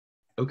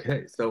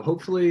Okay, so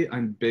hopefully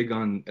I'm big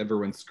on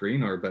everyone's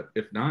screen, or but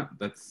if not,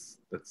 that's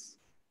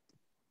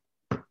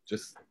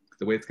just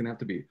the way it's gonna have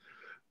to be.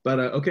 But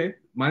okay,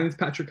 my name is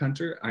Patrick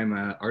Hunter. I'm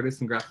an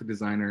artist and graphic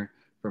designer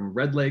from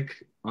Red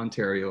Lake,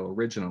 Ontario,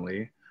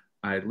 originally.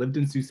 I lived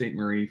in Sault Ste.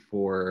 Marie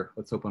for,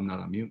 let's hope I'm not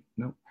on mute.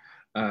 No.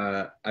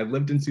 I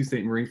lived in Sault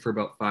Ste. Marie for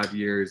about 5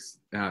 years.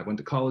 Went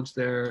to college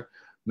there,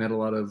 met a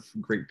lot of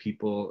great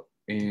people,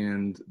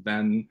 and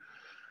then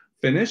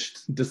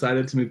finished,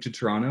 decided to move to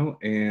Toronto.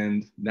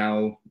 And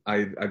now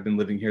I've been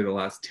living here the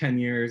last 10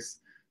 years,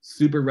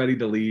 super ready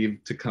to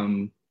leave to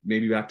come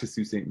maybe back to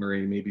Sault Ste.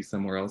 Marie, maybe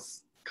somewhere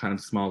else kind of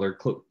smaller,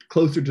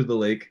 closer to the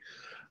lake.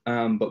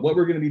 But what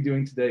we're going to be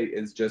doing today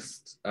is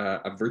just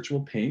a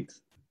virtual paint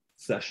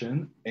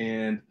session.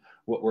 And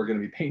what we're going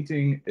to be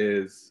painting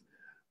is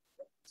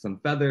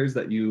some feathers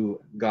that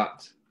you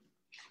got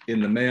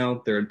in the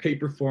mail. They're in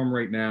paper form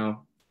right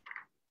now,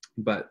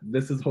 but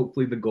this is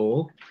hopefully the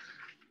goal.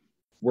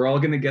 We're all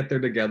going to get there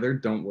together.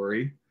 Don't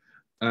worry.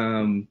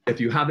 If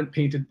you haven't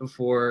painted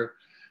before,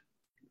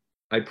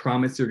 I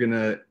promise you're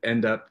gonna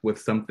end up with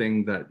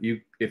something that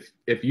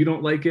if you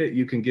don't like it,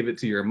 you can give it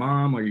to your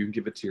mom or you can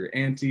give it to your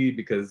auntie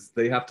because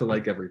they have to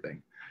like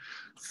everything.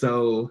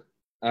 So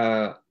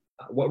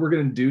what we're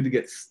gonna do to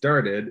get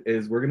started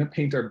is we're gonna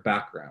paint our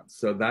background.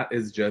 So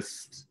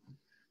that's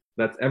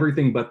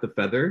everything but the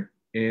feather.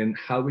 And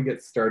how we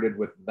get started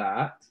with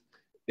that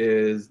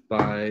is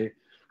by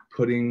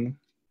putting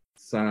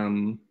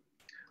some,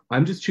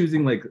 I'm just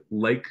choosing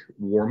like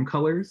warm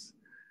colors.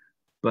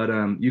 But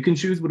you can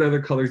choose what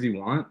other colors you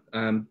want.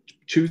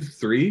 Choose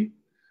 3.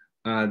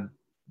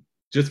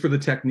 Just for the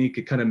technique,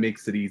 it kind of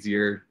makes it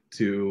easier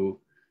to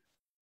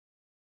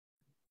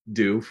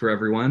do for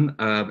everyone.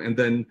 And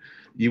then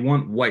you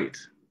want white.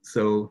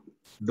 So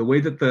the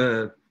way that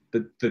the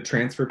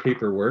transfer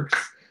paper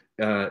works,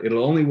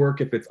 it'll only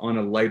work if it's on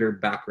a lighter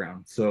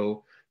background.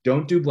 So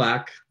don't do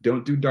black,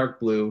 don't do dark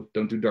blue,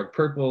 don't do dark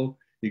purple.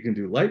 You can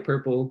do light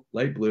purple,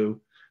 light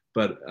blue,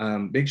 but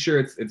make sure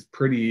it's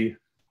pretty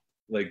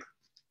like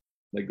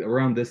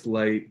around this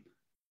light.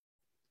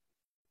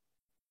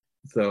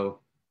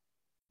 So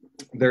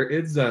there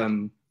is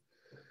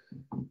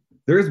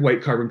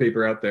white carbon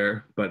paper out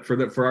there, but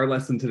for our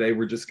lesson today,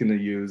 we're just going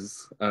to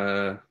use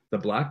the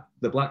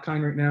black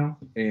kind right now,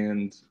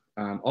 and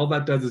all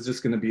that does is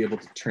just going to be able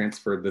to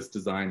transfer this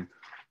design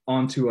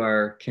onto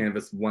our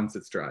canvas once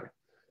it's dry.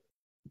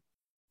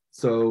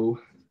 So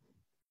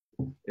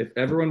if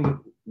everyone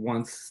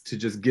wants to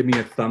just give me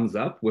a thumbs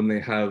up when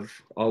they have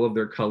all of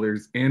their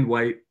colors and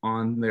white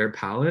on their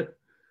palette,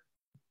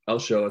 I'll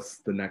show us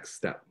the next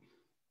step.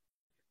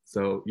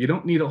 So you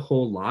don't need a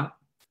whole lot.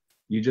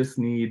 You just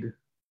need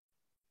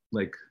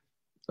like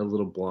a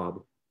little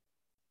blob.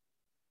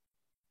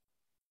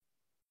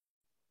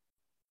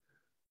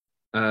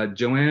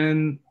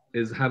 Joanne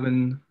is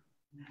having...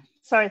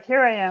 Sorry,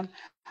 here I am.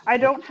 I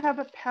don't have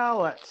a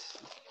palette.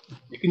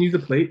 You can use a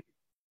plate.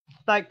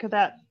 Like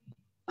that.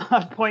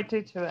 I'm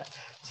pointing to it.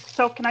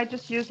 So can I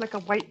just use like a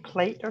white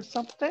plate or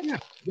something?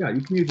 Yeah,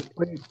 you can use a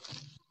plate.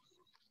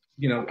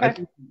 You know, okay. I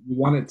think you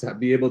want it to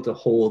be able to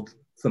hold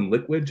some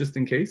liquid just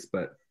in case,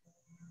 but...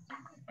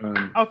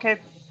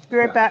 okay, be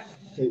right back.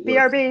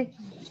 BRB.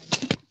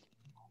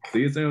 See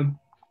you soon.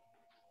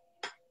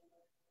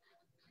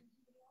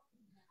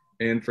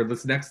 And for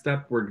this next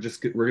step, we're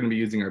going to be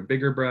using our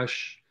bigger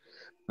brush.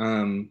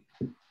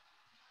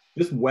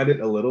 Just wet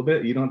it a little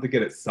bit. You don't have to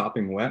get it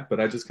sopping wet, but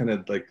I just kind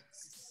of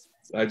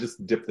I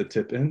just dip the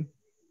tip in.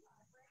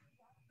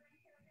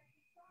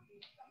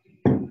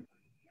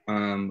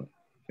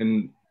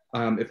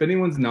 If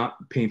anyone's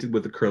not painted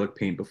with acrylic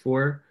paint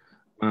before,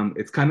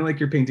 it's kind of like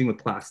you're painting with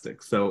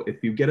plastic. So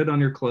if you get it on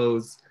your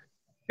clothes,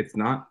 it's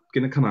not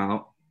going to come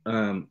out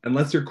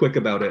unless you're quick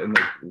about it and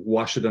like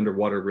wash it under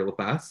water real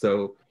fast.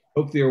 So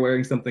hopefully you're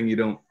wearing something you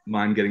don't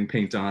mind getting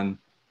paint on.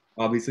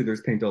 Obviously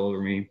there's paint all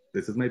over me.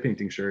 This is my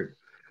painting shirt.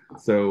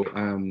 So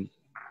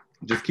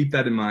just keep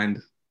that in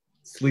mind.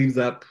 Sleeves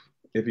up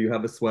if you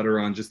have a sweater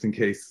on, just in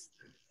case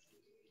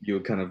you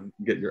would kind of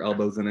get your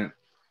elbows in it.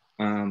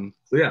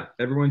 So yeah,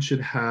 everyone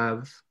should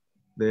have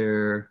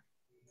their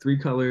 3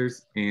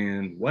 colors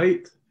and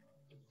white.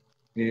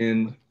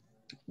 And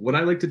what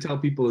I like to tell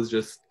people is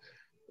just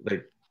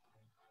like,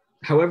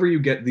 however you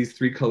get these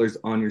 3 colors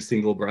on your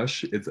single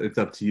brush, it's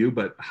up to you.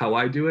 But how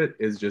I do it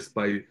is just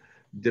by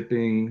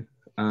dipping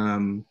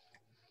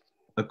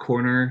a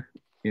corner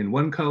in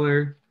one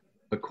color,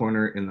 a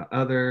corner in the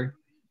other,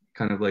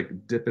 kind of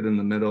like dip it in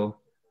the middle,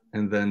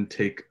 and then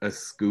take a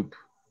scoop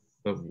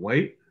of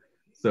white.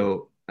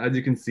 So as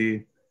you can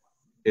see,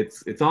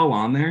 it's all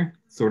on there,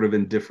 sort of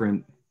in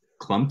different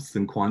clumps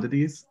and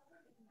quantities.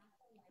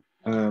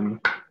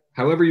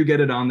 However you get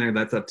it on there,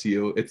 that's up to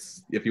you.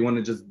 It's, if you want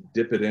to just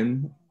dip it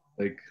in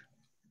like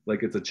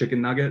it's a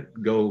chicken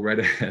nugget, go right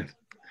ahead.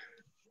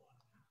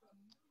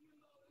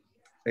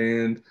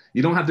 And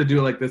you don't have to do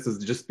it like this,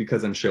 is just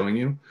because I'm showing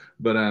you.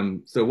 But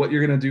so what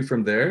you're gonna do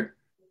from there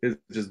is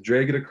just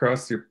drag it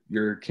across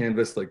your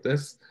canvas like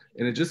this,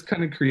 and it just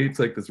kind of creates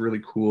like this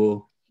really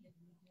cool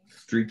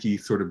streaky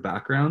sort of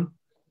background.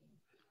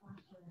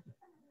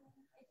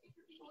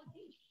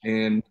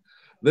 And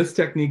this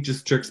technique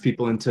just tricks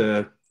people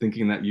into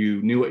thinking that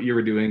you knew what you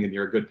were doing and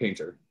you're a good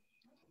painter.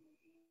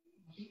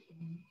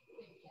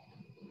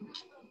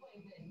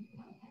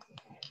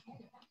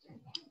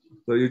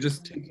 So you're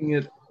just taking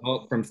it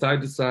all from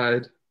side to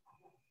side,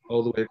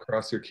 all the way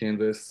across your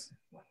canvas.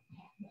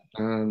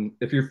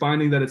 If you're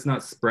finding that it's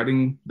not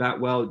spreading that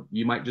well,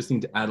 you might just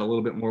need to add a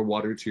little bit more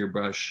water to your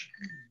brush.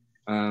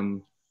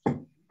 Um,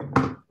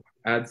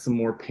 Add some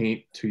more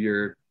paint to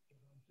your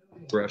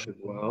brush as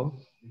well.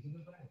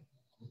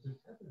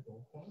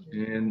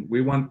 And we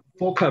want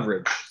full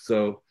coverage.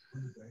 So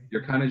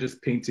you're kind of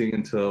just painting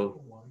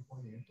until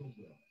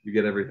you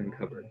get everything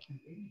covered.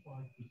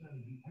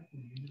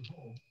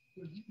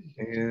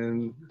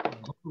 And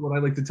what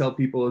I like to tell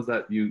people is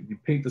that you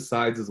paint the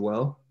sides as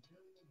well.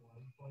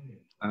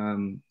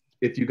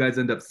 If you guys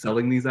end up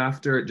selling these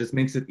after, it just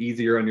makes it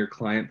easier on your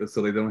client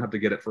so they don't have to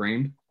get it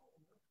framed.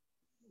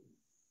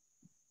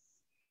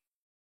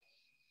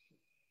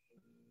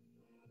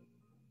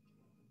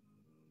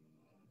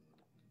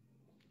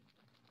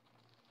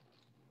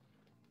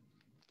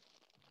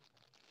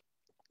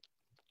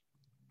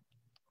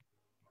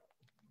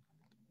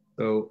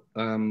 So,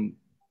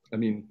 I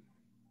mean,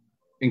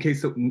 in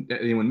case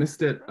anyone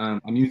missed it,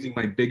 I'm using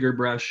my bigger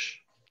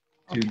brush.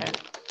 Okay.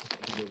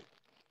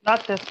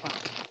 Not this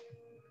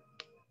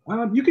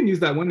one. You can use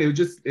that one. It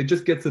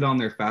just gets it on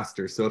there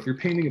faster. So if you're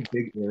painting a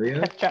big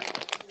area,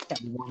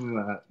 you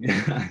wanna,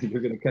 yeah,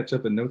 you're gonna catch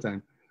up in no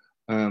time.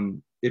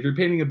 If you're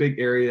painting a big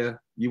area,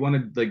 you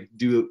want to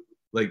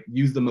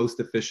use the most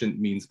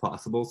efficient means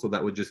possible. So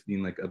that would just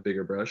mean like a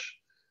bigger brush.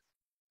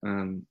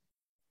 But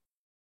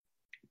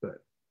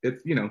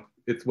it's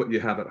it's what you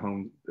have at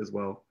home as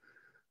well,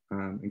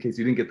 in case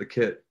you didn't get the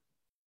kit.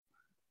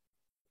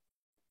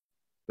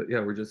 But yeah,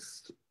 we're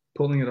just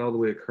pulling it all the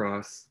way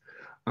across.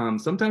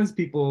 Sometimes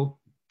people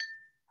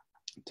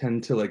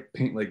tend to like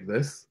paint like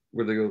this,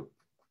 where they go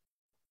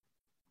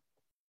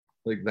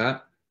like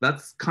that.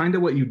 That's kind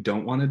of what you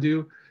don't want to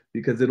do,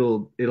 because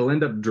it'll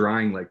end up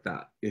drying like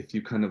that if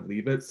you kind of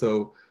leave it.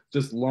 So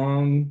just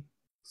long,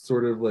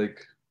 sort of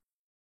like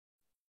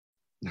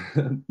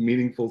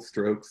meaningful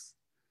strokes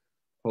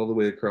all the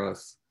way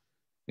across.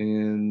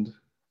 And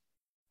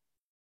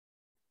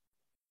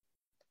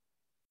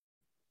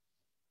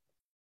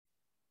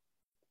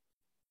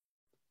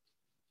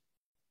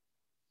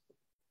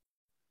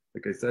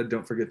like I said,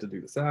 don't forget to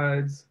do the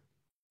sides.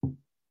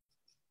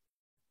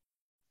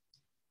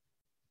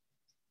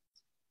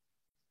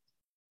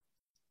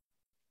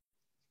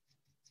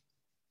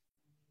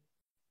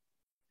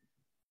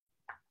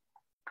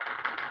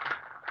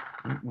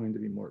 I want mine to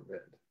be more red.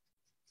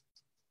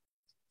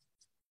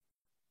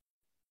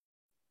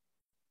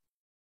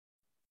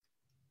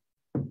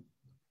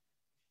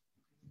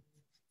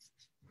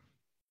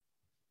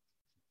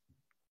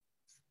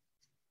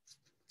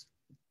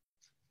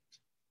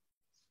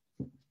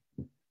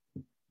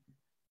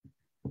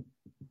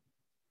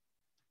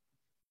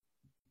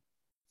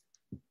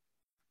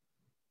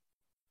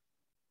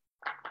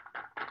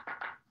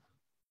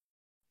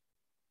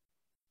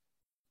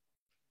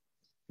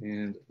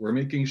 And we're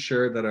making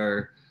sure that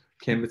our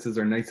canvases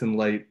are nice and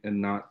light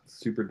and not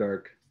super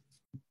dark.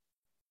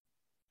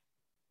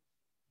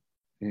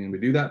 And we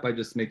do that by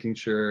just making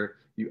sure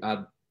you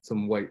add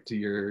some white to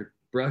your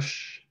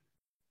brush.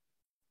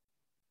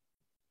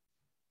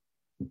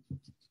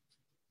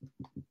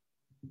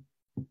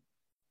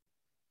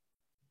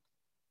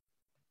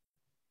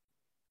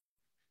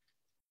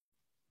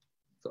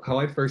 So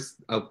how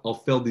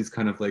I'll fill these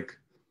kind of like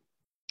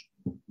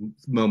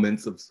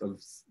moments of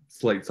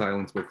slight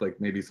silence with like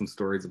maybe some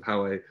stories of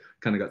how I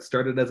kind of got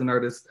started as an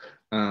artist.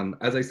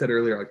 As I said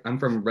earlier, like I'm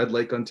from Red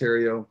Lake,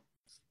 Ontario.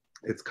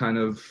 It's kind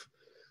of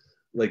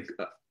like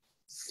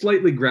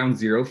slightly ground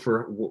zero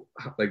for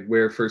like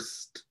where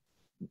first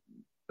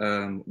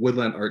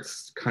woodland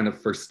arts kind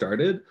of first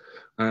started.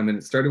 And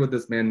it started with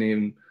this man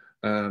named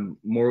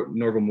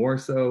Norval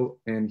Morrisseau,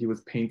 and he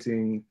was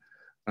painting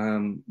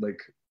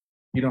like,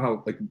 you know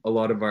how like a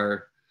lot of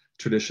our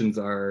traditions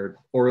are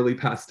orally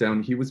passed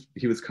down. He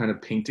was kind of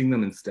painting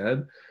them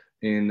instead.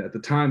 And at the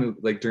time,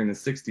 like during the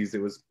 60s,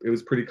 it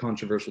was pretty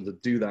controversial to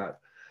do that,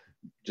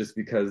 just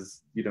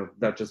because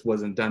that just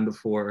wasn't done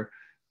before.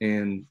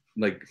 And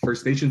like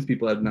First Nations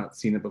people had not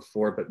seen it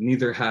before, but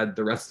neither had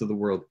the rest of the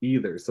world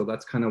either. So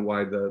that's kind of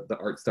why the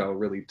art style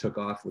really took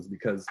off, was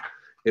because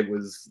it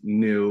was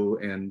new,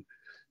 and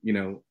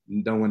no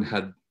one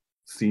had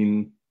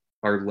seen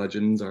our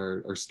legends,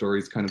 our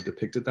stories kind of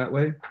depicted that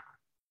way.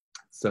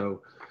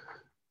 So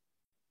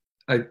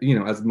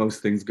as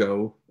most things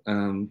go,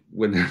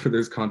 whenever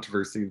there's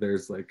controversy,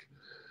 there's like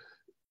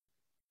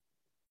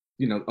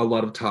a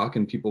lot of talk,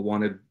 and people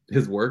wanted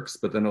his works,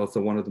 but then also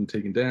wanted them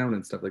taken down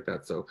and stuff like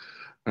that. So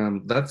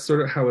that's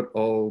sort of how it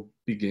all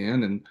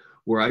began. And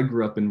where I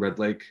grew up in Red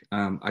Lake,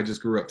 I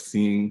just grew up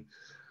seeing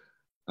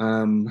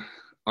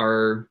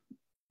our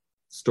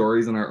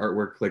stories and our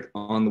artwork like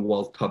on the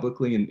walls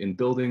publicly in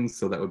buildings.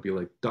 So that would be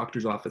like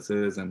doctors'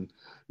 offices and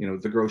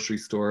the grocery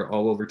store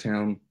all over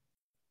town.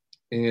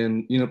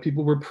 And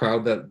people were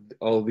proud that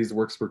all of these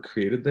works were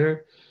created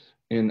there.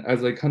 And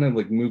as I kind of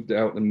like moved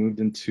out and moved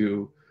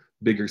into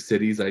bigger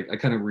cities, I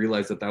kind of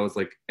realized that that was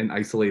like an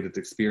isolated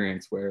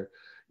experience where,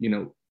 you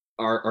know,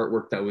 our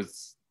artwork that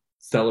was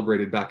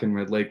celebrated back in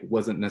Red Lake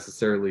wasn't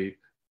necessarily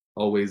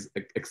always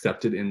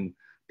accepted in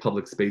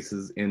public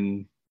spaces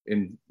in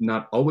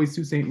not always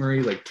Sault Ste.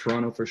 Marie, like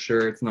Toronto for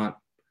sure. It's not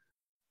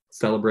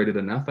celebrated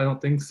enough, I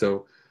don't think.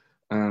 So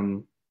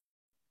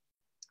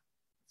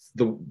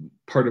the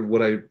part of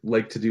what I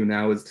like to do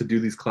now is to do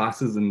these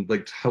classes and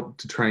like to help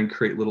to try and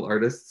create little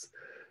artists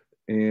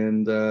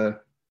and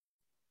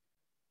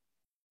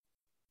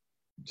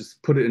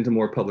just put it into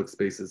more public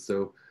spaces.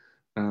 So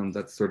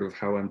that's sort of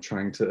how I'm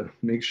trying to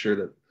make sure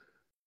that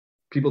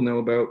people know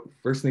about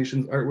First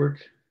Nations artwork.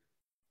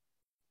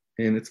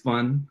 And it's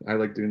fun. I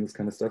like doing this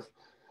kind of stuff.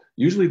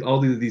 Usually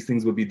all of these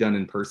things would be done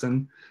in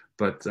person,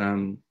 but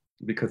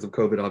because of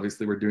COVID,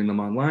 obviously we're doing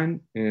them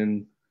online,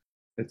 and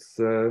it's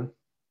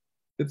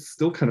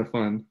still kind of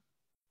fun.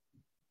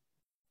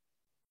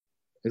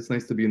 It's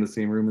nice to be in the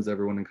same room as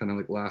everyone and kind of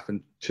like laugh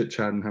and chit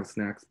chat and have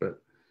snacks,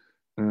 but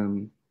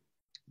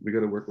we got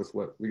to work with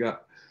what we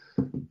got.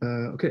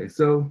 Okay,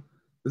 so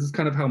this is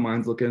kind of how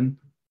mine's looking.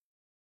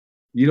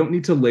 You don't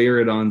need to layer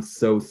it on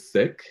so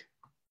thick.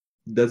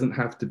 It doesn't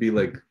have to be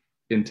like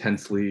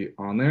intensely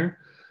on there.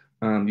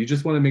 You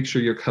just want to make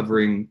sure you're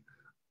covering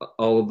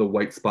all of the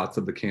white spots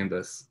of the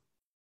canvas,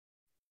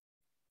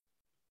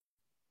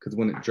 because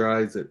when it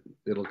dries,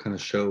 it'll kind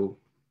of show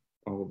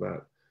all of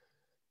that.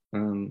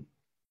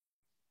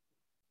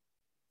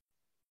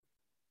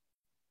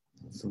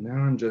 So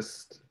now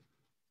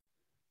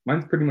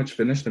mine's pretty much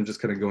finished. I'm just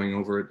kind of going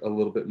over it a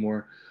little bit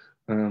more.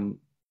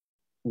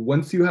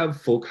 Once you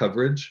have full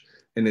coverage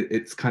and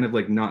it's kind of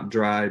like not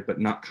dry, but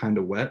not kind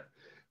of wet,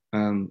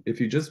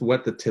 if you just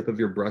wet the tip of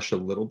your brush a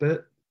little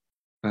bit,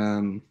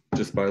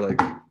 just by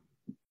like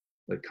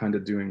kind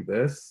of doing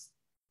this,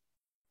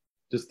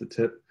 just the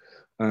tip,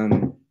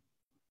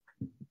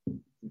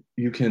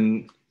 you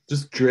can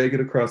just drag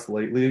it across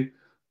lightly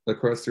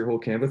across your whole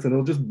canvas, and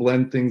it'll just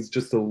blend things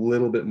just a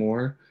little bit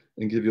more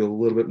and give you a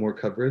little bit more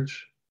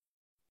coverage.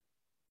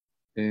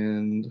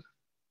 And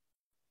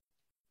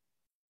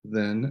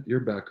then your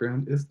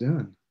background is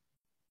done.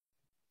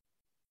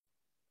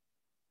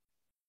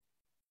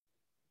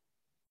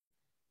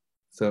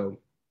 So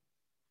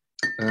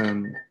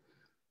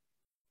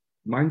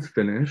mine's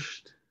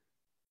finished.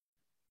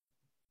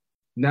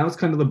 Now it's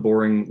kind of the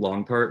boring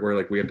long part where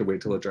like we have to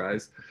wait till it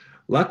dries.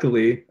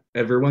 Luckily,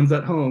 everyone's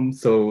at home,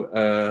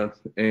 so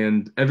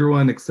and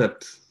everyone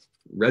except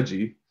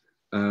Reggie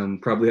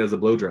probably has a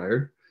blow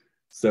dryer.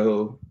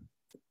 So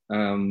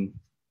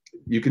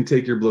you can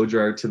take your blow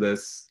dryer to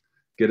this,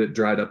 get it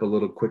dried up a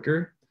little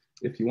quicker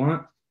if you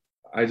want.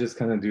 I just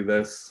kind of do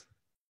this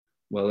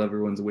while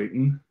everyone's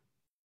waiting.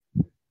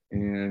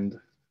 And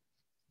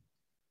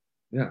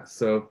yeah,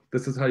 so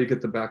this is how you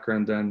get the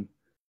background done.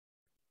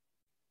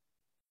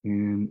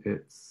 And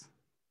it's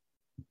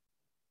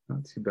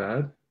not too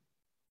bad.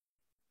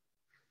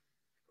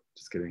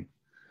 Just kidding.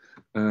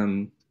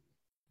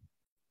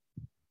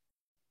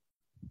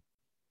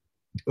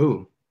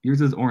 Oh,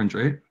 yours is orange,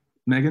 right,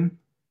 Megan?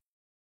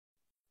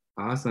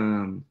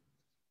 Awesome.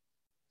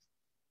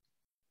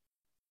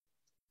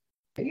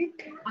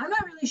 I'm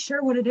not really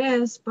sure what it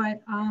is,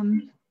 but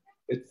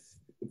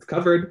it's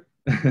covered.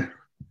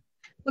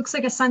 looks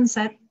like a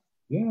sunset.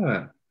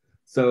 Yeah.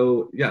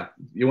 So yeah,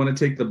 you want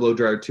to take the blow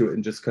dryer to it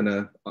and just kind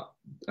of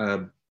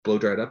blow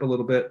dry it up a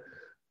little bit,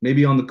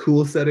 maybe on the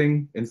cool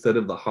setting instead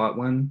of the hot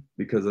one,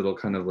 because it'll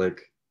kind of like,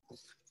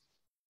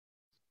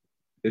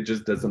 it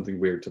just does something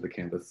weird to the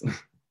canvas. You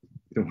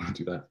don't want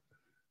to do that.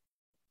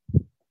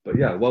 But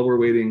yeah, while we're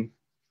waiting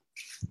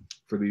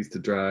for these to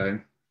dry,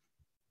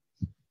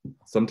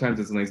 sometimes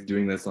it's nice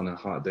doing this on a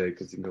hot day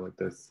because you can go like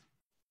this.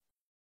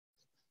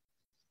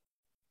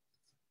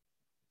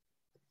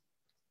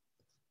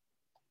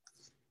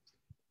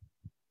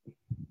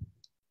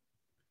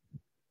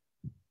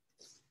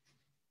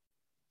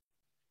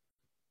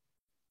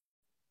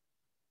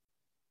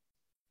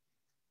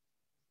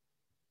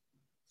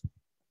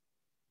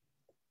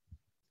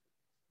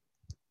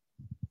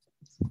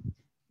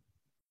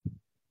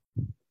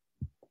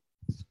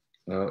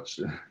 Oh,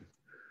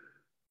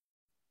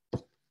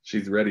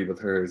 she's ready with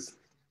hers.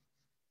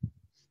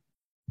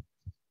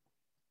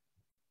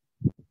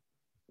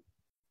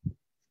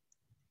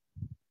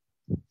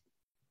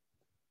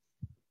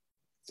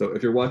 So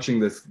if you're watching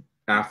this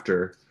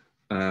after,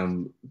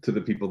 to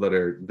the people that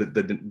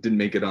didn't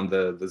make it on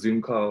the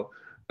Zoom call,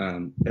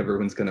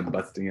 everyone's kind of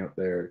busting out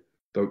their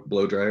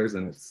blow dryers,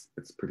 and it's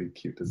pretty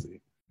cute to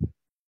see.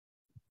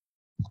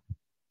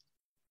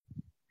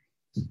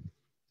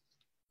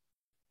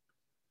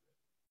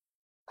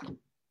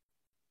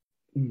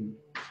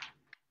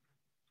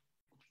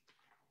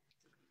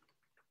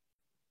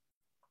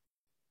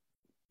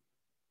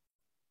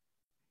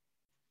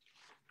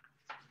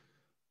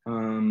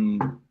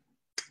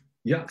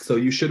 Yeah, so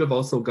you should have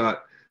also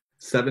got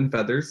 7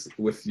 feathers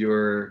with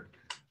your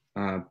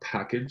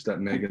package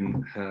that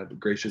Megan had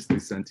graciously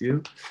sent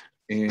you.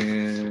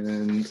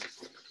 And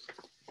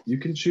you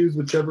can choose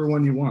whichever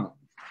one you want.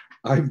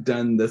 I've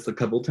done this a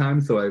couple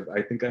times, so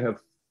I think I have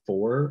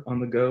 4 on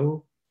the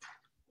go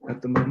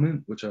at the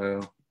moment, which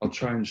I'll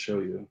try and show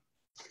you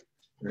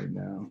right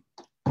now.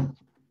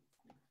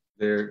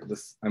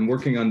 I'm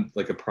working on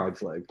like a pride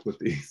flag with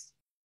these.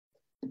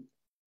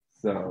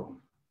 So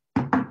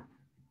they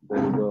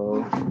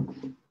will,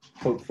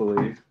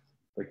 hopefully, if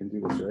I can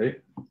do this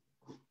right.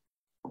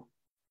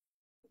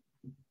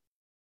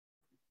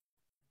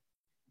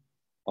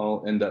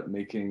 I'll end up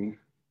making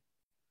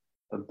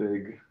a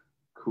big,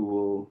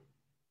 cool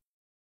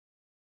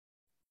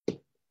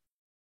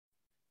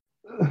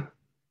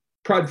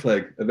pride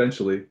flag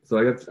eventually. So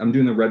I'm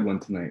doing the red one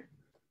tonight.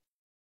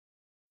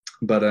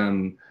 But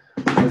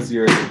as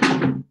you're,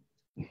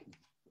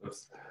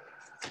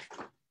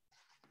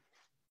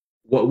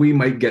 what we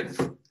might get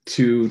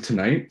to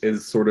tonight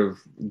is sort of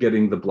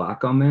getting the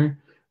black on there,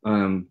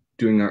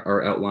 doing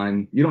our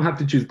outline. You don't have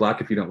to choose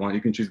black if you don't want.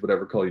 You can choose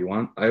whatever color you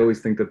want. I always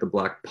think that the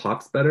black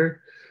pops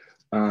better.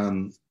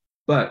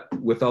 But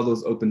with all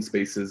those open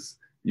spaces,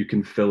 you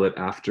can fill it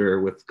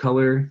after with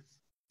color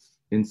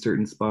in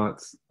certain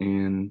spots,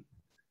 and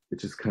it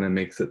just kind of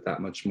makes it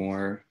that much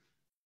more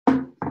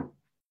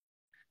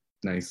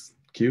nice,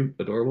 cute,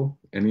 adorable.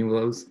 Any of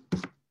those?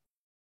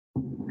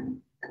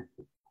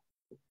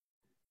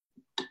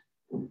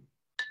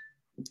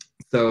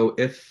 So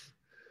if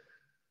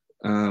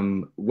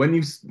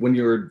when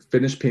you're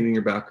finished painting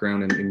your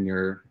background and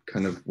you're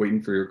kind of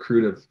waiting for your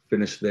crew to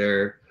finish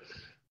their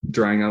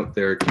drying out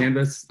their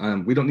canvas,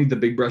 we don't need the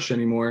big brush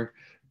anymore.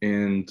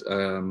 And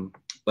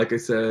like I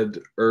said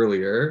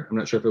earlier, I'm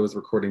not sure if it was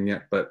recording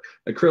yet, but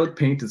acrylic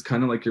paint is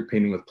kind of like you're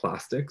painting with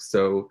plastic.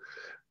 So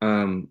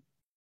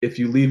if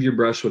you leave your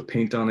brush with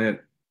paint on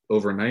it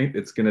overnight,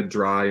 it's going to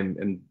dry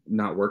and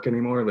not work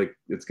anymore. Like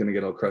it's going to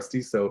get all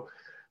crusty. So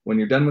when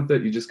you're done with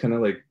it, you just kind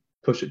of like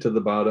push it to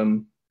the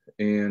bottom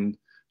and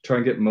try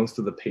and get most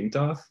of the paint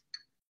off.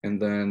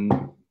 And then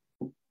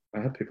I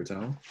have paper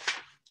towel.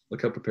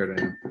 Look how prepared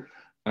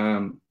I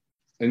am.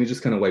 And you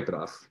just kind of wipe it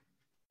off.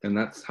 And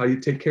that's how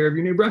you take care of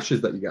your new brushes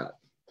that you got.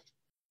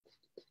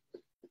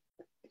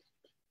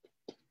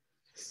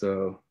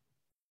 So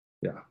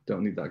yeah,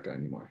 don't need that guy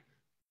anymore.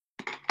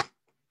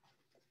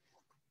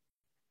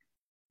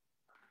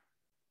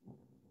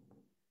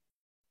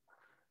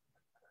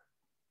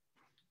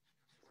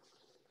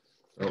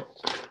 So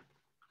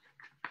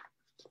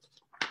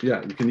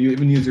yeah, you can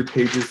even use your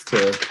pages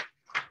to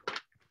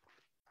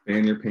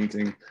fan your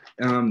painting.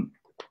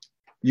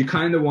 You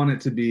kind of want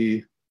it to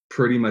be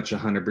pretty much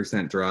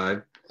 100%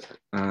 dry.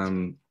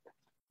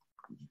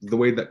 The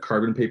way that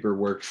carbon paper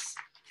works,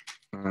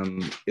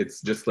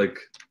 it's just like,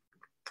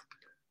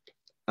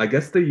 I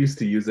guess they used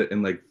to use it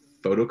in like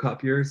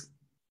photocopiers.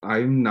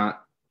 I'm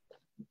not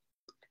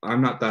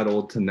that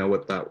old to know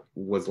what that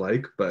was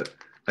like, but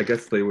I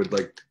guess they would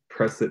like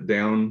press it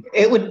down.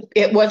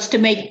 It was to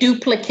make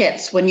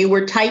duplicates. When you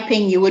were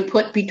typing, you would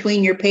put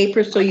between your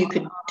papers so you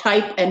could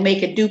type and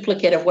make a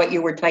duplicate of what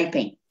you were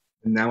typing.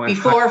 And now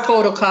before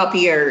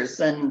photocopiers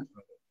and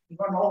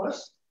all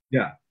this.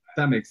 Yeah,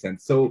 that makes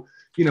sense. So,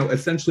 you know,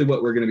 essentially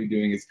what we're going to be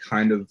doing is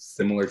kind of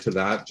similar to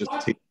that, just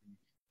taking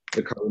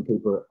the carbon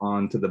paper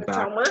onto the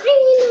back,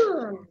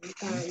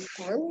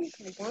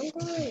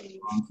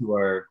 onto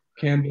our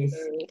canvas,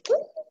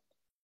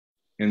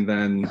 and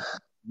then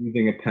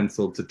using a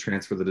pencil to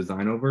transfer the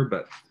design over.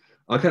 But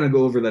I'll kind of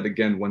go over that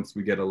again once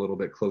we get a little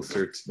bit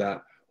closer to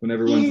that, when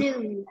everyone's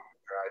dry.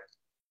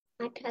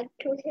 I talked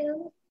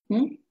to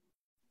him.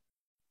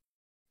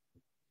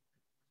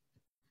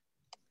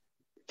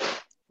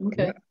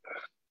 Okay.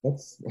 Yeah,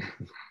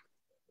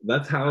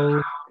 that's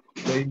how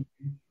they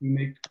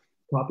make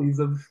copies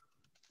of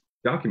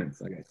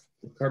documents, I guess,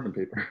 with carbon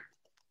paper.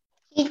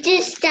 He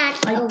just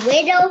got a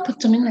widow. Put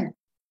them in there.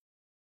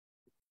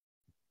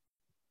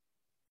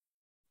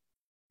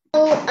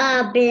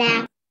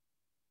 Black.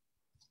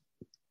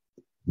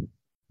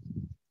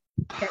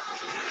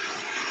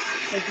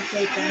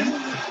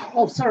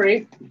 Oh,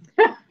 sorry.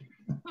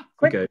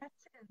 Okay.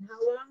 How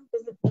long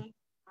does it take?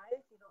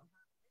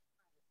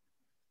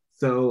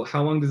 So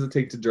how long does it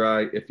take to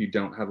dry if you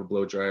don't have a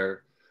blow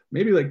dryer?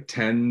 Maybe like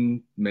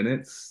 10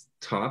 minutes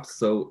tops.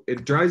 So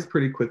it dries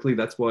pretty quickly.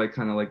 That's why I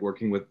kind of like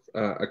working with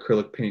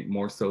acrylic paint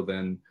more so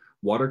than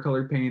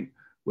watercolor paint.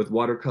 With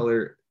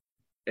watercolor,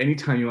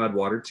 anytime you add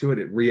water to it,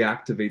 it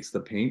reactivates the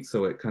paint.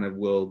 So it kind of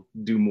will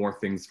do more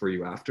things for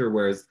you after.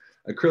 Whereas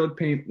acrylic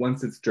paint,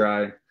 once it's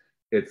dry,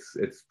 it's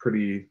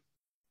pretty,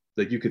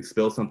 like you could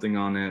spill something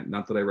on it.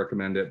 Not that I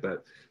recommend it,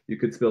 but you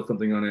could spill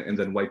something on it and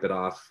then wipe it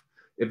off.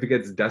 If it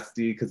gets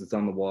dusty because it's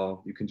on the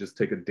wall, you can just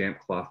take a damp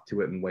cloth to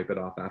it and wipe it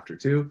off after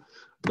too.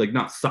 Like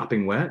not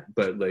sopping wet,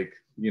 but like,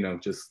 you know,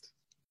 just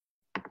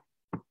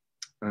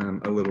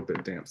a little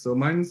bit damp. So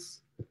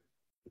mine's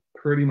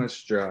pretty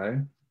much dry.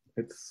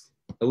 It's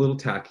a little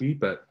tacky,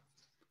 but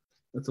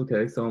that's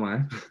okay. So am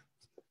I.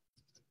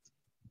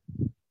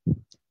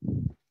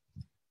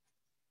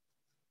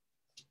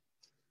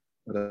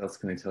 What else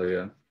can I tell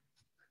you?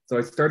 So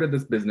I started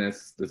this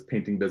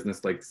painting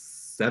business like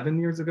 7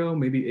 years ago,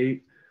 maybe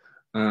 8.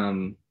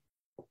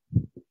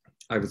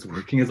 I was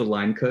working as a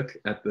line cook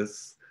at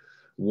this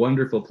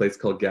wonderful place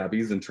called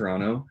Gabby's in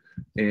Toronto,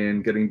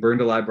 and getting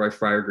burned alive by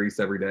fryer grease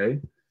every day.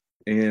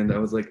 And I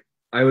was like,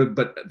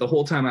 but the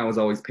whole time I was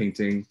always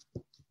painting.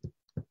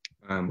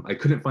 I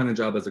couldn't find a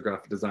job as a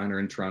graphic designer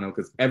in Toronto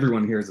because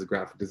everyone here is a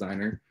graphic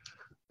designer.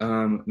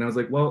 And I was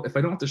like, well, if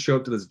I don't have to show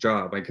up to this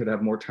job, I could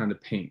have more time to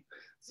paint.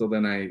 So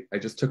then I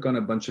just took on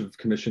a bunch of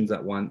commissions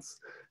at once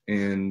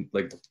and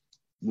like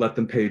let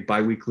them pay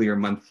biweekly or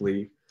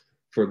monthly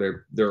for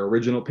their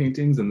original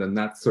paintings. And then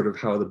that's sort of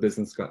how the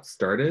business got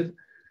started.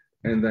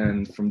 And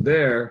then from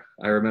there,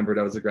 I remembered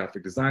I was a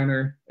graphic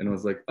designer and I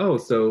was like, oh,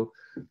 so,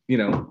 you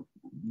know,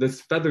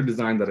 this feather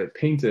design that I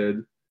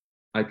painted,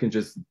 I can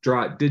just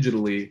draw it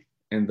digitally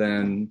and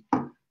then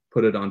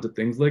put it onto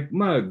things like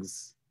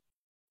mugs.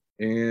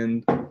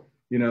 And,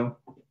 you know,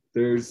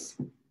 there's,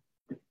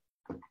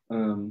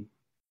 hopefully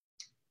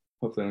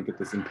I don't get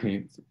this in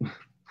paint.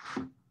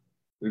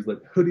 There's like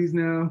hoodies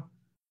now.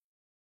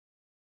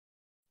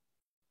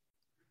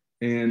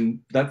 And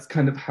that's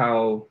kind of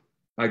how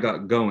I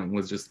got going,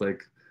 was just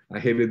like, I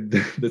hated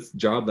this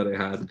job that I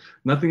had.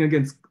 Nothing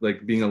against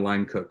like being a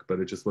line cook, but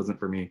it just wasn't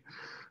for me.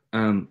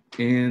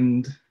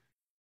 And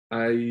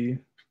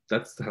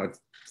that's how it's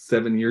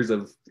 7 years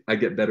of, I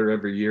get better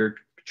every year,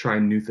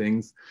 trying new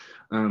things.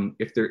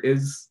 If there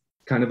is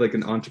kind of like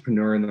an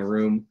entrepreneur in the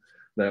room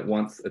that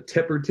wants a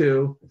tip or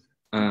two,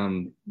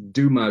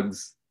 do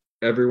mugs.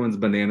 Everyone's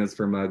bananas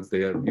for mugs.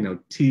 They have, you know,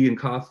 tea and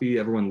coffee.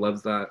 Everyone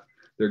loves that.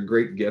 They're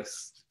great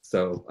gifts.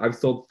 So I've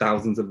sold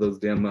thousands of those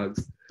damn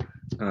mugs.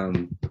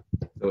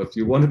 So if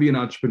you want to be an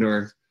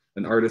entrepreneur,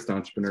 an artist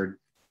entrepreneur,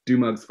 do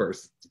mugs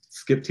first.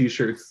 Skip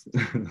t-shirts.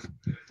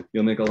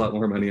 You'll make a lot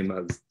more money in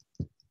mugs.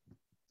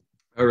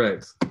 All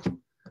right.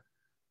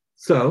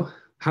 So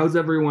how's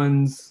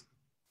everyone's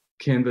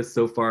canvas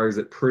so far? Is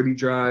it pretty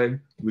dry?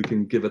 We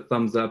can give a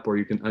thumbs up or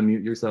you can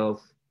unmute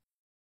yourself.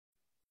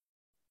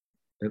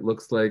 It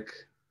looks like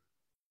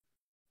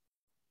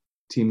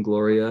Team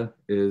Gloria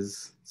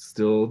is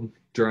still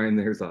drying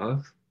theirs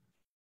off.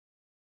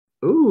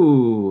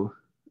 Ooh,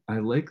 I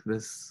like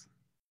this.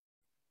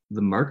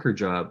 The marker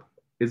job.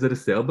 Is it a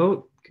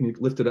sailboat? Can you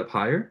lift it up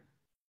higher?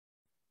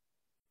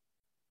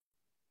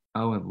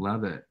 Oh, I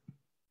love it.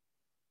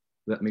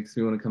 That makes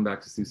me want to come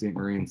back to Sault Ste.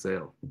 Marie and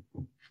sail.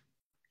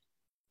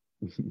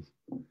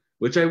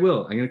 Which I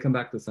will. I'm going to come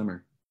back this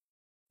summer.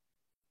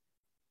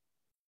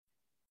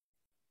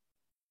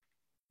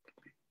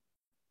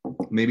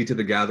 Maybe to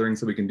the gathering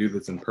so we can do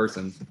this in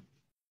person,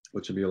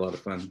 which would be a lot of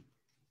fun.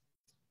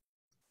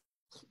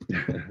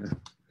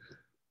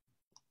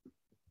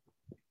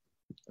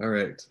 All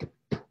right.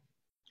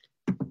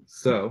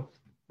 So,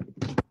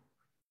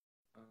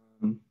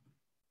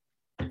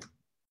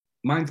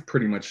 mine's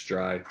pretty much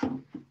dry.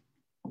 I'm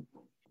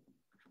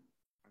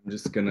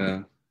just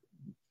gonna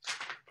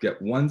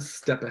get one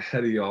step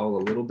ahead of y'all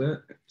a little bit,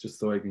 just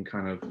so I can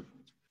kind of,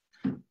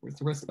 where's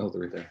the rest? Oh,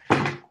 they're right there.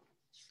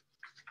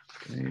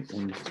 Okay,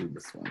 let me do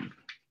this one.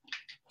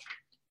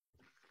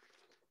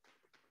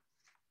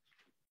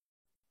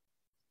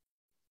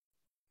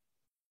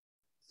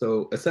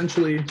 So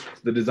essentially,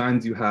 the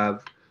designs you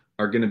have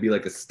are going to be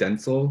like a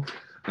stencil.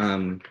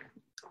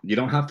 You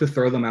don't have to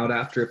throw them out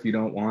after if you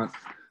don't want.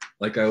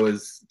 Like I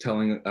was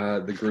telling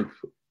the group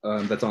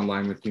that's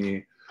online with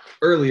me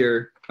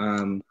earlier,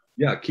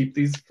 yeah, keep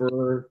these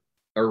for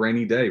a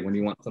rainy day when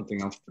you want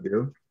something else to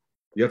do.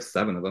 You have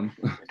 7 of them.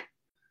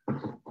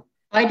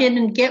 I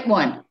didn't get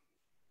one.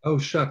 Oh,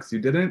 shucks, you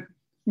didn't?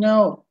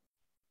 No.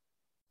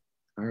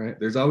 All right,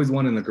 there's always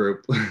one in the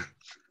group.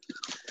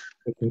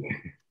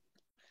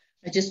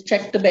 I just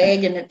checked the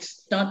bag and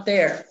it's not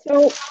there.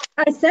 So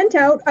I sent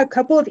out a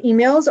couple of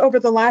emails over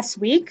the last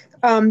week.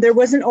 There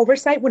was an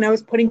oversight when I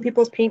was putting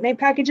people's paint night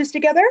packages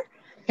together.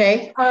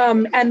 Okay.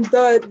 And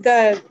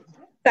the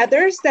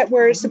feathers that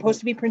were supposed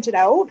to be printed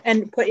out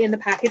and put in the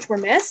package were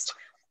missed.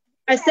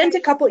 I sent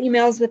a couple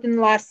emails within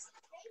the last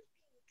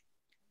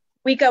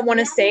week, I want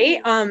to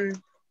say,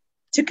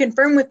 to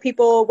confirm with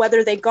people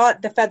whether they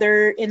got the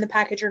feather in the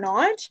package or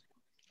not.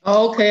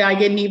 Okay, I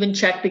didn't even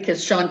check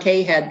because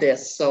Shantae had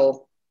this,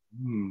 so.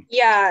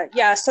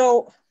 Yeah.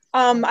 So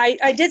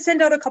I did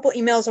send out a couple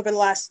emails over the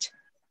last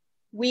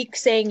week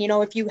saying, you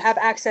know, if you have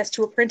access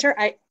to a printer,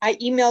 I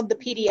emailed the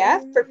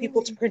PDF for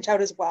people to print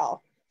out as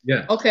well.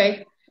 Yeah.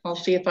 Okay, I'll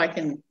see if I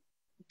can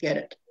get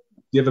it.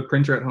 Do you have a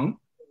printer at home?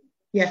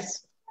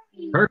 Yes.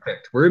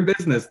 Perfect. We're in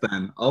business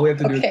then. All we have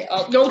to do is... Okay,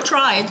 go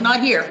try. It's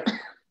not here.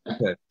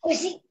 Okay.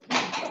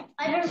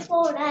 I don't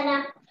fold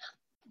that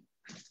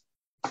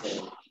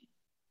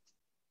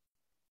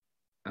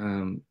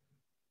up.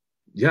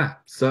 Yeah,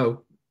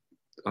 so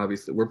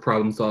obviously we're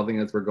problem solving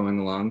as we're going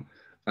along.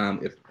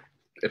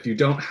 If you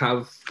don't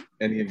have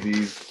any of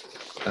these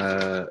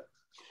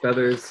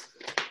feathers,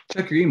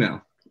 check your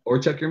email or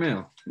check your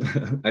mail.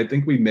 I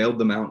think we mailed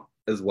them out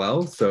as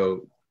well.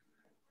 So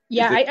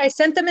yeah, I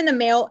sent them in the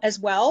mail as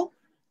well,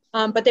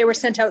 but they were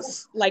sent out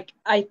like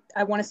I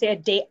want to say a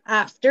day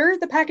after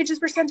the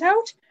packages were sent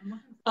out.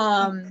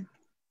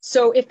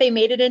 So if they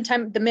made it in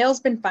time, the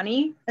mail's been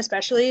funny,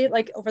 especially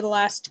like over the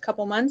last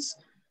couple months.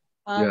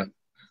 Yeah.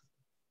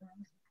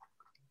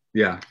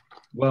 Yeah.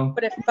 Well,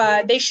 But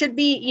if they should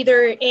be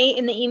either A,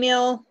 in the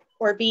email,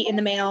 or B, in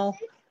the mail.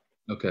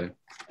 okay.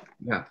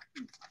 Yeah.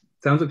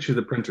 Sounds like she's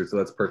a printer, so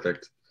that's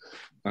perfect.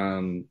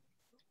 Um,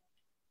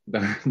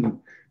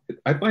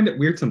 I find it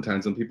weird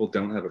sometimes when people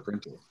don't have a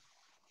printer.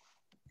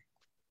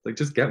 Like,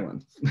 just get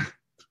one.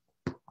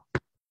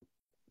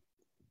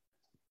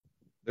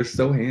 They're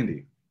so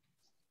handy.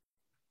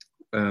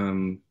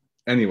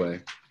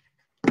 Anyway.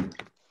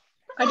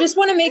 I just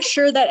want to make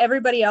sure that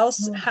everybody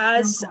else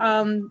has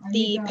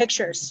the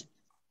pictures.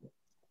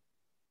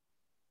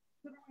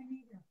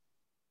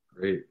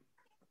 Great.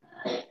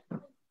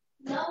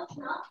 No,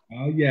 no,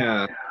 Oh,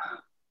 yeah.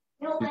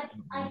 no,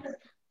 I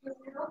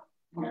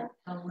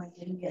Oh, I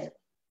didn't get it.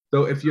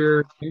 So if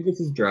your canvas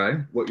is dry,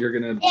 what you're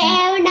going to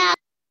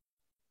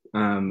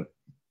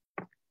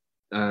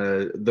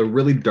do, the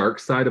really dark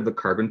side of the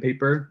carbon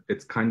paper,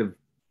 it's kind of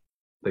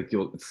like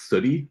it's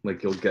sooty,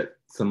 like you'll get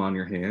some on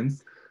your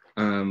hands.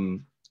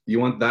 You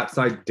want that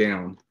side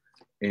down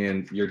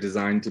and your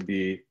design to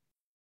be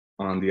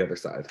on the other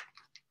side.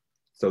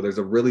 So there's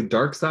a really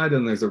dark side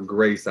and there's a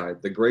gray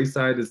side. The gray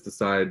side is the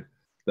side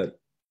that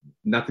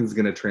nothing's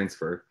going to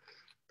transfer.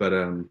 But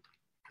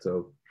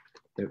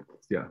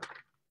yeah.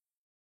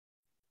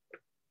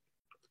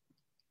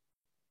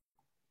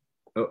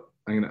 Oh,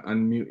 I'm going to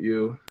unmute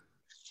you.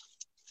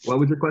 What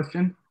was your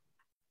question?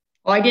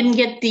 Oh, I didn't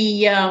get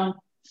the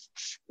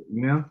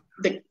Email?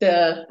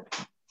 the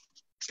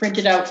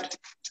printed out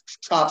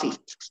copy.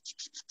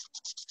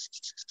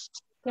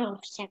 No,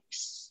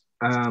 sex.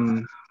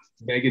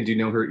 Megan, do you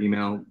know her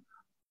email?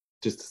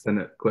 Just to send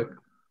it quick.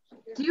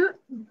 Do you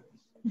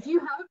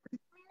have?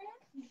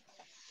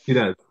 He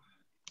does.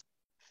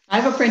 I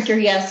have a printer,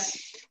 yes.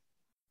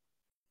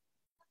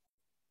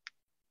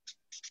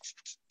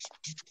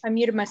 I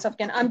muted myself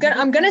again.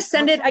 I'm gonna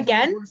send it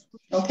again.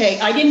 Okay,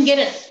 I didn't get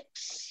it.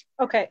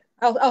 Okay,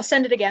 I'll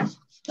send it again.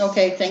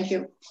 Okay, thank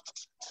you.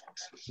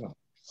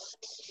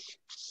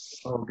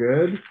 All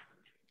good.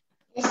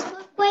 This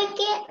look like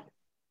it.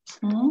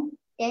 Mm-hmm.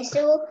 This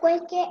look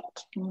like it.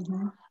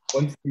 Mm-hmm.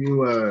 Once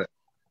you,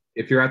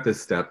 if you're at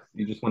this step,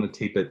 you just want to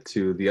tape it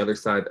to the other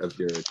side of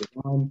your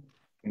design,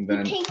 and You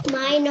then take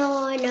mine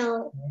or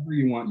no? however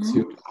you want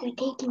to, You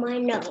take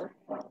mine no.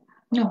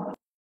 No.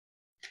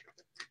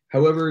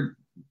 however,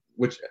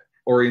 which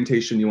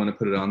orientation you want to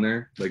put it on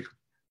there. Like,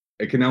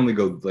 it can only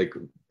go like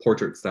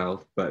portrait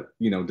style, but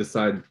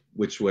decide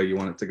which way you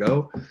want it to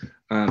go.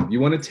 You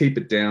want to tape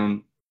it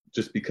down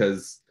just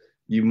because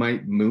you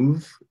might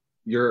move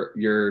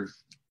your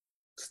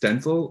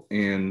stencil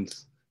and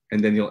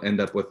then you'll end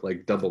up with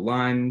like double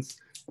lines,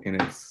 and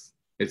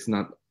it's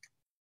not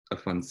a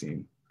fun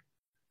scene.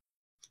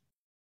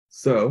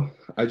 So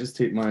I just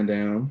tape mine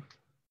down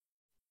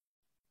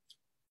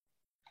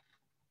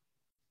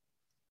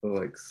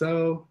like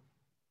so.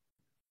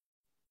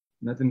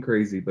 Nothing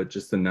crazy, but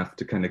just enough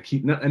to kind of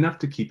keep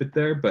it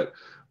there. But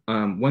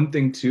one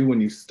thing too, when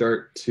you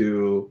start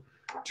to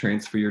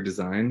transfer your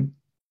design,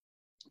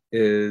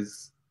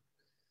 is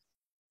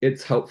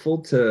it's helpful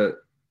to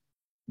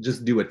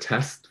just do a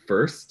test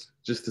first,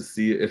 just to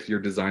see if your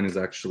design is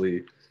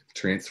actually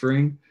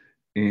transferring.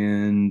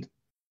 And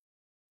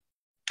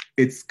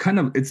it's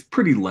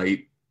pretty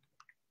light.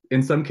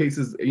 In some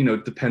cases,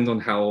 it depends on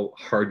how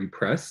hard you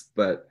press,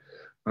 but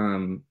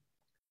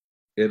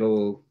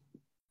it'll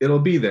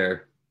be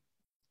there.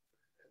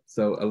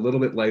 So a little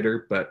bit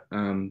lighter, but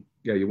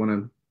yeah, you want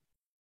to,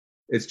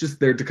 it's just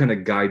there to kind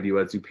of guide you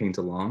as you paint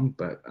along.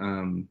 But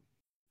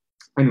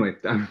anyway,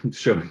 I'm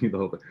showing you the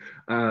whole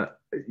thing.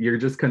 You're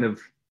just kind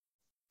of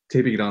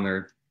taping it on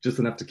there just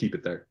enough to keep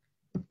it there.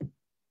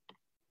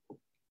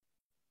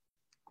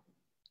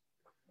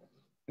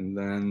 And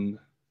then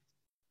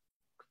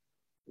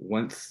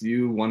once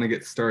you want to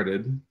get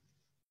started,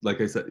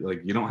 like I said,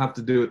 like you don't have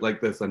to do it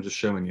like this. I'm just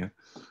showing you.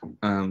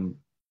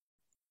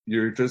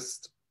 You're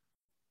just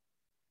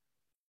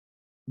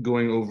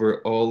going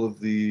over all of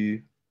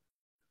the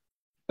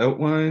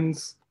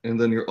outlines, and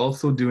then you're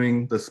also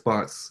doing the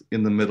spots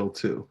in the middle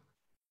too.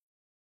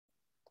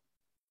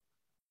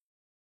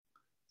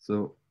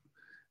 So,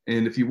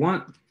 and if you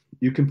want,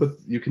 you can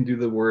do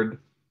the word,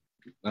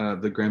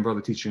 the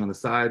grandfather teaching on the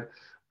side.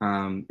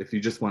 If you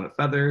just want a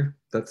feather,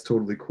 that's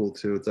totally cool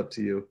too. It's up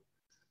to you.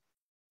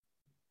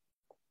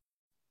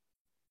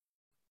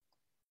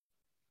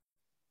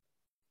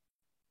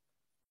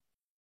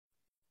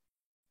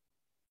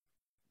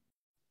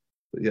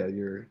 But yeah,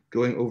 you're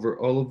going over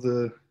all of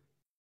the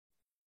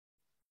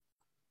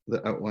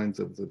outlines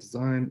of the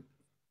design.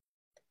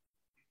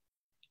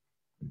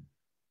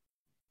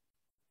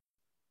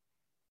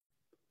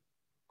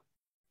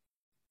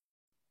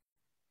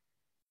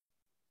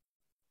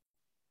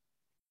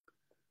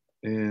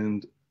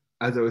 And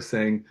as I was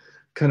saying,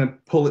 kind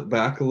of pull it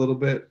back a little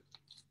bit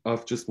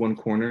off just one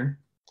corner,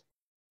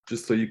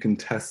 just so you can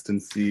test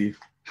and see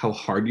how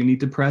hard you need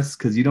to press,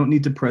 because you don't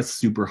need to press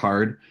super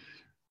hard,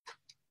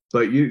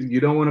 but you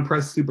don't want to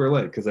press super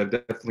light, because I've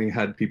definitely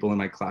had people in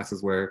my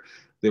classes where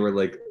they were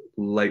like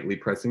lightly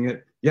pressing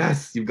it.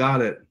 Yes, you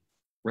got it.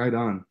 Right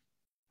on.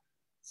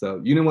 So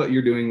you know what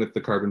you're doing with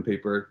the carbon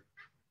paper.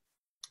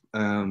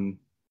 Taping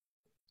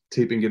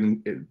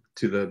it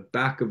to the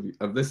back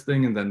of this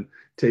thing and then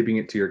taping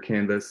it to your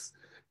canvas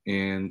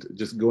and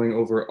just going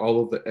over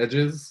all of the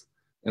edges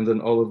and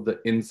then all of the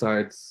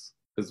insides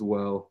as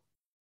well.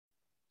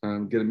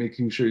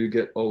 Making sure you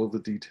get all of the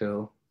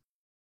detail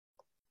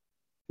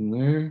in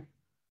there.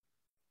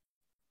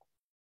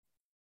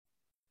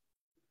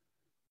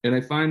 And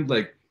I find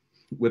like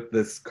with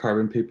this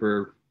carbon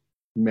paper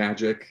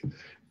magic,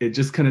 it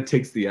just kind of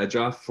takes the edge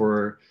off.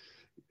 For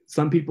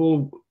some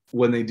people,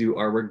 when they do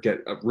artwork, get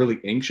really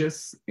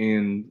anxious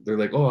and they're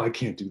like, oh, I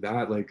can't do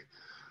that, like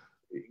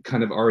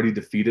kind of already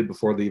defeated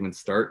before they even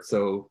start.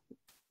 So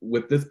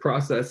with this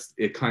process,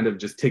 it kind of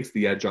just takes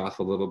the edge off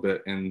a little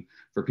bit. And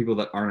for people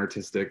that aren't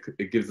artistic,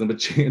 it gives them a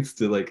chance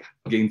to like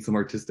gain some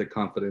artistic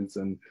confidence.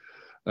 And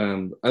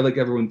I like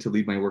everyone to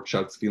leave my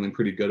workshops feeling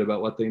pretty good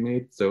about what they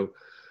made. So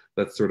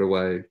that's sort of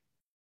why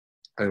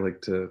I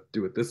like to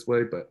do it this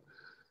way. But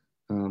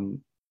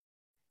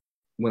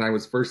when I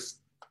was first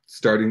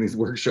starting these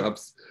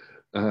workshops,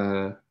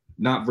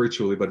 not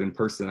virtually, but in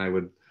person, I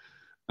would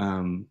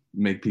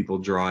make people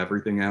draw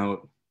everything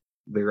out,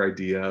 their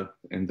idea,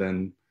 and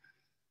then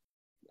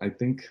I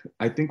think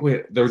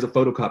there was a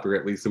photocopier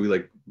at least, so we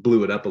like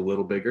blew it up a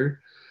little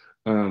bigger.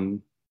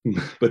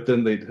 But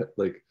then they'd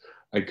like,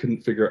 I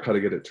couldn't figure out how to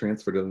get it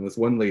transferred. And this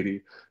one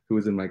lady who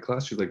was in my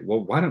class, she's like,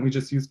 well, why don't we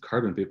just use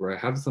carbon paper? I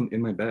have some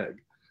in my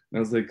bag. And I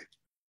was like,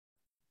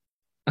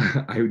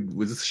 I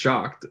was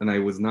shocked and I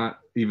was not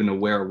even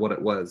aware of what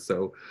it was.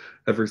 So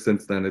ever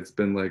since then, it's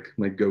been like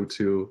my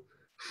go-to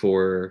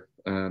for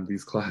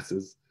these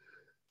classes.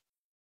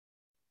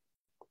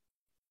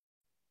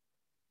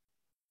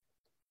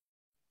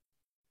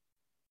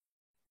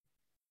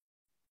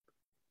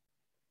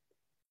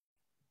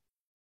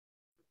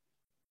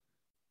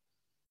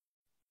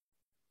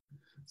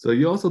 So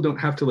you also don't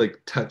have to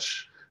like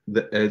touch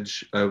the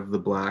edge of the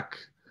black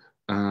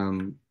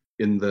in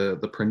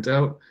the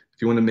printout.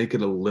 If you want to make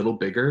it a little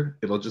bigger,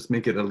 it'll just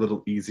make it a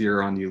little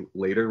easier on you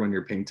later when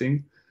you're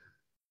painting,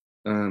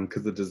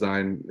 because the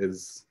design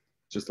is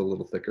just a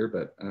little thicker,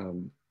 but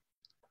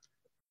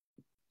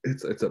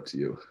it's up to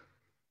you.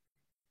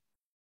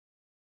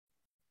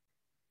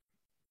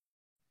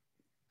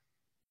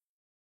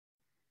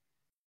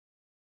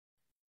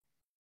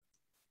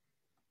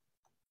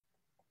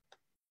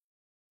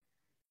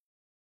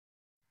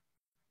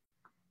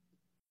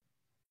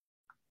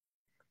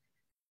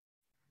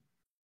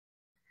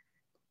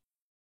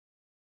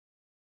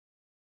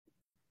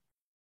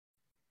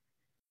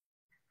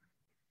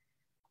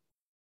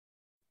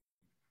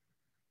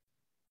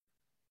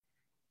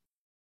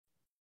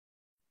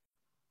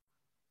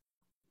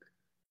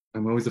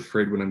 I'm always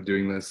afraid when I'm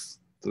doing this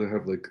that I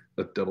have like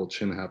a double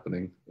chin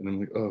happening, and I'm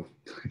like, oh,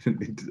 I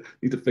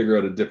need to figure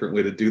out a different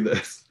way to do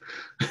this.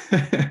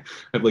 I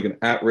have like an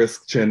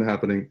at-risk chin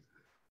happening.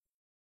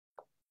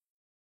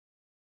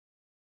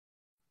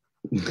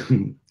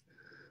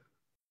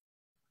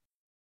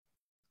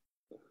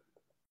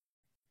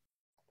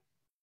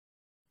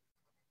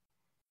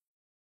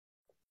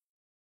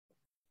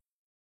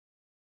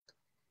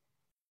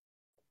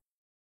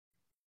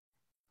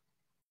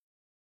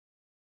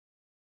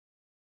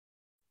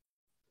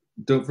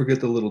 Don't forget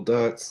the little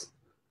dots.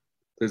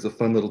 There's a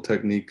fun little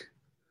technique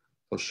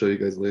I'll show you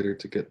guys later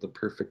to get the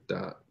perfect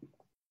dot.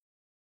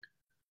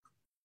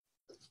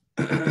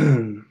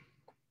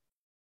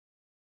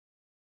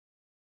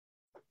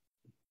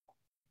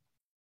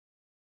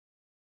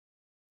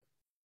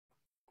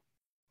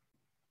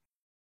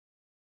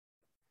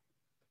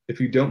 If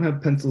you don't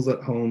have pencils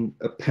at home,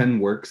 a pen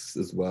works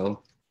as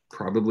well,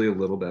 probably a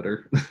little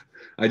better.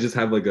 I just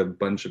have like a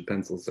bunch of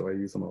pencils, so I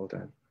use them all the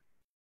time.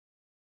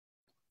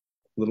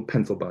 A little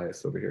pencil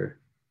bias over here.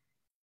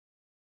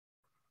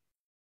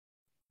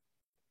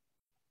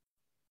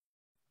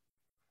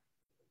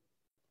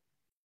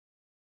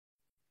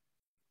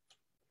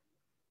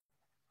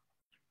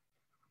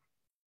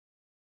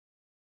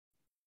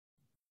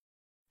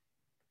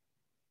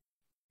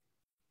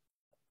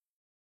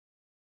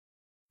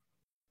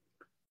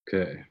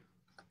 Okay,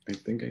 I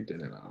think I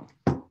did it all.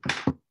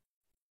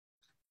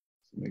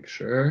 Make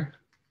sure.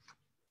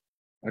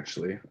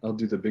 Actually, I'll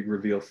do the big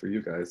reveal for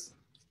you guys.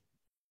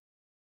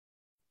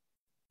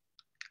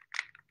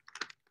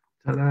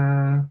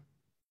 Ta-da!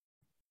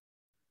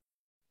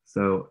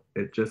 So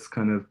it just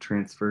kind of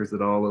transfers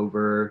it all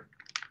over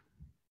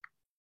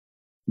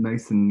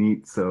nice and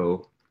neat,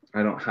 so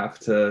I don't have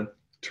to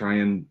try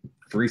and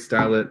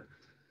freestyle it.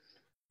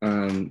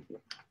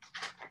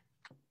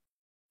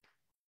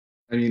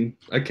 I mean,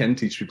 I can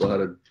teach people how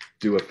to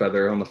do a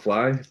feather on the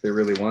fly if they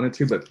really wanted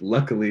to, but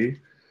luckily,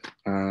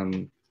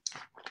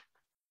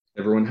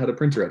 everyone had a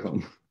printer at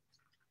home.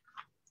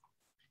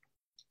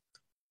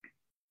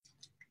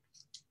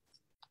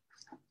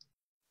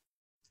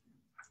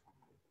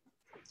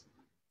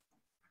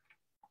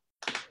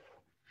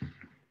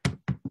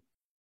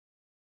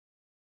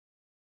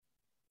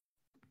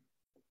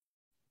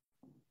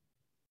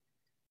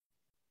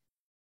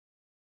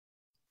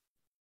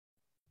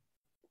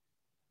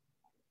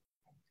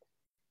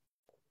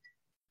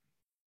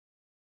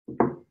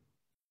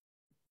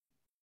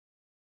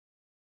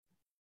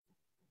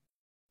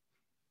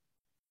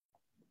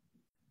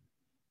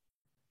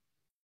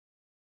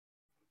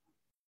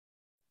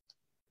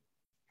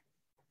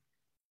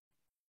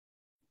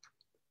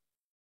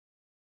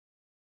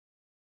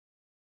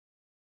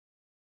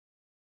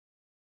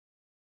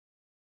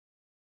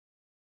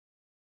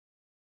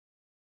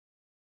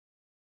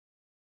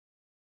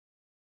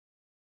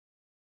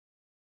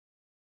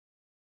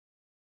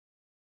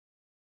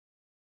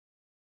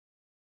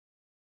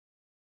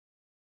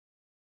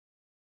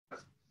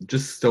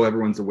 just so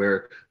everyone's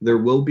aware, there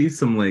will be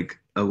some like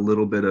a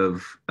little bit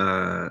of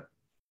oh,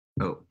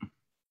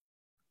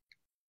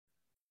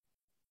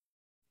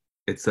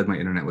 it said my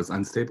internet was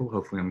unstable.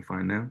 Hopefully I'm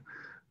fine now.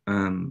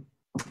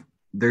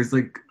 There's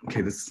like, okay,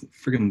 this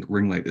friggin'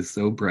 ring light is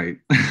so bright,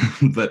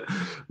 but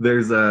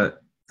there's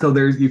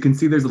you can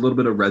see there's a little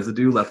bit of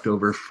residue left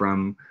over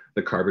from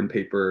the carbon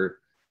paper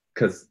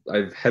because I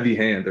have heavy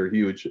hand, they're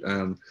huge.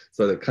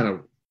 So that kind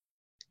of,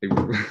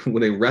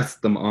 when I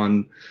rest them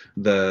on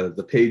the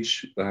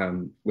page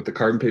with the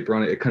carbon paper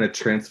on it, it kind of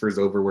transfers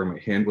over where my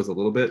hand was a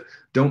little bit.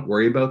 Don't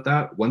worry about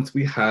that. Once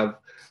we have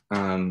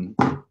our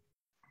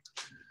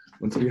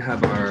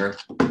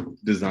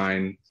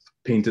design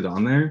painted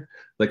on there,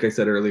 like I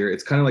said earlier,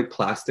 it's kind of like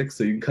plastic,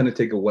 so you can kind of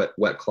take a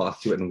wet cloth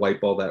to it and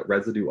wipe all that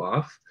residue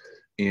off,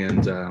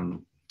 and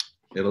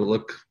it'll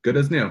look good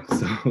as new.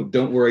 So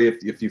don't worry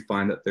if you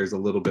find that there's a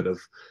little bit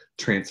of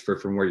transfer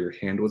from where your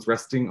hand was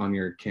resting on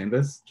your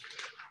canvas.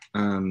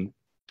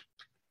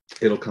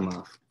 It'll come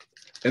off.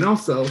 And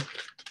also,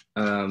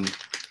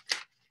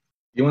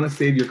 you want to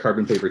save your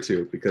carbon paper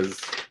too,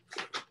 because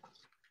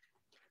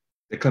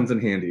it comes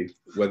in handy,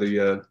 whether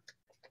you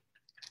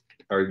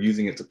are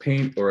using it to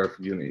paint or if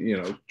you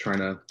know trying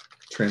to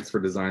transfer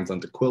designs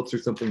onto quilts or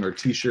something, or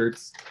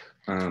t-shirts.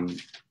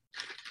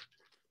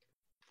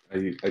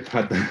 I've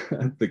had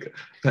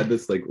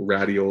this like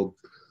ratty old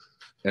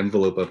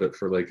envelope of it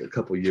for like a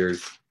couple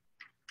years,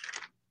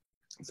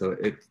 so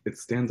it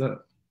stands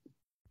up.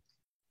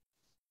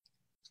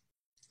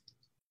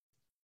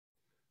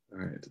 All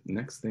right,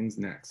 next thing's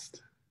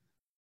next.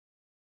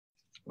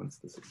 Once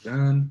this is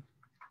done,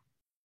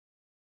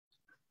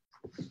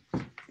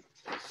 I'm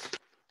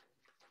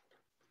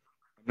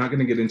not going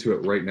to get into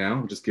it right now.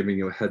 I'm just giving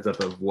you a heads up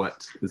of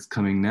what is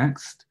coming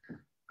next.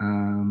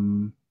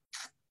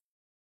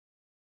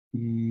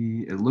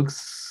 It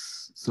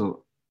looks,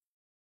 so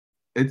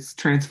it's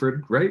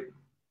transferred, right?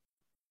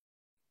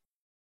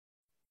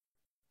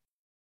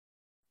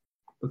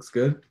 Looks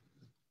good.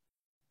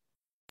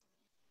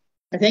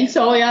 I think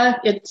so, yeah.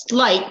 It's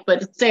light,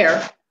 but it's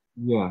there.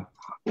 Yeah.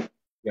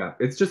 Yeah,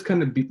 it's just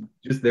kind of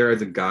just there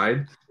as a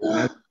guide.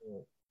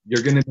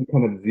 You're going to be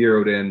kind of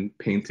zeroed in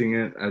painting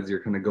it as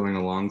you're kind of going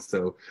along.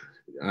 So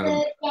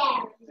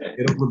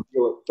it'll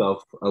reveal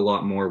itself a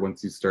lot more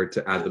once you start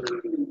to add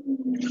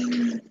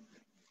the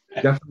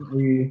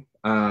definitely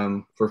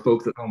for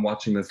folks at home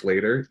watching this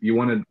later, you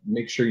want to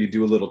make sure you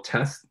do a little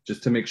test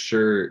just to make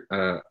sure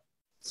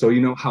so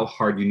you know how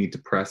hard you need to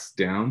press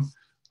down,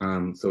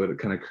 so it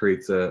kind of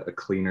creates a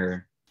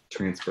cleaner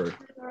transfer.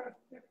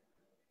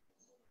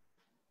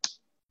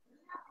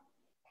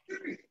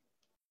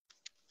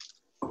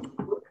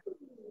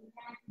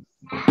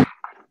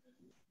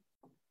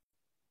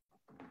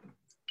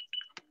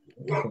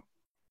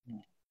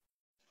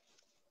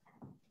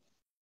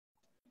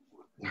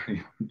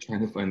 I'm trying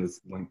to find this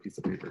one piece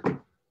of paper.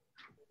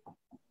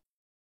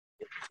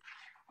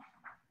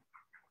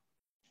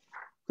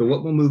 So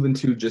what we'll move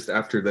into just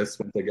after this,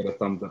 once I get a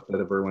thumbs up that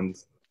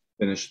everyone's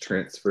finished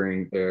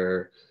transferring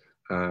their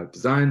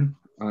design,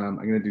 I'm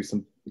going to do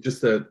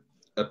just a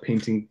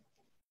painting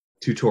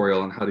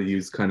tutorial on how to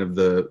use kind of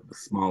the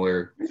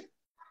smaller,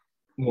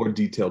 more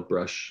detailed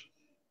brush.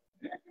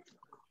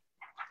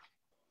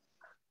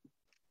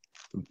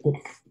 Some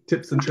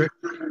tips and tricks.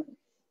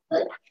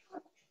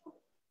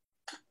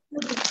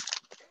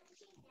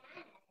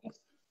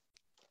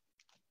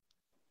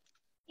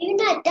 You're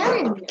not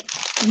done.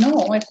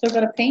 No, I still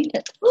got to paint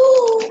it.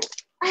 Ooh,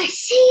 I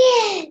see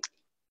it.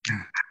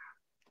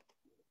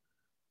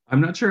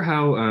 I'm not sure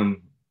how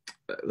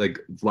like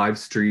live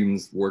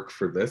streams work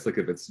for this, like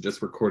if it's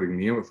just recording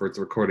me or if it's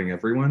recording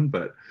everyone,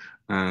 but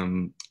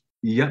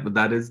yeah, but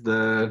that's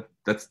the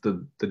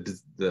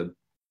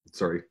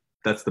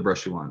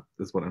brush you want,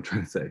 is what I'm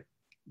trying to say.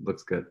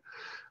 Looks good.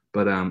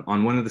 But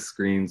on one of the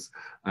screens,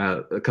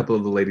 a couple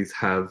of the ladies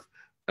have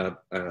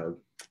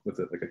what's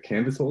it, like a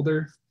canvas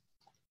holder?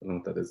 I don't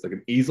know what that is, like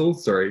an easel.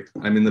 Sorry,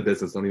 I'm in the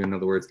business, I don't even know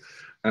the words.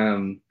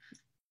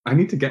 I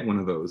need to get one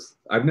of those.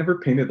 I've never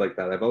painted like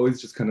that. I've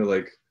always just kind of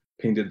like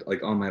painted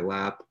like on my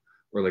lap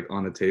or like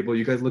on the table.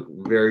 You guys look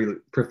very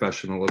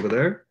professional over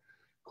there.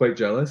 Quite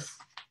jealous.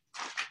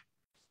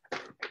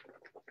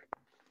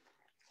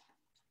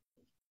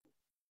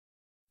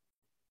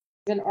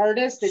 An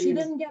artist. She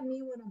didn't get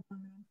me one of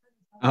them.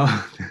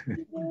 Oh.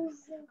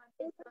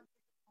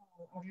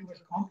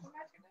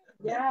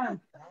 Yeah.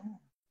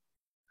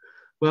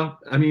 Well,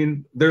 I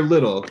mean, they're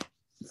little,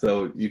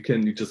 so you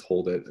just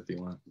hold it if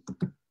you want.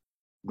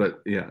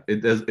 But yeah,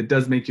 it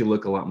does make you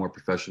look a lot more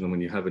professional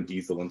when you have an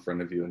easel in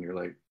front of you and you're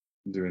like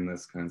doing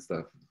this kind of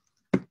stuff.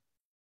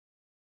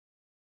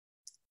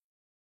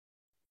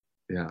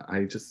 Yeah,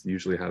 I just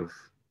usually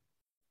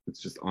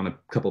it's just on a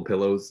couple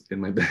pillows in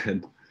my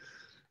bed,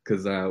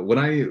 because when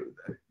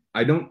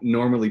I don't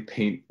normally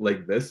paint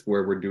like this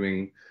where we're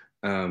doing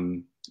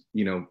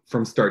you know,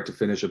 from start to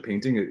finish a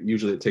painting.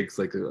 Usually it takes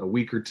like a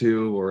week or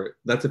two, or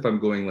that's if I'm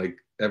going like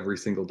every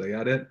single day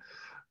at it.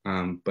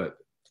 But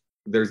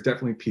there's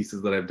definitely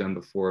pieces that I've done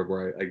before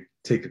where I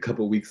take a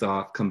couple weeks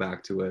off, come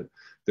back to it.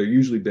 they're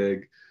usually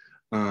big.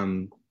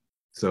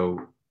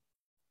 So,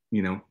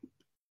 you know,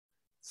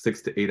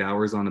 6 to 8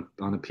 hours on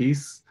a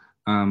piece.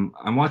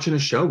 I'm watching a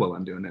show while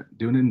I'm doing it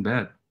in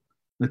bed.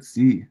 Let's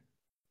see.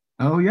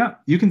 Oh yeah,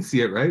 you can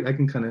see it, right? I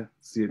can kind of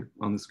see it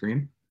on the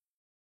screen.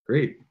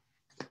 Great.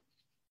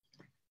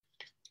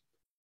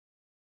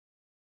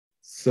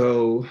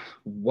 So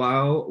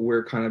while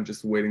we're kind of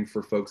just waiting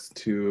for folks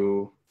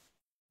to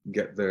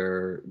get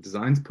their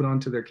designs put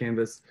onto their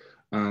canvas,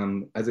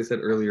 as I said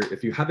earlier,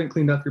 if you haven't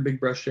cleaned up your big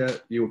brush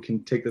yet, you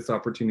can take this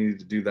opportunity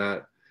to do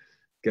that.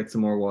 Get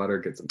some more water,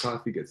 get some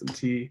coffee, get some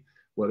tea,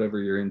 whatever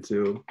you're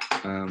into.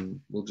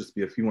 We'll just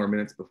be a few more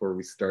minutes before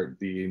we start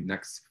the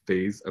next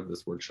phase of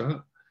this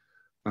workshop.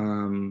 What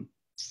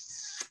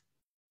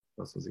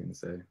else was I going to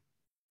say?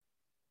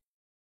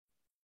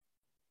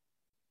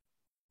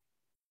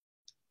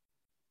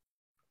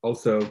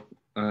 Also,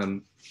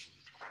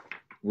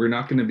 we're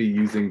not going to be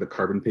using the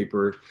carbon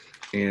paper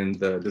and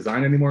the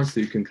design anymore, so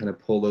you can kind of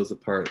pull those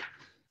apart,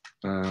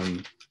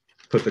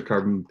 put the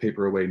carbon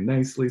paper away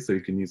nicely so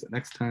you can use it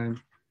next time.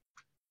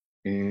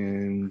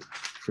 And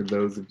for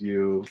those of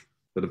you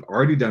that have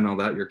already done all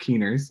that, you're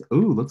keeners.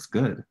 Ooh, looks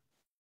good.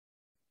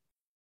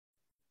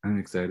 I'm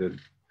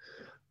excited.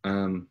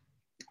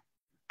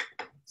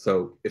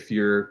 So if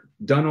you're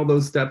done all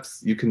those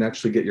steps, you can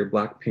actually get your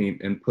black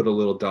paint and put a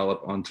little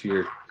dollop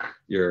onto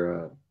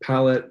your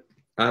palette,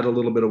 add a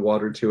little bit of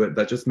water to it.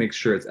 That just makes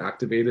sure it's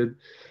activated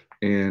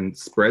and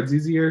spreads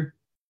easier.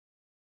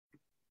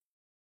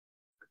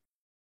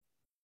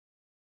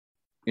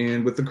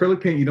 And with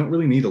acrylic paint, you don't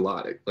really need a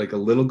lot. Like a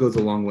little goes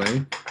a long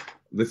way.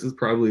 This is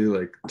probably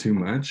like too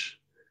much,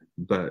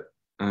 but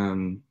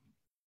you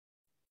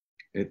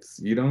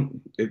don't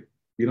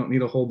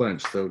need a whole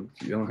bunch, so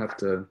you don't have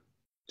to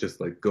just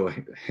like go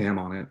ham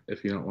on it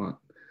if you don't want.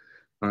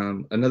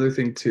 Another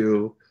thing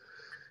too,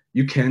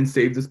 you can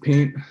save this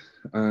paint.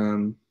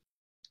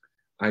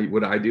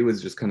 What I do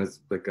is just kind of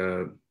like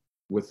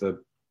with a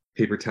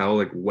paper towel,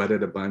 like wet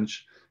it a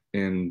bunch,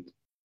 and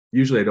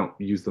usually I don't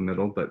use the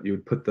middle, but you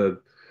would put the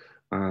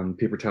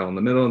paper towel in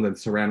the middle and then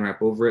saran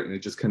wrap over it, and it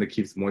just kind of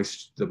keeps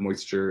the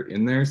moisture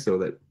in there so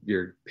that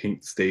your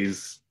paint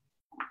stays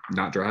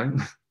not dry,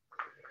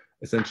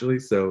 essentially.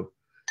 So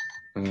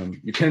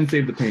you can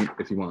save the paint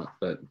if you want,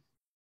 but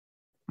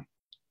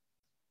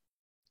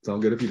it's all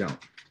good if you don't.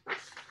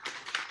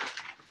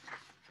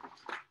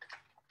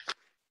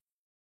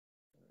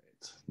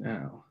 All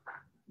right, now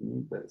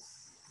need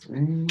this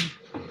thing.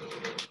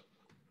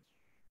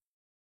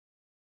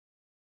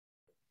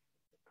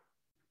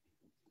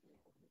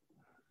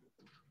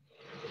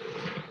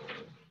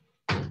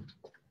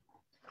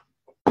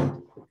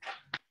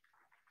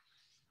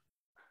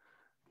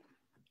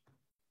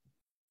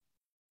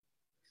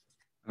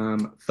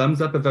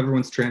 Thumbs up if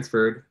everyone's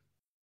transferred.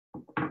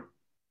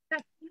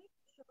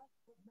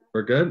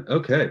 We're good?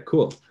 Okay,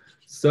 cool.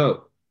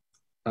 So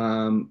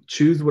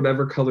choose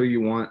whatever color you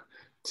want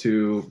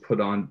to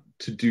put on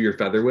to do your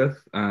feather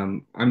with.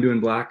 I'm doing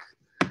black.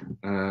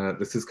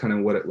 This is kind of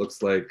what it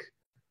looks like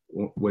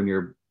when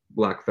your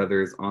black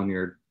feather is on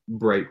your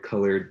bright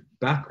colored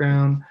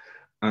background.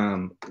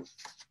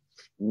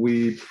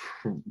 We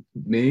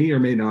may or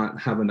may not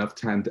have enough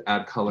time to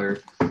add color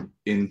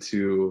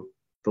into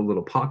the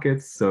little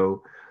pockets.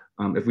 So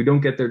if we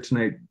don't get there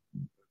tonight,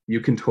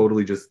 you can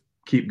totally just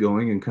keep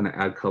going and kind of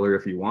add color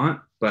if you want,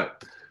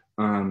 but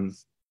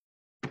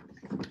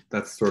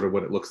that's sort of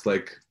what it looks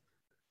like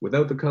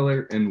without the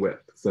color and with.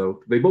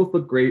 So they both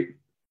look great.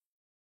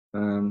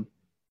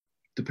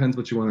 Depends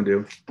what you want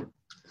to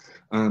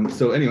do.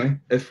 So anyway,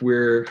 if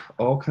we're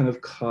all kind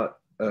of caught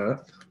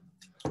up,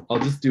 I'll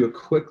just do a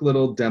quick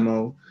little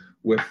demo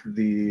with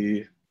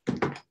the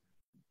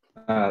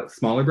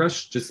smaller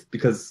brush, just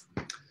because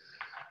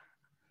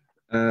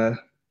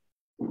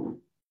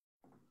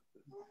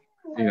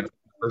you know,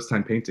 first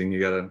time painting, you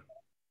gotta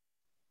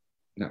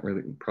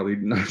probably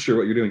not sure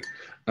what you're doing.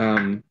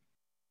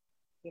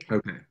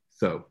 Okay,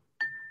 so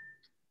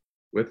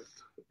with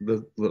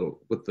the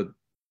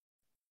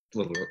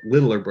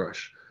littler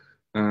brush,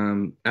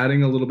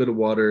 adding a little bit of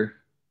water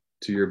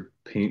to your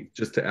paint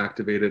just to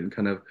activate it, and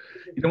kind of,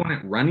 you don't want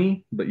it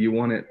runny, but you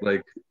want it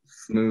like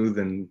smooth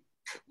and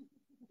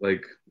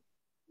like,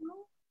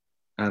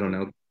 I don't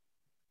know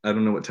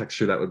what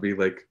texture that would be,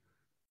 like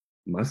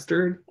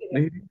mustard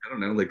maybe. I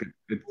don't know, like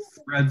it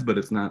spreads but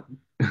it's not.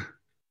 Can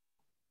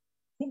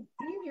you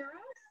hear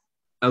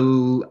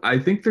us? I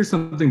think there's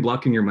something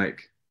blocking your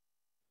mic.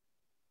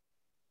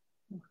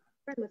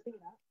 Try lifting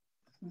it up.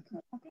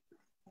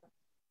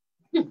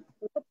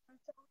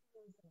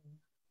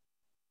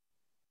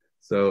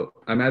 So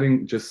I'm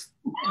adding just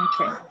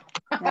Okay,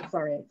 that's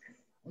all right.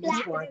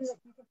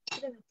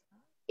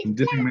 I'm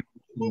dipping my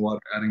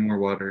water, adding more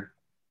water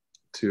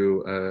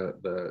to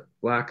the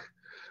black.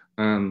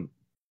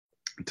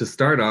 To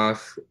start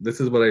off, this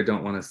is what I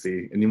don't want to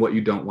see, and what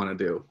you don't want to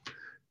do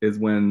is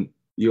when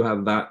you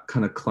have that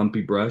kind of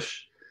clumpy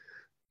brush.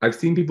 I've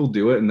seen people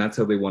do it, and that's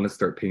how they want to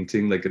start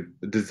painting, like a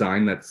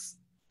design that's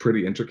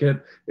pretty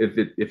intricate.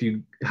 If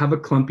you have a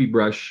clumpy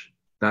brush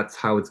that's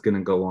how it's going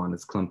to go on.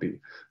 It's clumpy.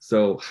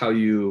 So how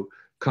you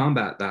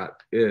combat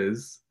that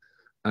is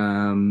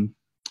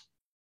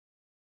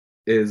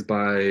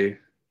by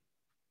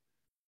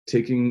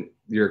taking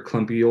your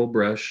clumpy old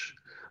brush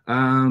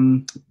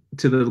to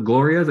the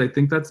Glorias. I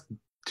think that's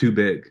too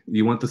big.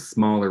 You want the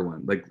smaller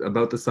one, like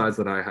about the size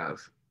that I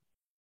have.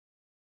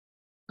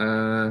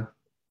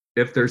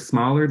 If they're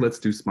smaller, let's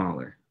do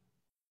smaller.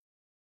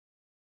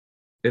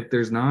 If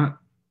there's not,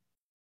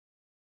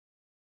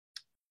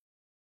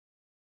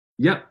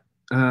 yep.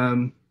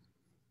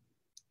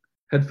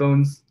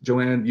 Headphones,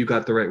 Joanne, you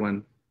got the right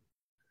one.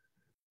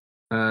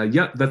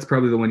 Yep, that's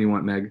probably the one you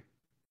want, Meg.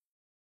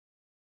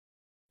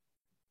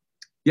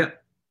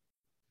 Yep,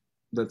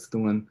 that's the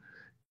one.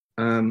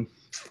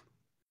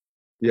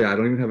 Yeah, I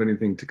don't even have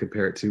anything to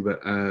compare it to,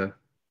 but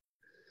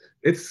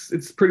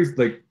it's pretty,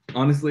 like,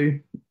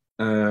 honestly,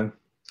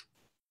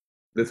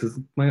 this is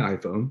my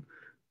iPhone.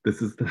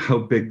 This is how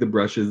big the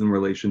brush is in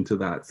relation to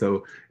that.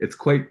 So it's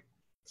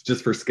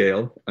just for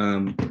scale.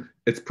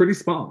 It's pretty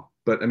small,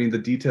 but I mean, the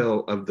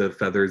detail of the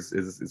feathers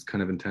is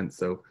kind of intense.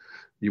 So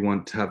you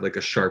want to have like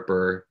a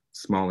sharper,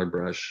 smaller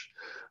brush.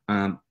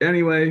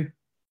 Anyway,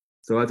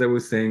 so as I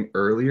was saying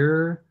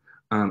earlier,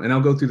 and I'll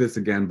go through this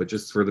again, but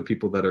just for the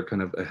people that are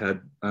kind of ahead,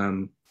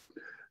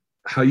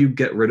 how you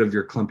get rid of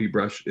your clumpy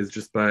brush is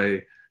just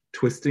by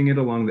twisting it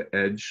along the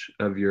edge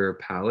of your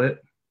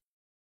palette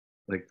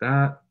like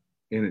that.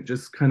 And it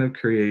just kind of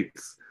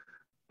creates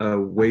a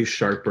way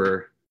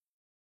sharper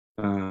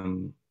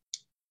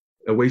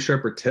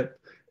tip.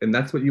 And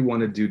that's what you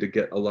want to do to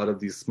get a lot of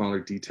these smaller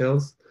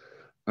details.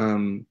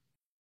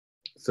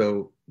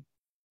 So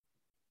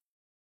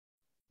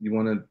you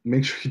want to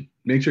make sure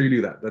you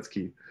do that. That's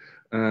key.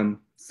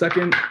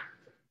 Second,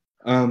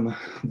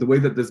 the way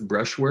that this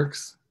brush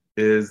works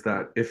is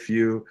that if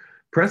you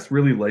press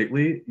really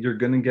lightly, you're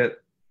going to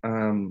get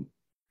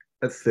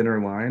a thinner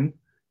line.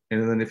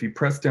 And then if you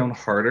press down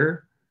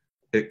harder,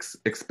 it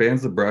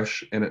expands the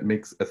brush and it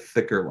makes a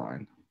thicker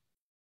line.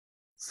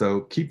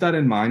 So keep that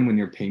in mind when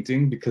you're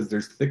painting, because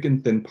there's thick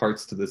and thin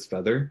parts to this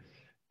feather.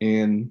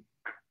 And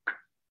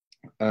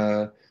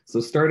so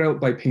start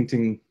out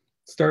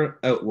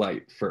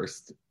light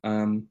first.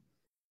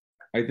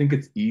 I think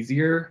it's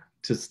easier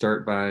to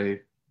start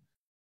by,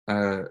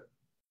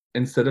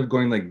 instead of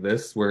going like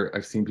this, where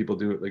I've seen people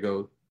do it, they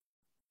go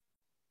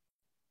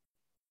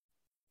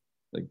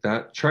like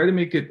that, try to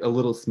make it a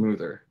little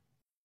smoother.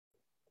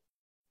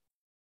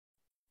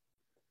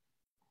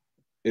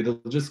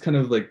 It'll just kind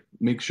of like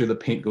make sure the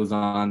paint goes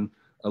on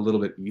a little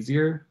bit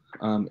easier,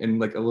 and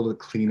like a little bit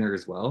cleaner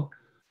as well.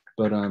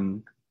 But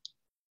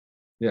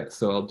yeah,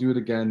 so I'll do it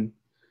again.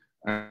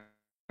 I'm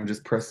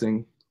just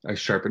pressing, I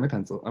sharpen my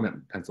pencil, my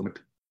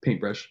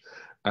paintbrush.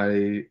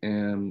 I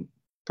am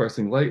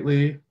pressing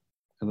lightly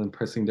and then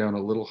pressing down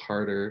a little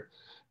harder.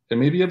 And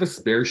maybe you have a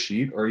spare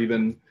sheet, or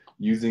even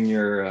using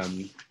your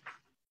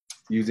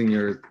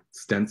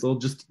stencil.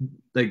 Just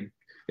like,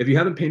 if you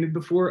haven't painted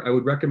before, I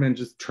would recommend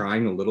just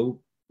trying a little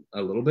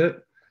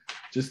bit,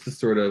 just to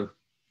sort of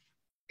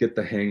get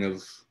the hang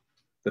of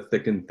the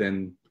thick and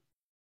thin,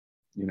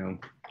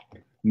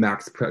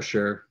 max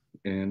pressure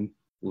and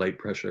light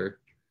pressure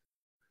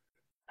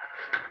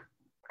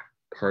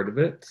part of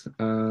it.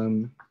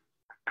 I'm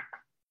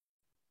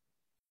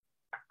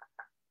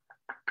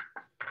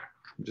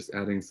just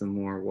adding some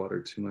more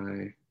water to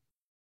my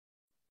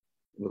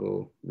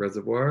little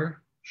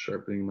reservoir,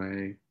 sharpening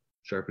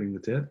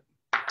the tip.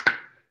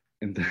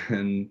 And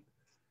then,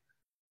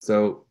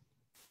 so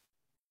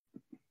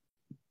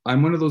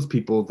I'm one of those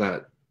people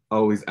that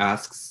always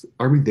asks,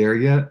 are we there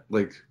yet?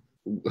 Like,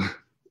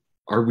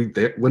 are we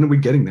there? When are we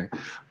getting there?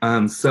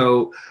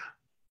 So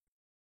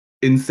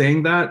in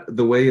saying that,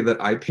 the way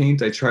that I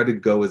paint, I try to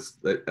go as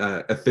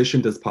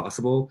efficient as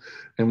possible.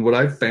 And what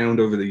I've found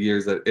over the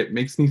years, that it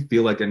makes me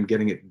feel like I'm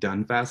getting it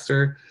done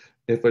faster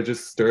if I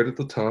just start at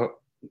the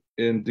top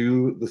and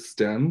do the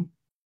stem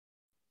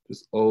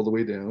just all the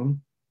way down.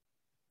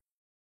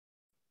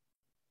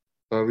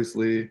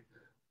 Obviously,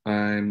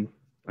 I'm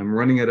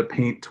running out of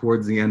paint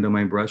towards the end of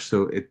my brush,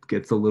 so it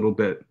gets a little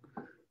bit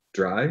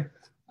dry.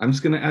 I'm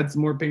just gonna add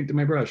some more paint to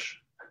my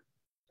brush.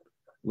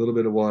 A little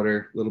bit of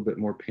water, a little bit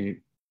more paint,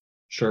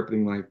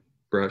 sharpening my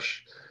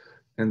brush,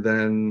 and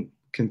then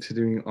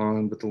continuing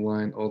on with the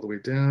line all the way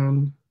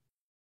down.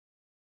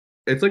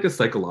 It's like a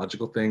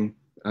psychological thing.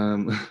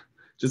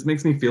 Just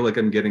makes me feel like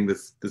I'm getting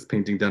this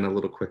painting done a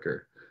little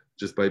quicker,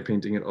 just by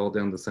painting it all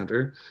down the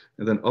center.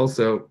 And then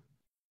also,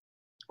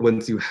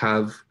 once you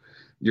have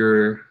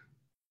your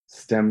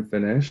stem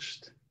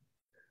finished,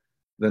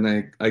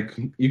 then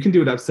you can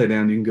do it upside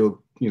down. You can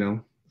go,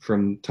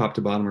 from top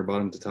to bottom or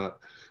bottom to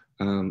top.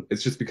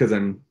 It's just because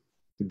I'm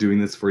doing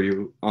this for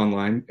you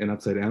online and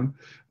upside down.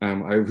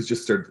 I was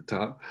just started at the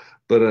top,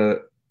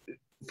 but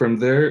from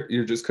there,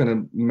 you're just kind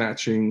of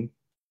matching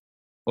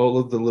all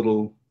of the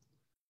little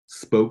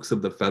spokes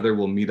of the feather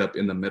will meet up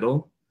in the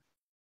middle,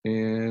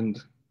 and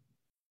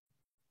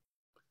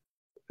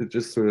it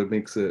just sort of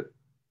makes it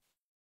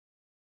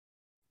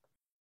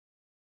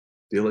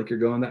feel like you're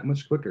going that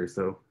much quicker.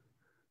 So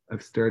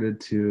I've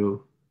started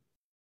to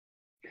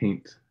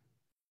paint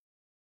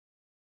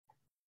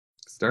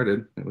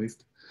started, at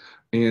least.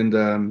 And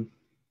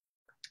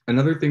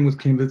another thing with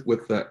canvas,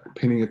 with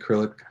painting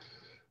acrylic,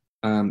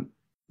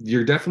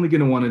 you're definitely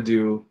going to want to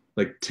do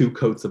like 2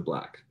 coats of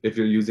black if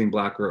you're using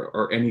black,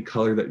 or any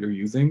color that you're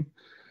using.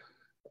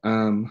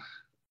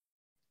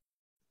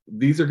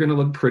 These are going to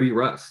look pretty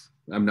rough.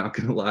 I'm not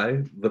going to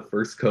lie. The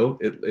first coat,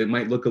 it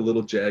might look a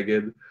little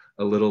jagged,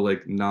 a little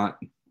like not,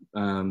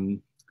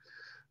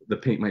 the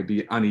paint might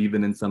be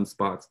uneven in some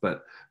spots,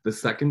 but the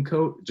second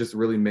coat just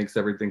really makes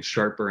everything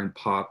sharper and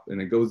pop,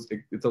 and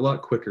it's a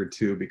lot quicker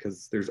too,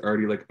 because there's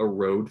already like a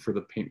road for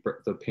the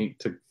paint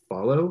to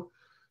follow.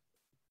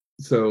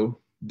 So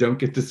don't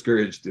get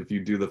discouraged if you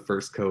do the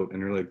first coat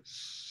and you're like,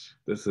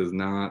 this is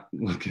not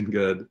looking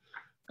good.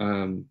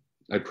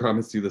 I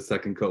promise you the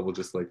second coat will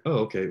just like, oh,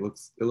 okay, it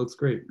looks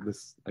great.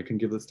 I can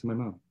give this to my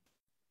mom.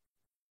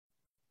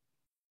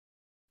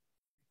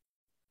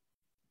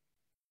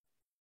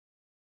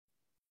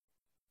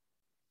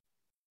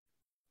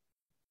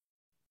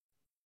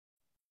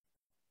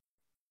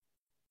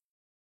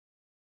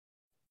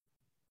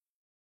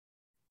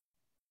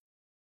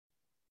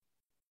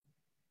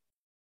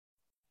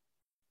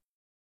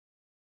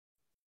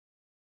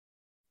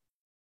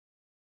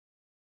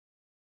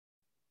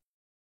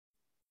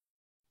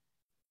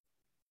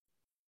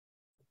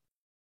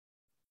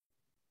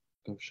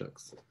 Oh,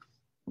 shucks.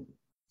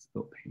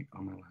 Spilt paint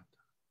on my laptop.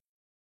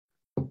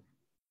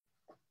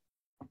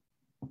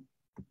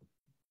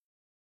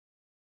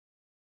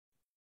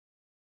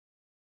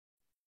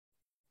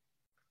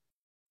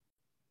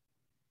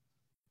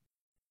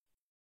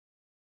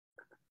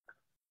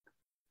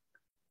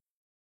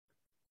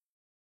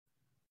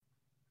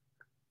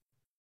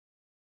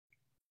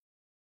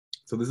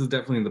 So this is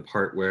definitely the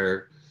part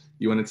where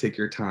you want to take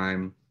your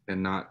time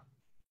and not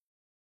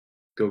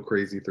go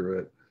crazy through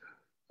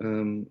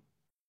it.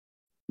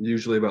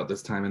 Usually about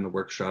this time in the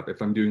workshop,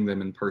 if I'm doing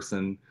them in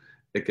person,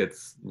 it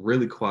gets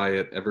really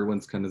quiet.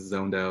 Everyone's kind of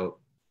zoned out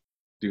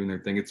doing their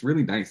thing. It's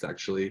really nice,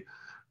 actually,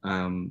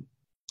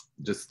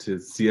 just to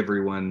see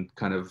everyone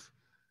kind of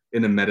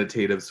in a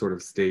meditative sort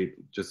of state,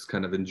 just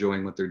kind of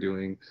enjoying what they're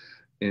doing.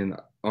 And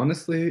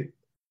honestly,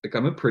 like,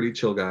 I'm a pretty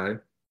chill guy.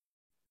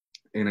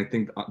 And I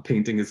think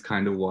painting is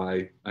kind of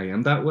why I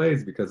am that way,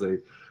 is because I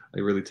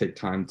really take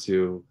time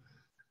to,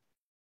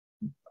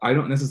 I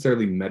don't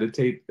necessarily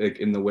meditate like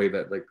in the way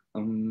that like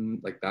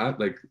that,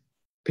 like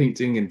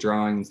painting and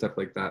drawing and stuff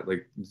like that,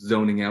 like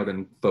zoning out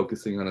and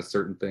focusing on a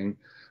certain thing.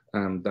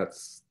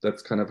 That's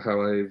kind of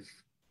how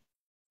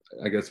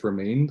I guess,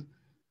 remained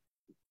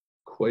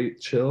quite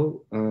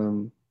chill.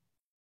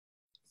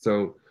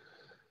 So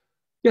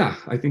yeah,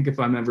 I think if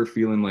I'm ever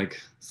feeling like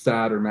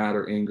sad or mad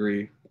or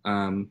angry,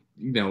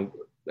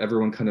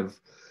 everyone kind of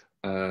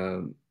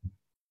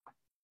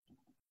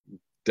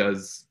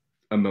does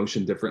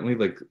emotion differently.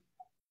 Like,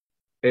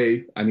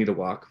 I need to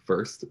walk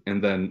first,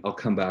 and then I'll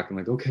come back and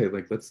like, okay,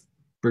 like, let's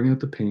bring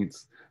out the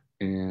paints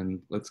and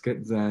let's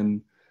get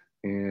zen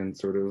and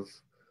sort of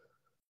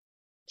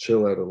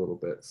chill out a little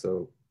bit.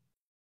 So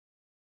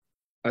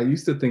I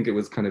used to think it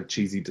was kind of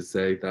cheesy to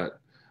say that,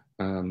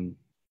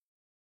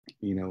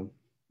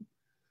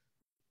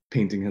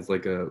 painting has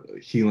like a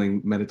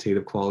healing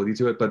meditative quality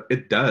to it, but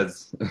it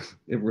does.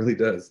 It really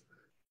does.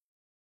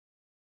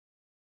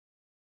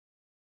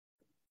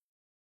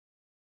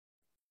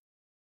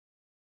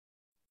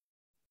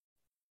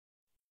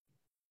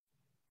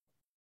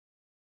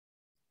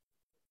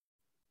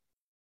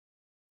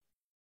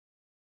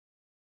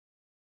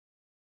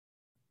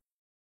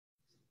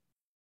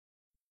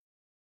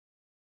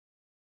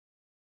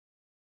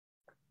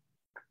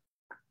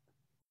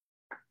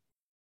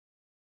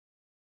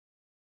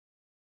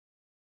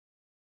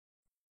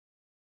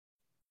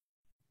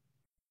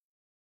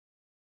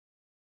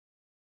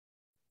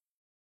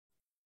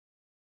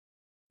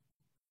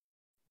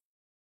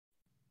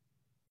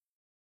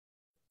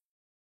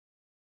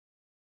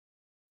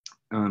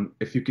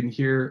 If you can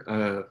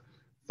hear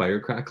fire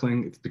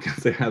crackling, it's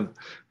because I have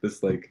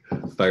this like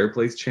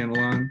fireplace channel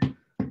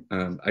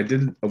on. I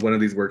did one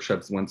of these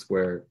workshops once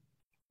where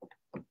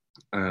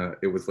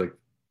it was like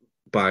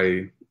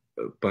by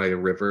a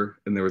river,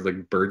 and there was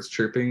like birds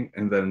chirping,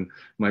 and then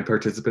my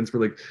participants were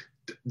like,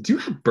 do you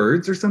have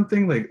birds or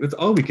something? Like, that's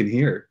all we can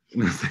hear.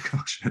 And I was like,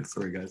 oh shit,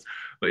 sorry guys.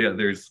 But yeah,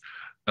 there's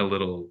a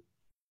little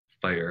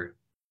fire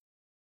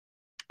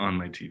on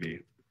my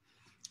TV.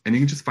 And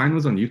you can just find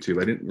those on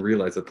YouTube. I didn't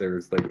realize that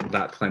there's like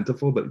that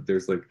plentiful, but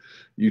there's like,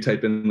 you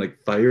type in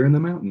like fire in the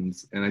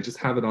mountains, and I just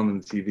have it on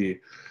the TV,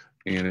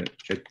 and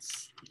it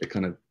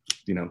kind of,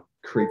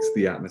 creates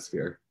the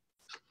atmosphere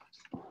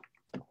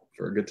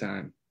for a good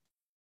time.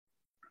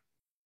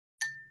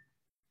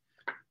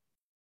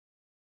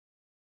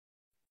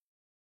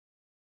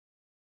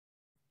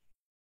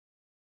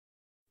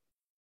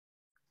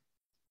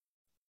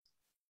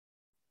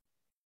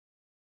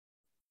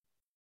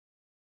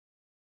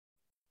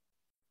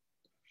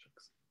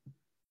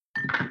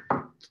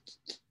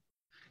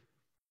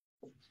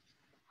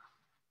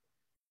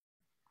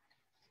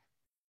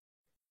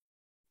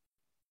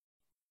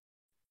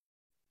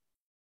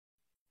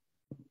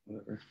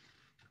 whatever.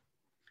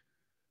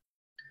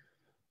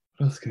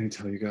 What else can I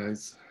tell you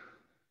guys?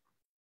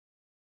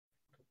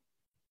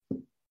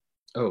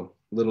 Oh,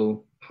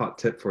 little hot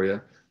tip for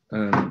you.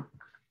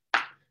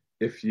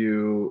 If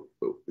you,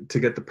 to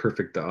get the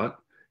perfect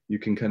dot, you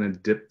can kind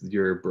of dip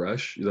your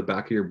brush, the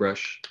back of your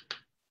brush,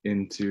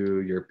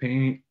 into your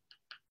paint,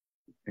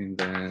 and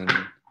then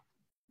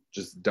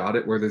just dot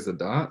it where there's a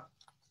dot,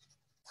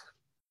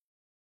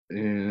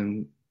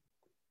 and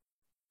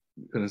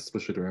kind of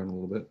swish it around a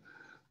little bit.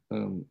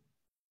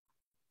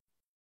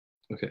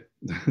 Okay,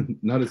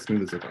 not as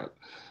smooth as I thought.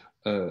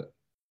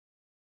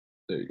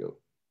 There you go.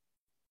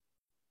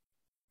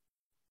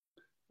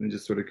 And it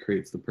just sort of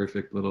creates the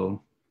perfect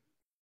little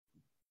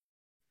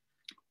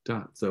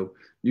dot. So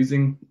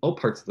using all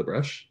parts of the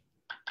brush.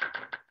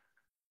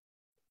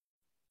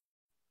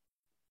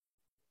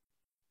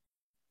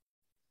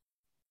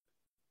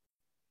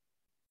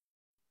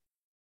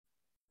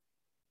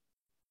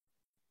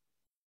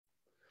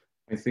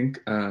 I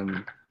think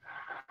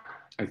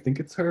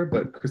it's her,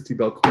 but Christy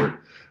Belcourt,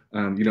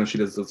 you know, she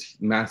does those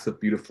massive,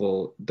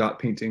 beautiful dot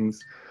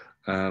paintings.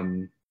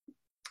 I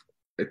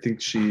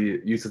think she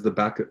uses the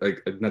back,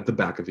 like not the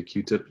back of a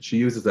Q-tip. She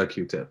uses that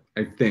Q-tip,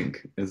 I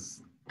think,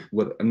 is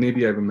what,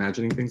 maybe I'm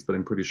imagining things, but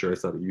I'm pretty sure I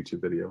saw a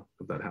YouTube video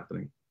of that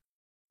happening.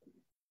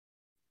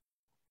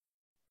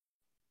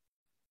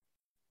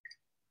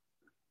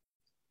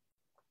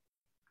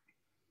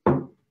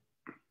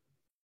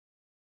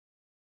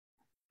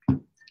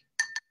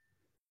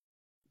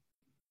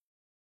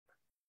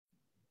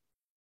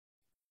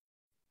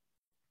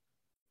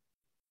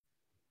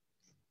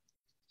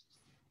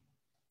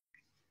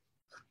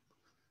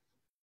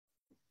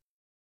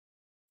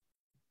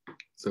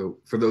 So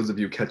for those of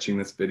you catching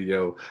this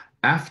video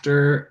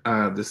after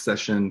this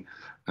session,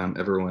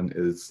 everyone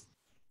is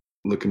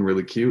looking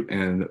really cute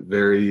and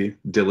very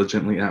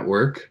diligently at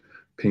work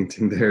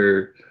painting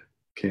their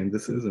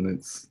canvases, and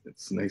it's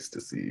nice to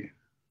see.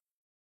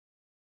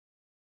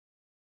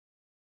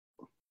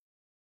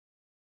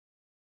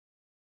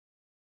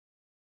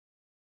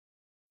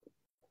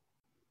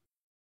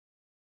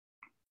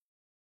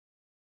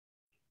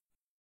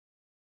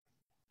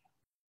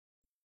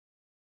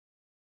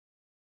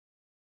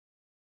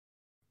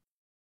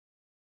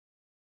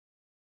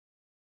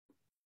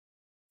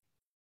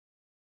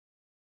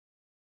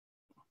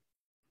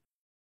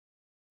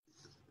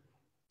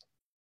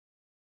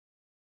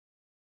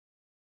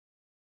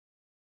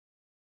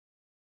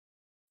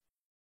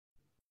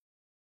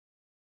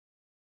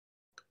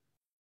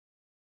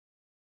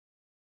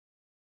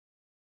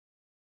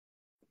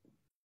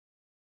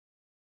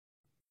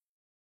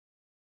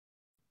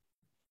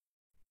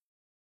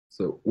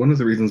 So one of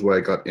the reasons why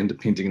I got into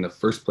painting in the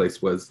first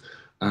place was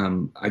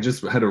I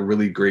just had a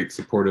really great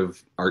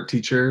supportive art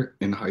teacher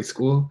in high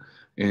school,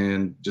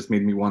 and just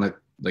made me want to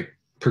like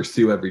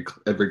pursue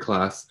every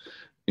class,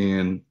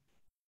 and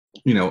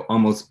you know,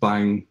 almost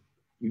buying.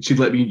 She'd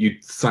let me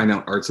you sign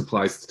out art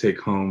supplies to take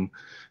home,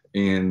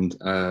 and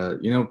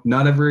you know,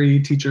 not every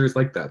teacher is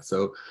like that.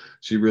 So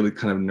she really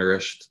kind of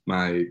nourished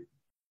my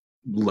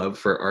love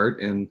for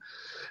art, and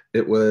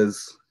it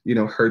was, you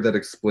know, her that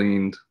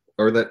explained,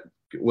 or that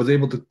was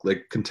able to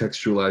like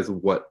contextualize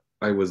what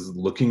I was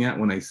looking at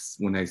when I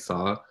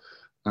saw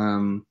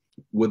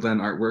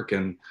woodland artwork.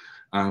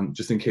 And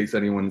just in case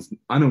anyone's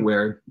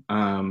unaware,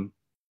 the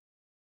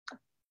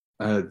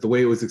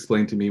way it was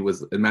explained to me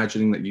was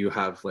imagining that you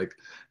have like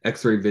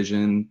X-ray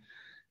vision,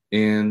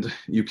 and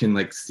you can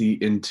like see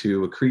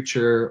into a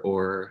creature,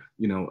 or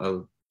you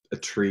know, a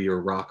tree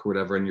or rock or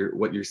whatever, and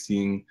what you're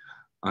seeing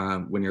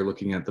when you're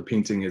looking at the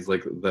painting is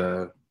like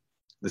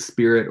the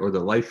spirit or the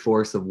life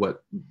force of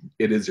what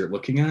it is you're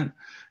looking at.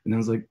 And I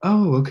was like,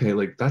 oh, okay,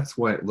 like that's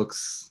why it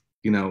looks,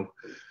 you know,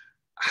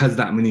 has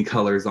that many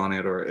colors on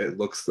it, or it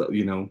looks,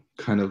 you know,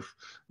 kind of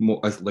more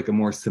like a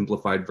more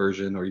simplified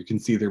version, or you can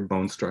see their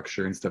bone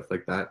structure and stuff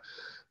like that.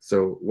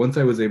 So once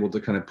I was able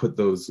to kind of put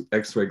those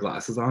X-ray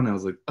glasses on, I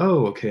was like,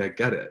 oh, okay, I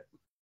get it.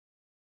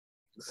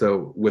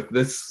 So with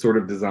this sort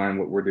of design,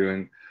 what we're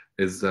doing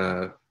is,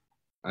 I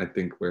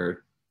think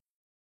we're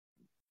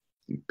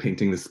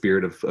painting the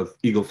spirit of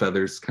eagle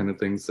feathers kind of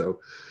thing. So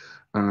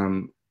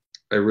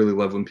I really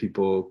love when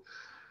people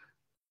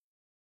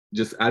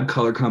just add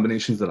color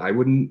combinations that I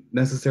wouldn't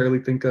necessarily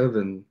think of,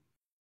 and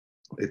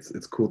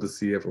it's cool to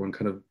see everyone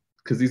kind of,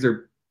 because these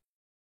are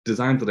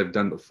designs that I've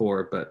done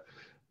before, but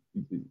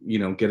you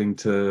know, getting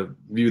to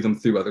view them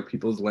through other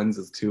people's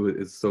lenses too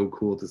is so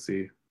cool to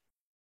see.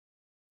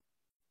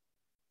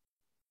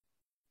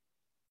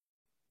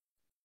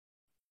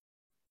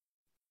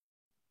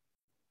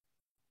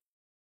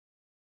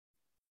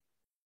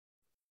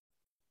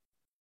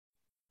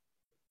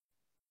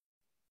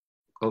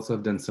 Also,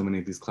 I've done so many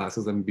of these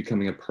classes. I'm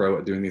becoming a pro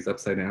at doing these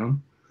upside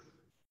down.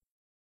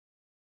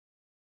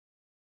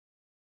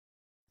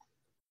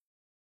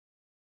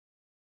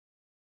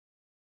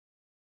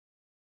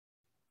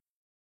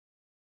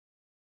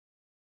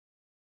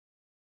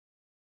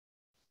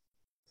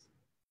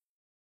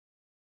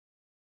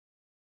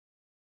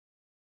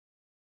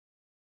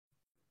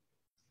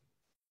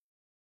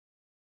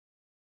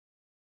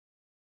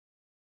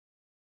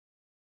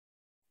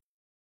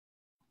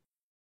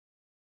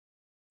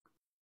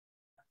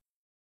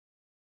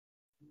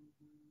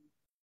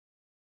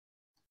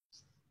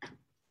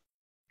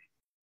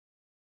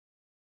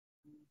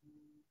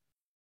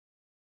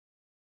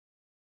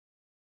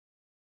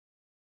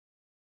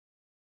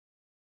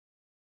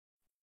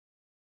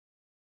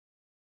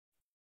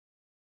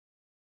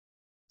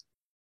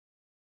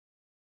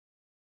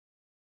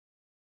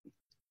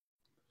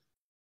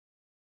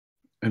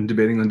 I'm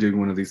debating on doing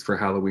one of these for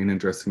Halloween and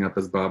dressing up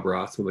as Bob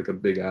Ross with like a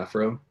big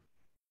afro.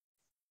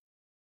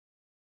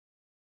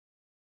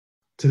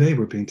 Today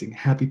we're painting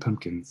happy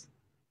pumpkins.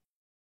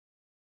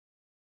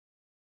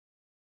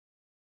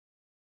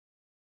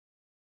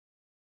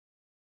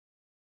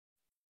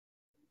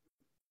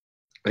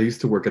 I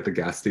used to work at the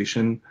gas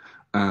station,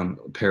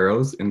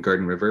 Peros in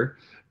Garden River,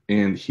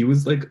 and he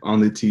was like on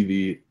the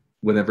TV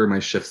whenever my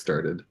shift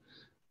started.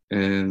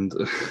 And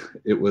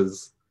it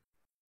was,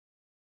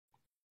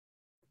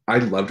 I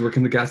loved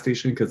working the gas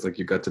station because like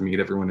you got to meet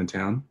everyone in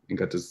town and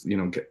got to, you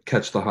know,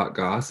 catch the hot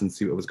goss and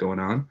see what was going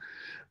on.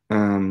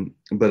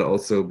 But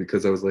also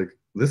because I was like,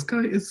 this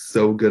guy is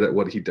so good at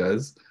what he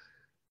does.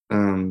 I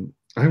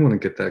want to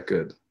get that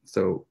good.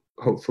 So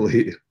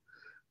hopefully,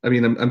 I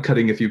mean, I'm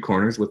cutting a few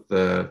corners with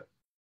the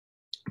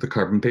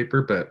carbon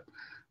paper, but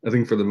I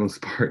think for the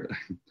most part,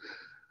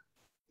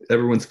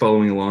 everyone's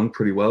following along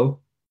pretty well.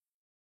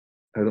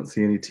 I don't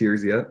see any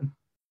tears yet.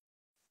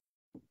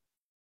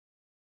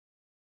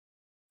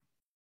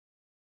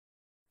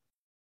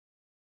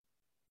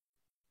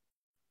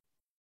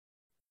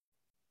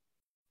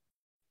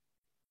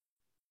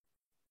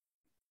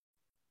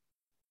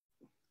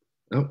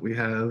 Oh, we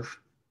have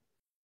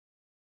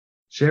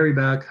Sherry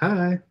back.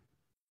 Hi.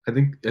 I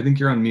think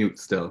you're on mute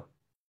still.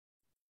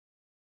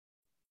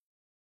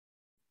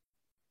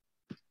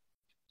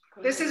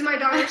 This is my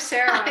daughter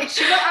Sarah.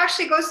 She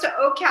actually goes to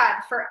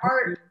OCAD for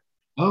art.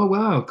 Oh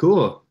wow,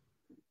 cool.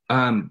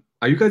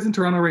 Are you guys in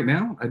Toronto right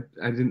now?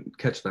 I didn't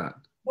catch that.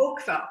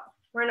 Oakville.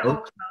 We're in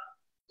Oakville.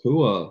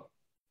 Cool.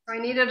 I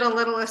needed a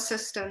little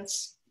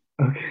assistance.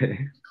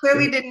 Okay.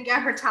 Clearly didn't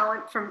get her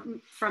talent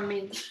from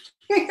me.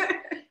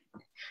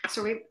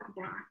 So we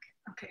back.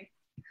 Okay.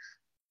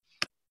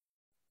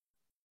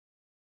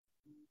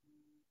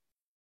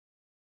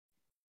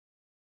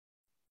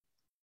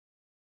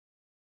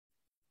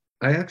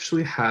 I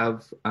actually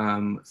have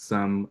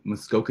some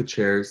Muskoka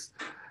chairs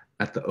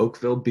at the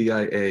Oakville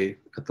BIA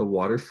at the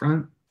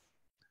waterfront.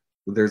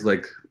 There's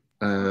like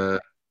I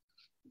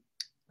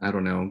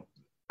don't know.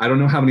 I don't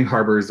know how many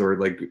harbors or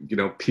like, you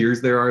know,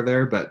 piers there are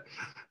there, but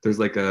there's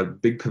like a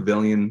big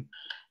pavilion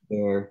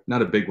there.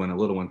 Not a big one, a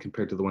little one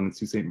compared to the one in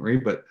Sault Ste. Marie,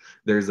 but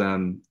there's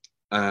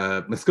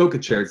Muskoka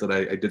chairs that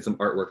I did some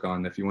artwork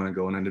on if you want to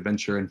go on an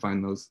adventure and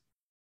find those.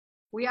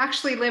 We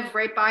actually live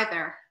right by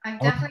there.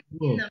 I've definitely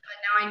cool. seen them,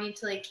 but now I need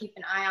to like keep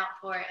an eye out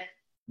for it.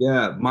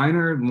 Yeah, mine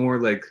are more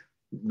like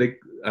they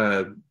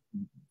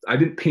I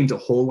didn't paint a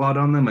whole lot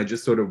on them. I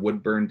just sort of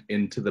wood burned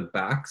into the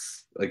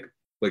backs, like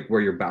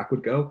where your back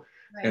would go,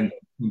 Right. and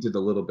painted a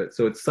little bit.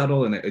 So it's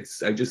subtle and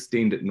I just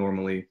stained it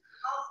normally.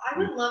 Oh, I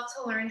would love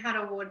to learn how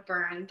to wood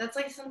burn. That's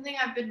like something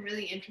I've been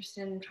really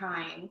interested in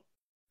trying.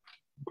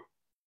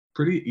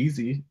 Pretty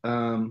easy.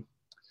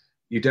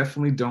 You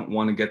definitely don't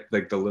want to get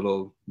like the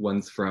little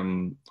ones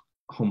from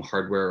Home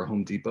Hardware or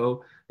Home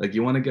Depot. Like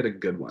you want to get a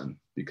good one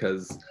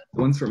because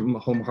the ones from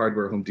Home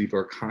Hardware or Home Depot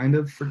are kind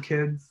of for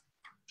kids,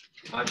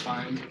 I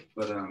find.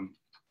 But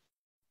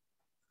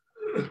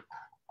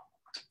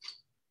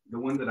the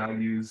one that I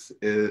use,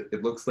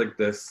 it looks like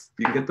this.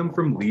 You can get them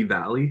from Lee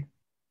Valley.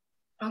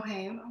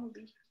 Okay.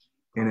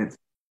 And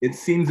it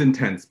seems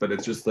intense, but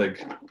it's just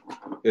like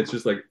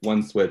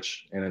one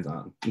switch and it's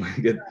on.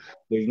 Like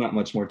there's not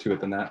much more to it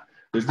than that.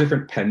 There's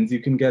different pens you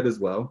can get as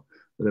well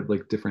that have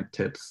like different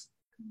tips.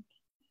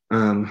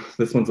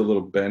 This one's a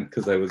little bent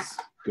because I was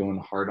going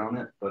hard on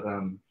it, but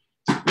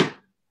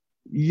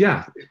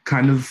yeah,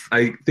 kind of.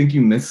 I think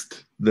you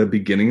missed the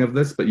beginning of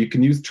this, but you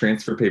can use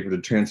transfer paper to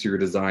transfer your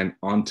design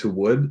onto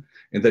wood,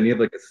 and then you have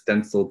like a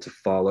stencil to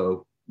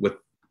follow with.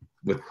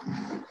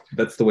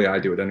 That's the way I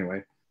do it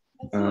anyway.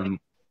 That's so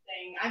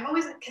interesting. I've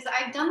always, because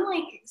I've done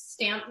like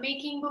stamp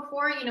making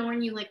before, you know,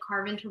 when you like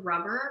carve into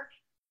rubber.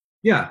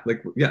 Yeah,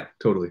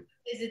 totally.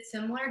 Is it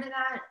similar to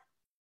that?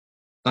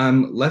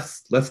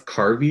 Less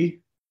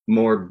carvy,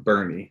 more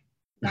burny.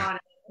 Got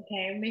it.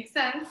 Okay, makes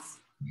sense.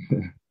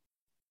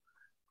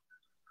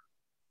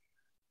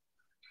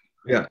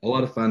 Yeah, a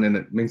lot of fun, and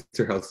it makes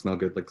your house smell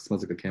good. Like it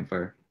smells like a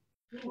campfire.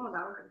 Oh,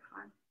 that would be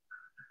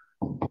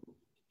fun.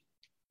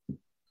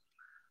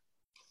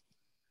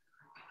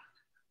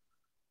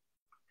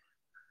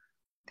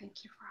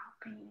 Thank you for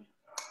helping me.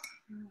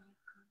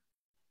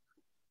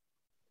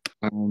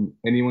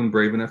 Anyone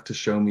brave enough to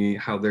show me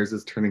how theirs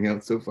is turning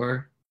out so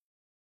far?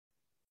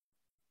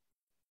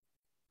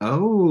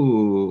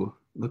 Oh,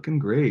 looking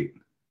great.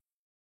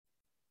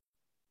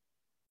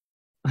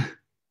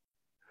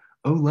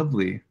 Oh,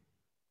 lovely.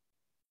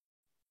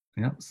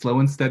 Yeah, slow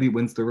and steady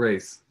wins the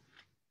race.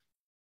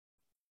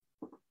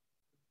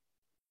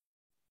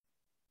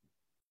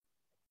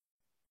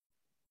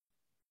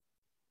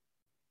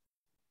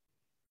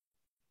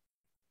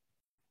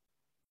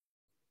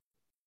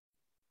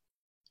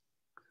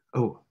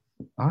 Oh,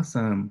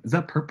 awesome. Is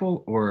that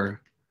purple or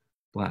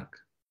black?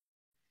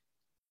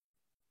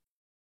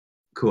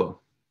 Cool.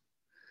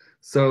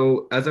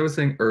 So as I was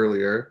saying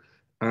earlier,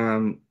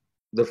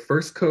 the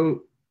first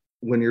coat,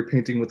 when you're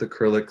painting with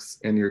acrylics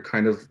and you're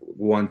kind of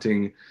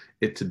wanting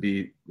it to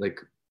be like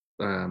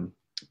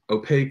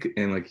opaque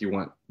and like you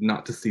want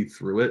not to see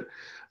through it,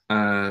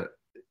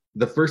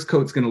 the first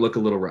coat's going to look a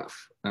little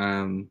rough.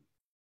 No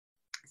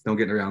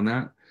getting around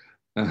that.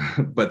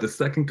 But the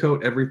second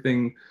coat,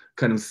 everything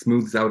kind of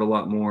smooths out a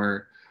lot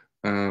more.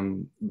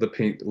 The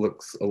paint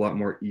looks a lot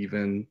more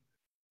even,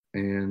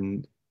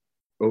 and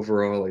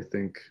overall, I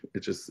think it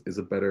just is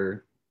a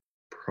better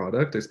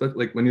product.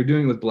 Especially like when you're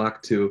doing it with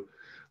black too,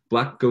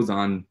 black goes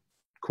on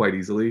quite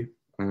easily.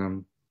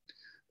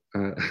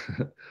 Uh,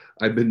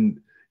 I've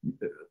been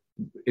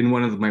in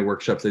one of my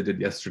workshops I did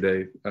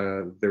yesterday.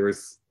 There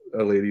was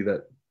a lady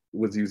that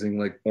was using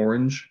like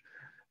orange,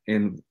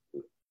 and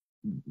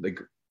like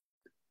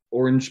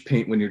orange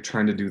paint when you're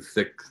trying to do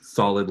thick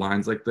solid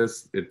lines like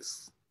this,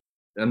 it's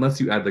unless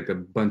you add like a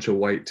bunch of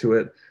white to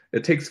it,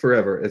 it takes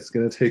forever. It's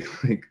going to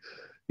take like,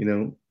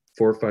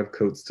 4 or 5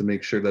 coats to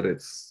make sure that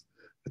it's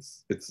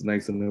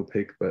nice and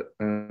opaque, but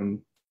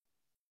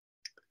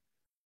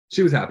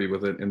she was happy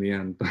with it in the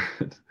end.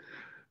 But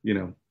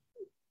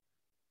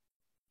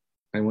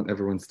I want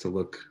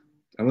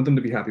I want them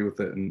to be happy with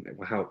it and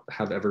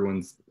have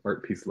everyone's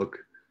art piece look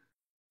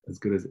as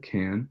good as it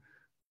can.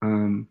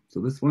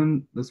 So this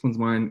one's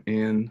mine,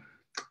 and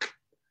I'm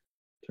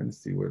trying to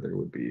see where there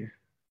would be.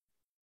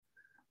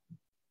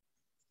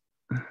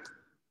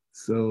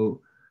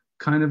 So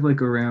kind of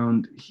like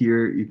around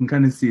here, you can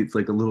kind of see it's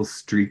like a little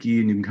streaky,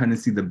 and you can kind of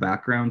see the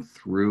background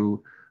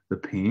through the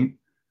paint.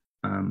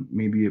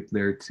 Maybe up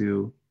there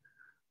too.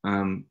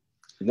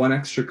 One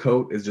extra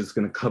coat is just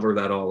going to cover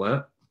that all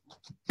up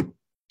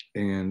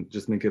and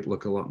just make it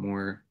look a lot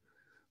more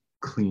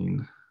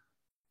clean.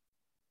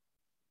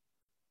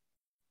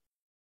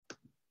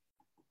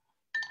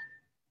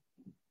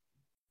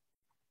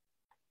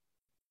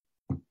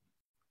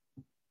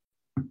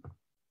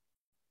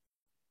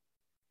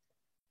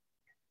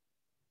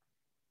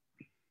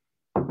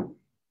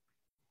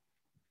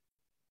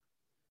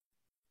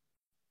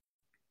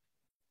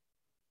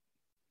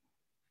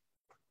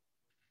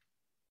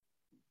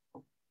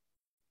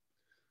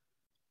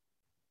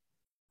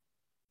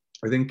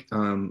 I think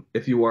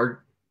if you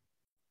are,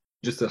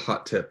 just a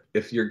hot tip,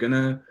 if you're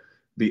gonna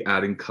be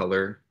adding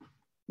color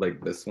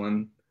like this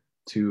one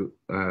to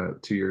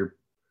your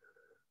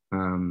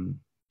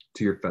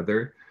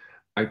feather,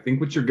 I think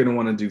what you're gonna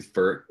want to do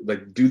first,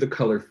 like do the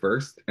color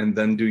first and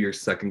then do your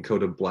second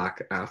coat of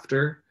black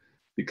after,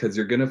 because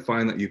you're gonna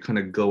find that you kind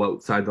of go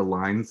outside the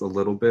lines a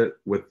little bit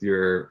with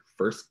the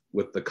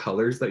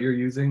colors that you're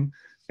using,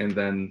 and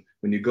then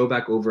when you go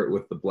back over it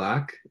with the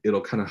black,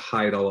 it'll kind of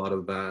hide a lot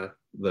of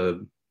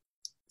the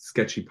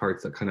sketchy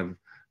parts that kind of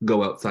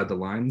go outside the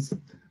lines.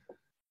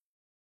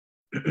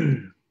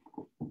 If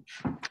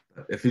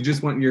you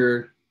just want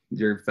your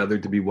feather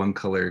to be one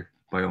color,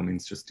 by all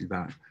means, just do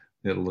that.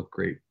 It'll look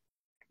great.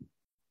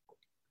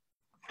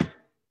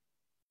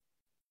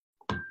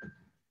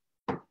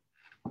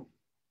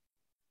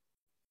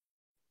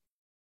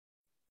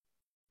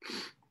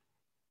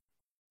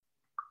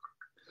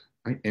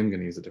 I am going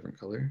to use a different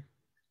color.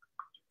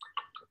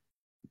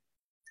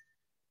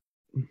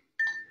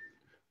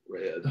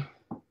 Red.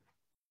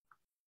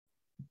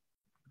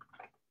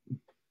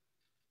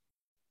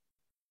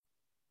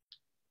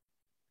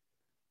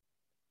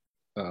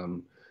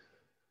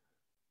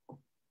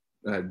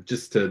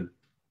 Just to,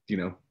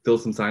 fill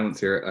some silence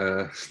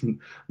here.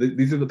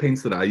 These are the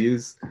paints that I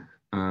use.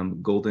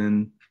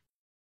 Golden.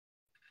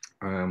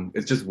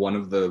 It's just one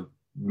of the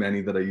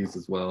many that I use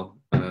as well.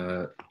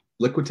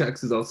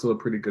 Liquitex is also a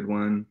pretty good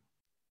one.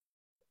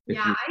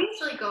 I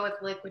usually go with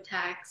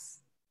Liquitex.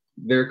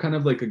 They're kind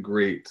of like a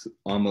great,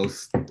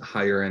 almost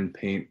higher end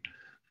paint.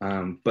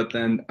 But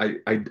then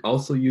I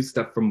also use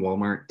stuff from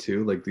Walmart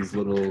too, like these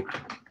little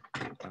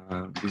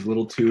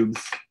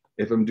tubes.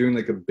 If I'm doing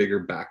like a bigger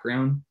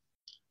background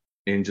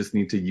and just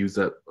need to use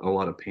up a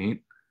lot of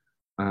paint,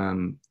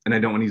 and I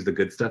don't want to use the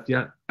good stuff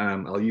yet,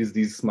 I'll use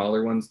these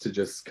smaller ones to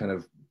just kind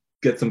of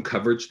get some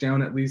coverage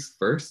down at least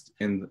first.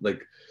 And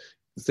like,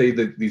 say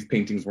that these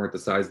paintings weren't the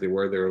size they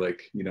were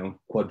like,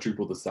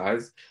 quadruple the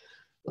size.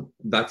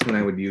 That's when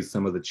I would use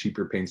some of the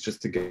cheaper paints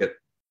just to get,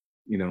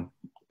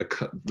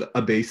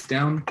 a base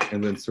down,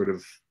 and then sort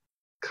of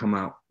come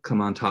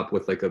on top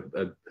with like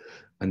a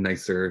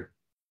nicer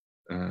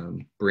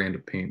brand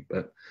of paint.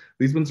 But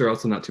these ones are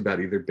also not too bad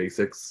either,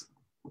 basics.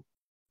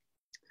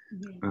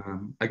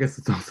 I guess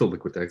it's also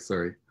Liquitex,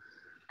 sorry.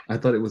 I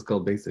thought it was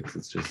called basics.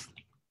 It's just,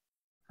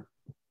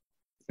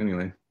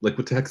 anyway,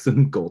 Liquitex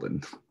and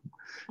Golden.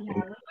 Yeah,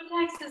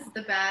 Liquitex is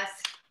the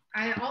best.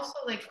 I also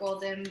like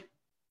Golden.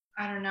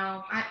 I don't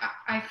know.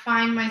 I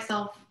find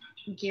myself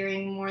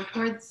gearing more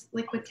towards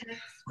Liquitex,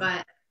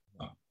 but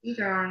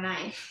either are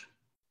nice.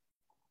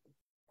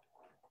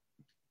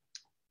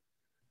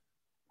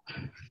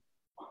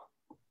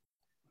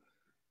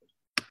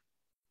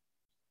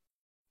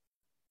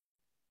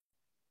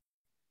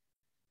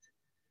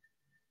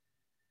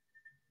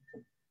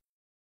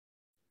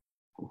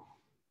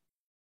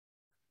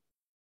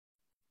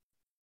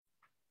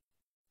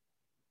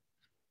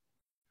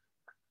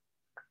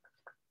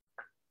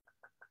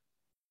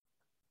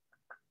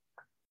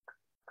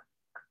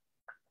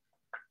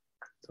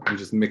 I'm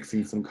just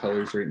mixing some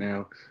colors right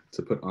now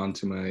to put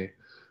onto my,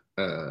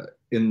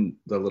 in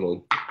the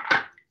little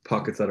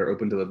pockets that are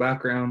open to the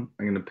background.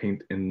 I'm going to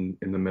paint in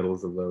the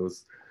middles of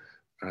those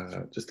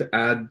just to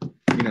add,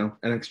 you know,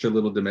 an extra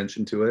little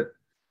dimension to it.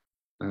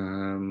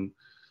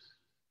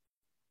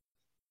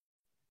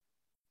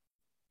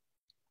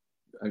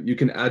 You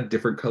can add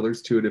different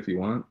colors to it if you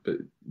want, but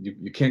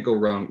you can't go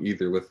wrong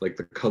either with like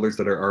the colors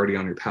that are already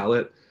on your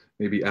palette.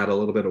 Maybe add a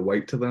little bit of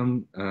white to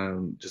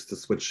them just to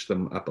switch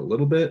them up a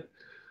little bit,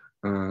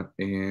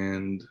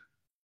 and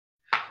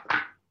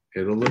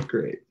it'll look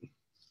great.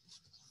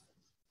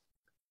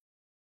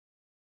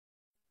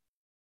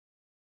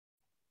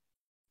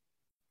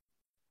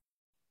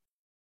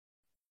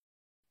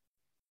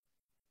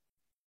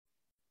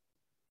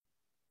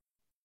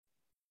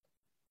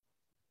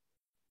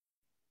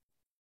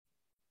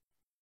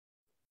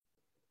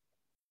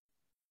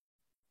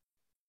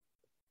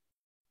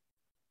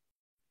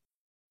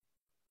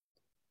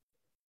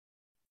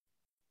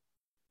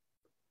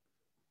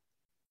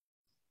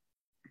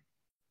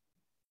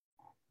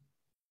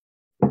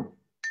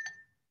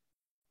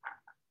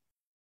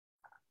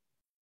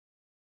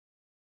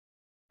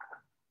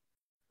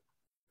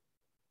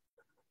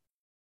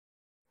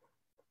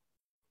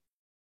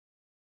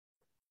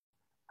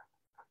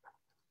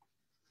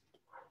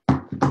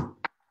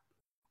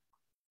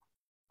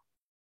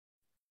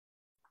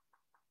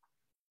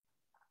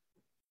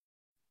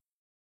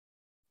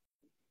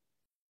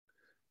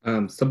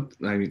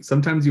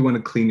 Sometimes you want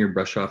to clean your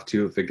brush off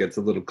too if it gets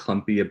a little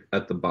clumpy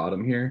at the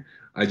bottom here.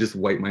 I just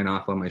wipe mine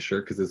off on my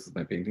shirt because this is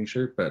my painting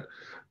shirt. But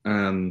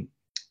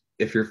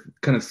if you're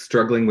kind of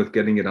struggling with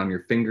getting it on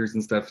your fingers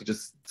and stuff,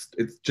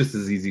 it's just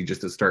as easy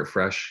just to start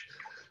fresh.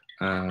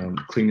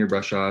 Clean your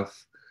brush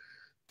off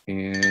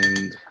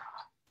and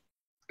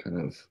kind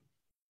of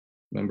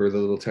remember the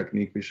little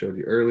technique we showed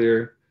you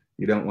earlier.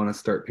 You don't want to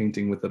start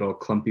painting with it all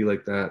clumpy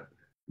like that.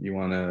 You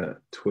want to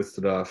twist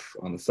it off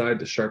on the side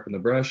to sharpen the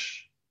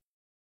brush,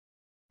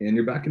 and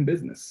you're back in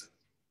business.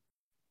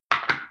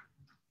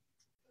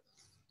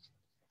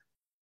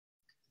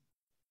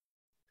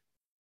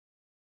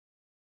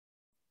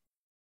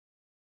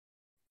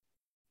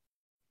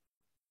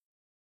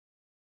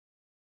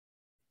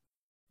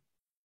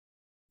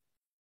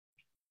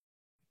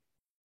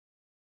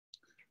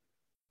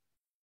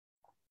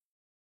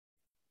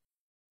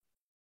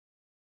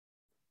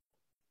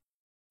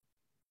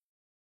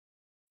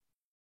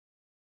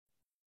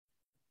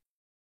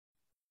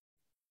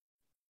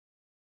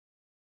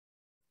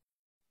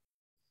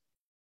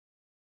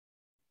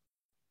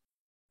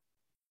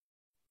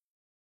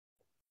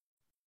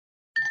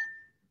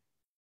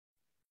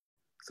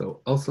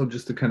 So also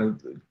just to kind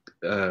of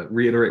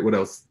reiterate what I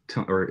was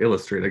or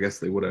illustrate, I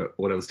guess, what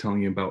I was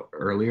telling you about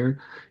earlier.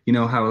 You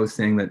know how I was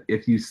saying that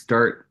if you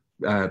start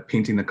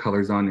painting the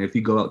colors on, if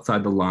you go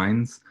outside the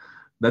lines,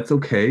 that's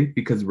okay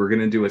because we're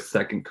gonna do a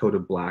second coat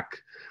of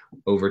black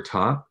over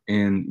top,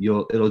 and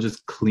it'll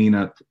just clean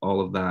up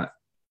all of that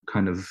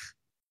kind of.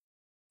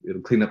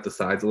 It'll clean up the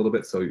sides a little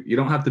bit, so you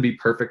don't have to be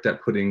perfect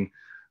at putting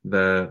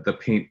the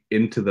paint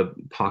into the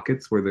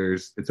pockets where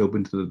it's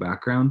open to the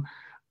background.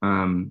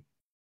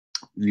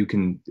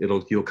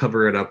 You'll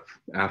cover it up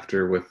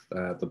after with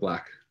the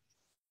black.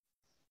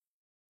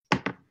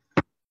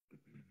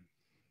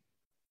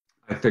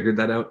 I figured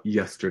that out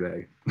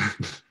yesterday.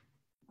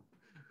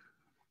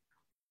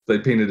 So I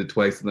painted it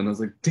twice, and then I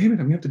was like, damn it,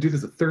 I'm gonna have to do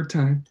this a third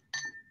time.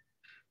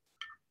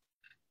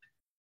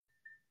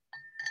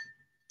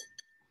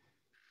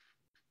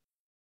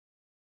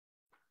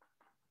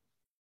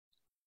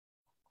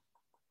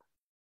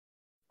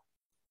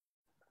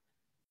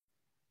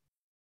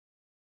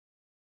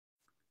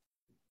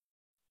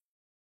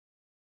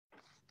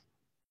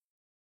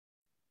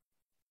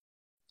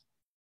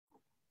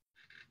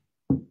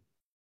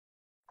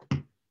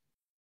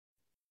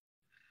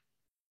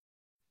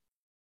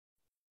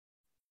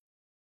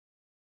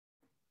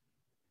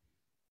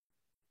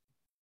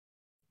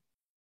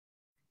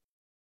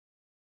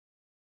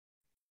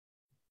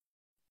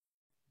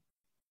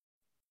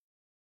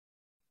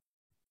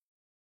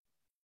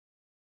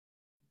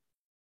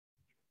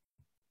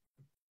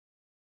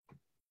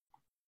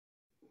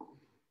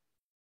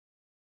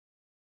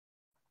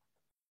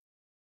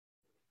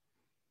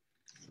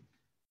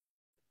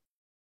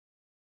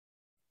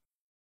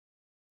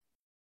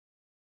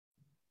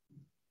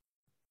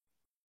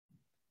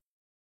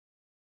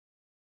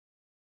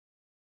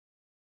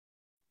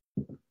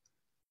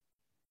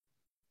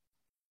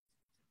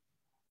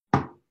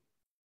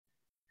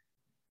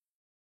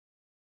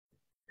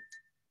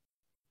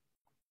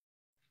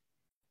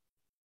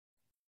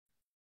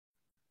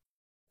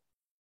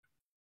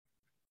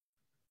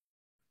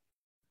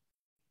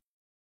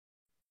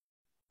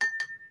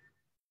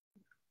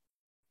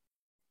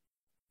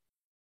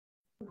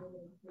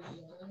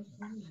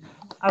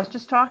 I was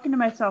just talking to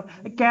myself.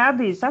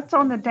 Gabby's, that's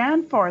on the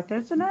Danforth,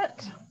 isn't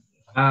it?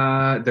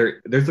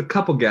 There's a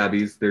couple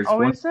Gabbies. There's Oh,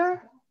 one. is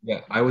there?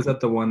 Yeah, I was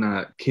at the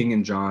one King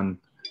and John.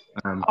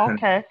 Kind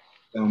Okay. of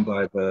down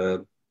by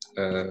the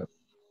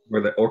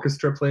where the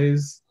orchestra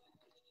plays.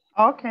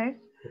 Okay.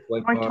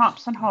 Like, Roy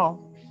Thompson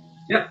Hall.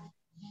 Yeah.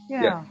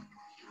 Yeah.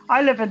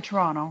 I live in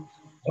Toronto.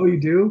 Oh, you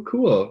do?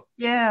 Cool.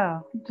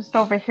 Yeah. Just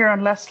over here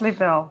in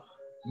Leslieville.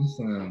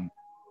 Awesome.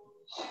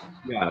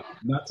 Yeah,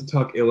 not to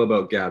talk ill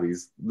about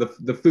Gabby's.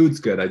 The food's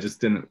good. I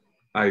just didn't.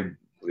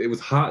 It was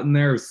hot in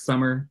there. It was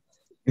summer.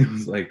 It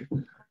was like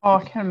Oh,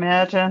 I can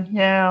imagine.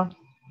 Yeah.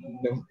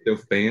 no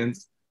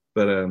fans.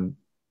 But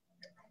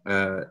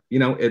you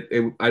know,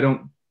 I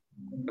don't.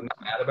 I'm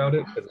not mad about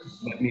it because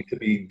I need to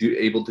be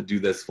able to do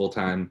this full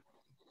time.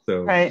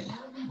 So Right.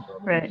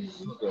 Right.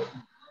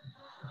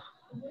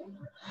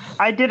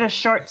 I did a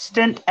short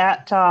stint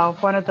at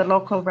one of the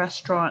local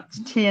restaurants,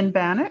 Tea and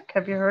Bannock.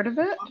 Have you heard of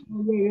it?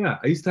 Oh, yeah.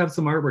 I used to have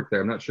some artwork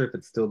there. I'm not sure if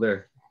it's still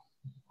there.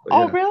 But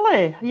Oh, yeah.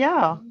 really?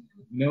 Yeah.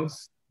 No,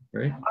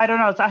 right? I don't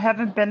know. I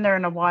haven't been there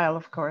in a while,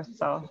 of course.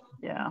 So,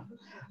 yeah.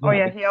 Oh,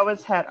 yeah. He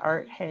always had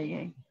art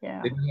hanging.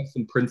 Yeah. They do have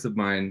some prints of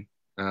mine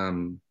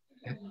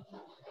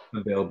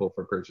available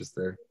for purchase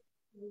there.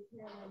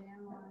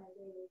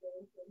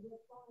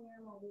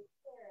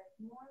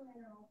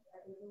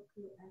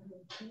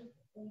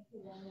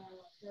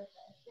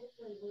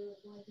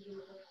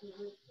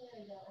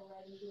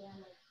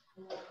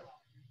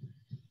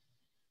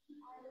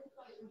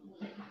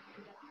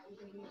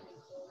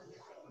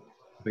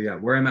 But yeah,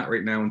 where I'm at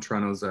right now in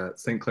Toronto's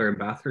St. Clair and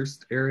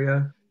Bathurst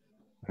area,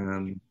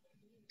 kind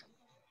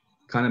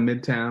of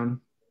midtown.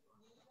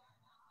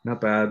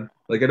 Not bad.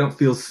 Like I don't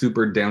feel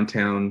super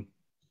downtown.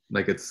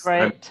 Like it's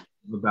right.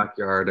 The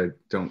backyard. I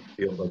don't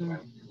feel like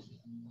that.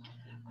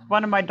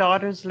 One of my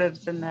daughters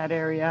lives in that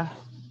area.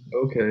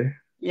 Okay.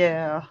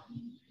 Yeah.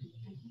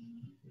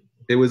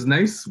 It was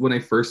nice when I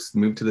first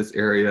moved to this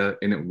area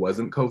and it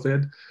wasn't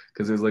COVID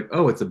because it was like,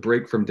 oh, it's a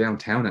break from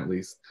downtown at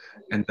least.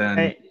 And then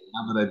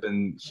now that I've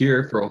been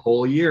here for a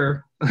whole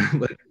year,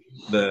 like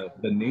the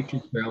nature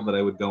trail that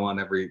I would go on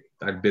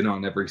I've been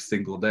on every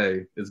single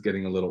day is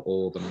getting a little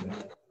old. And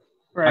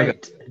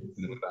right.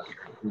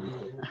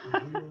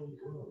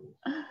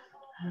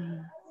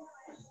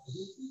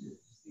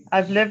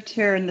 I've lived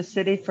here in the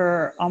city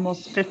for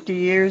almost 50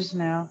 years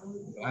now.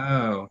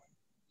 Wow.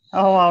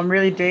 Oh, I'm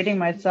really dating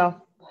myself.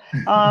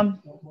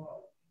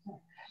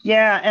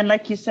 Yeah, and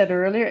like you said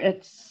earlier,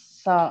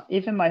 it's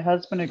even my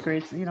husband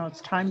agrees, you know, it's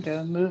time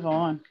to move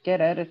on,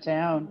 get out of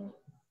town.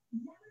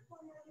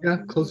 Yeah,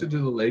 closer to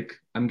the lake.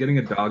 I'm getting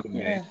a dog in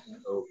May.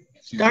 So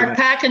start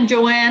packing,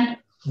 Joanne.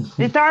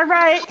 It's all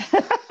right.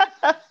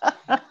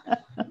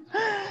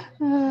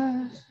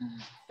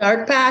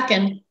 Start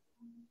packing.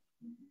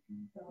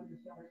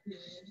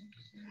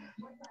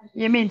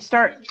 You mean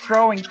start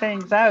throwing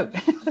things out?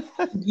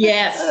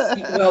 Yes.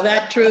 Well,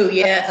 that's true.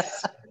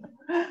 Yes.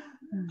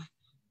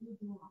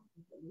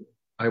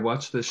 I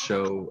watched this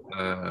show.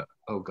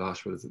 Oh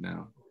gosh, what is it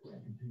now?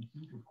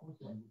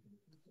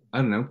 I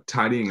don't know.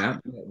 Tidying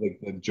Up, like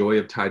the joy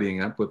of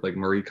tidying up with like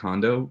Marie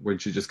Kondo, where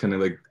she just kind of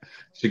like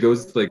she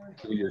goes like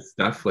through your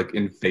stuff like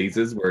in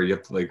phases where you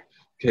have to like,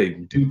 okay,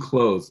 do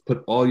clothes,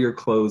 put all your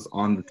clothes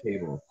on the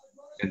table,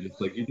 and just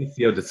like you just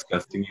see how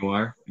disgusting you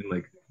are, and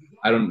like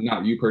I don't,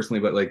 not you personally,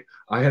 but like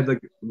I had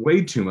like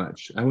way too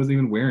much. I wasn't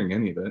even wearing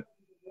any of it.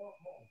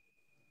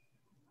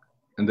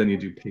 And then you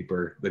do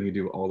paper, then you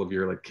do all of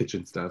your like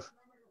kitchen stuff.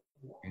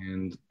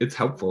 And it's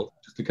helpful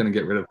just to kind of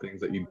get rid of things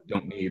that you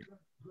don't need.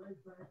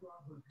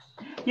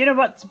 You know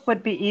what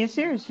would be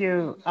easier is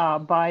you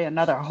buy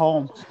another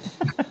home.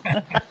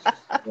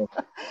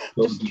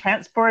 Just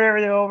transport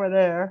everything over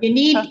there. You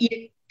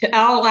need, to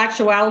all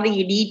actuality,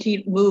 you need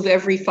to move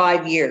every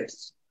 5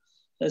 years.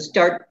 So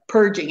start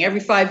purging. Every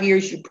 5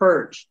 years you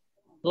purge.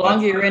 The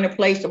longer you're in a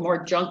place, the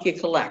more junk you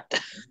collect.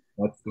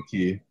 That's the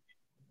key.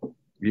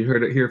 You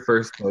heard it here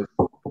first, folks.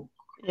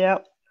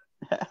 Yep.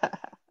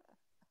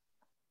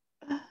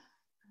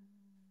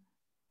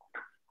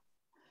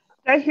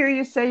 Did I hear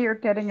you say you're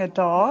getting a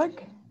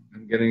dog?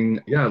 I'm getting,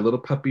 a little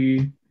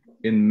puppy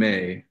in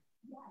May.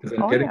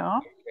 Yeah.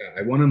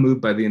 I want to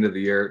move by the end of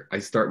the year. I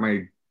start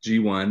my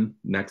G1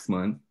 next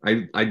month.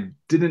 I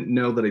didn't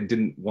know that I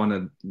didn't want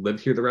to live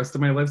here the rest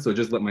of my life, so I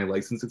just let my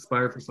license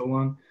expire for so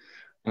long.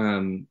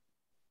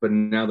 But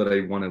now that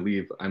I want to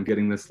leave, I'm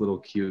getting this little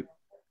cute.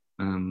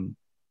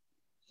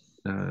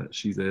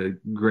 She's a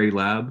gray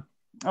lab.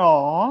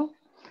 Oh,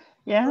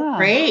 yeah.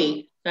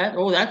 Gray.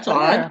 That's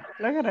odd.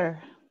 Look at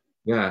her.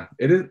 Yeah,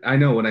 it is. I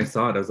know when I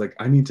saw it, I was like,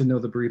 I need to know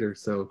the breeder.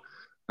 So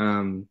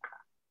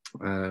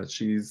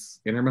she's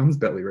in her mom's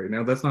belly right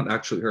now. That's not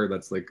actually her.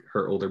 That's like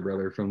her older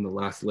brother from the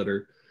last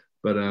litter.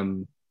 But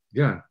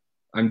yeah,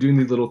 I'm doing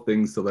these little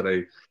things so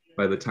that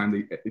by the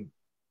time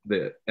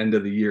the end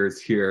of the year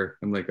is here,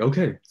 I'm like,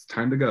 okay, it's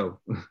time to go.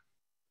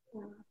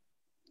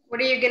 What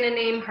are you going to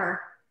name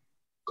her?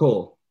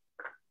 Cole.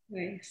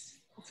 Nice.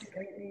 That's a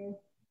great name.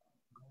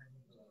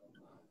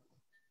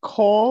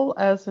 Coal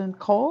as in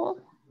coal?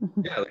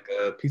 Yeah, like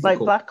a piece like of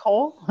coal. black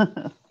coal?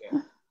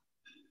 Yeah.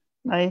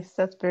 Nice.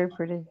 That's very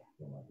pretty.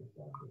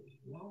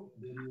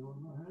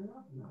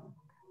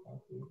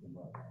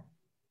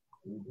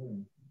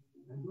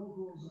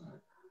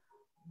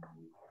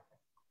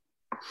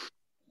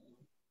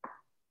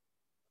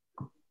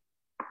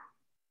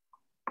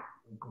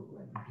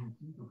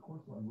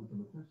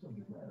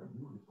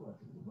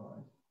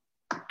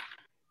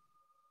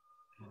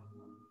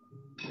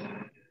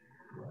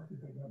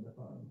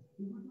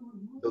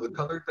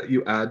 color that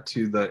you add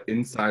to the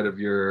inside of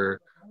your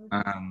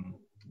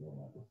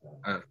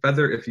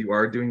feather, if you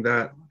are doing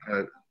that,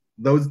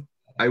 those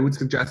I would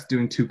suggest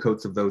doing 2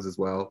 coats of those as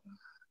well.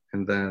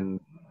 And then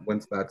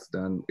once that's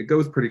done, it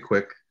goes pretty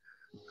quick.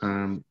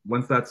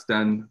 Once that's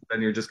done,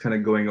 then you're just kind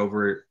of going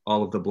over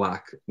all of the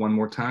black one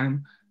more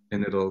time,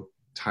 and it'll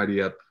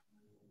tidy up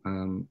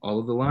all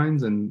of the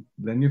lines, and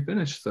then you're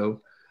finished.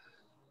 So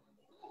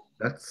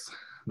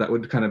that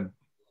would kind of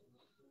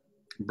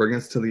bring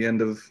us to the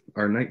end of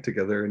our night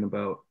together in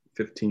about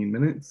 15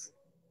 minutes.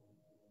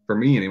 For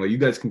me, anyway. You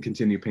guys can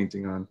continue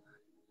painting on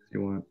if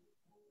you want.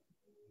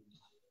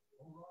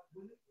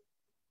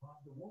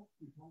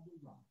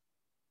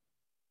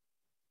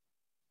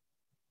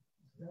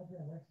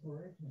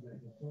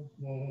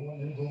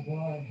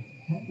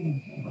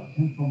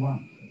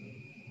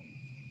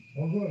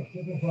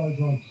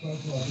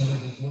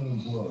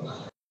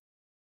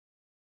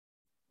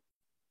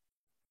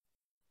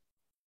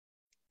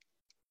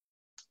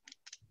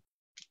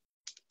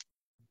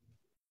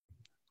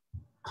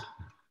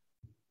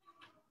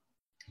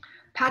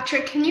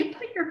 Patrick, can you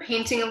put your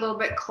painting a little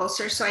bit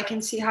closer so I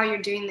can see how you're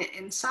doing the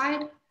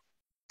inside?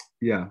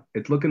 Yeah,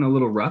 it's looking a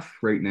little rough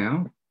right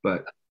now,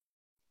 but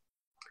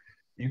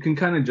you can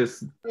kind of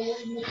just,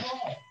 you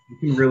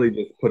can really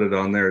just put it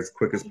on there as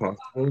quick as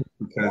possible,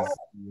 because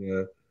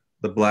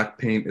the black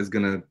paint is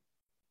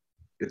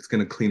it's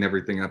gonna clean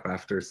everything up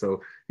after. So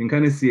you can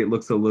kind of see it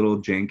looks a little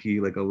janky,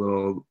 like a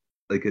little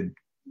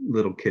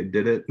kid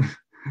did it.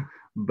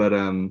 But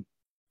I'm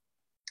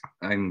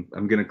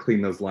gonna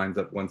clean those lines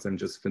up once I'm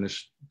just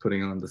finished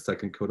putting on the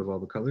second coat of all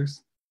the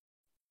colors.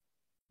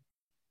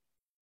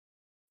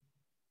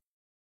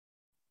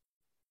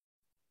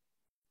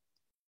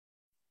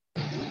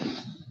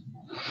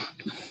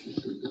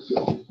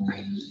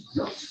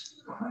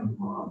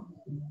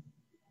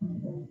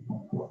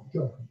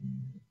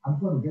 I'm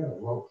gonna get a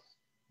roast.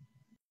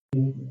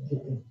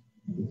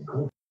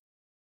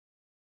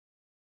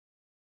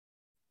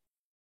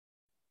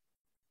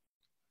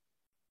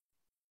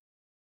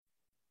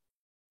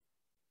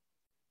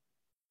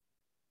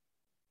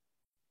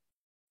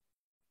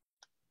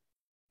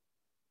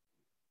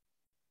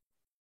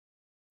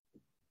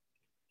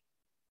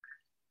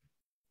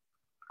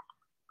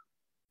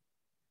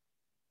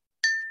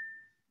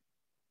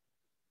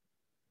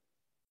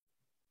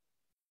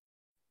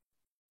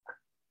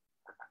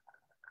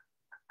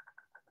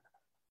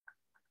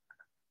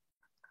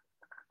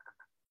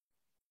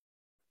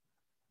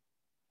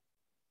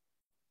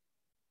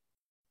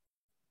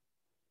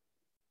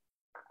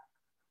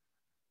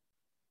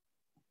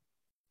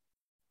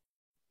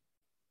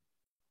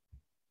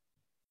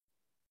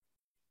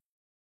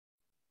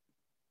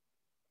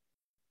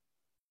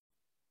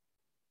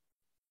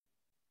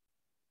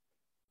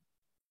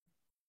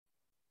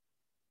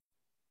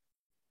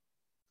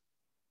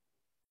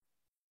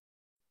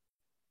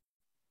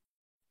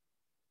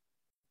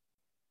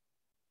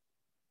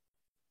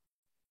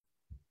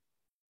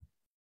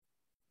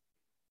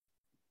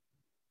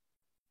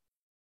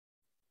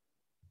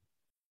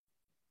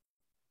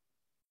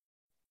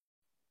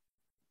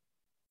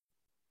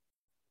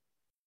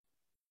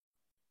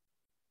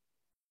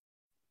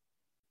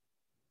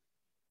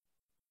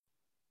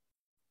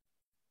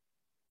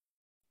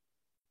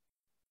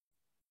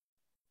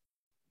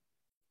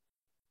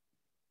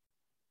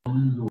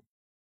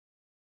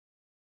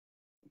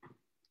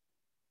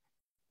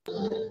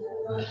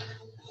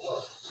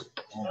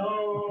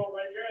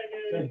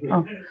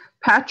 Oh,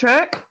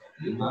 Patrick,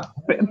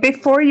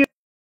 before you.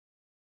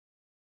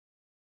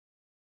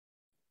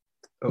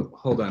 Oh,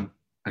 hold on.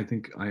 I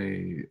think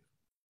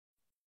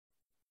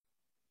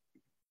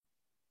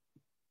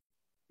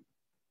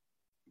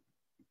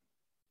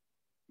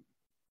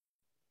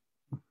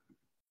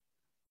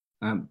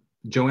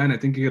Joanne, I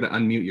think you gotta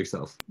unmute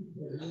yourself.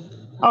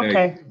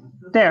 Okay,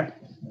 there.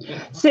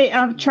 See,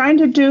 I'm trying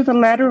to do the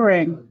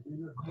lettering,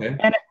 Okay.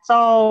 and it's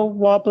all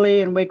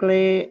wobbly and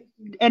wiggly.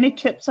 Any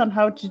tips on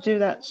how to do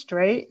that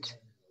straight?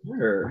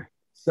 Sure.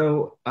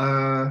 So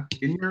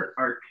in your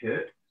art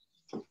kit,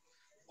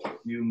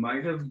 you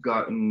might have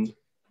gotten,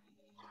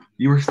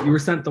 you were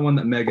sent the one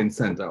that Megan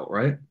sent out,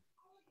 right?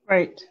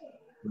 Right.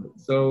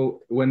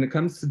 So when it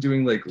comes to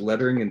doing like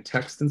lettering and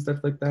text and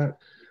stuff like that,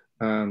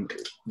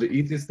 the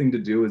easiest thing to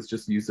do is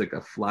just use like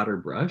a flatter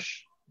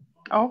brush.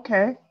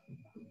 Okay.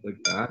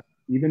 Like that.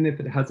 Even if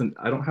it hasn't,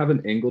 I don't have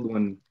an angled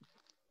one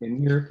in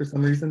here for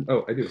some reason.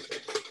 Oh, I do.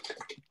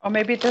 Or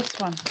maybe this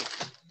one.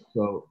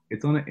 So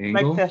it's on an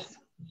angle. Like this.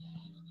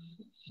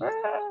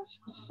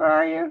 Where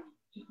are you?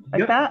 Like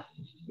Yep. that?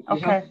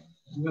 Okay.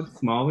 You have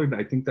smaller,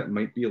 I think that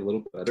might be a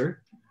little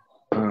better.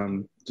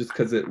 Just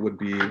because it would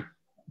be,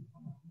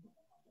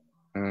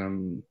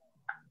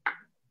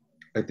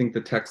 I think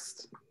the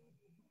text,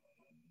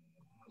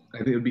 I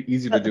think it would be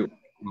easier to do with a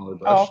smaller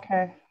brush. Oh,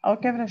 okay. I'll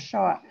give it a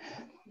shot.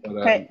 But,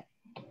 Okay.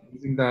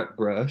 using that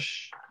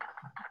brush,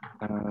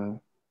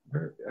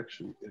 where it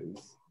actually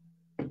is.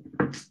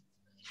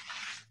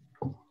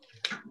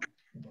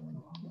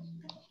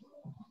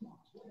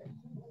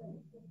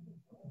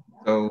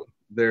 So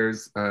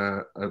there's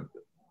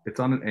it's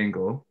on an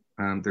angle.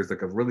 There's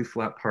like a really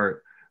flat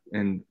part,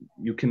 and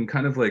you can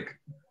kind of like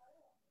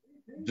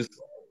just,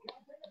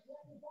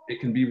 it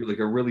can be like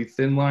a really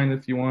thin line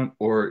if you want,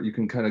 or you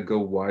can kind of go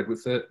wide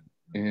with it.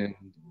 And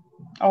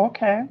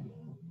Okay.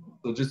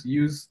 so just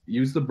use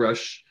the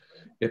brush.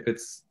 If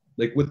it's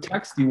like with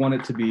text, you want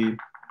it to be,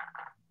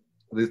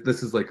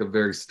 this is like a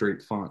very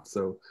straight font,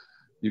 so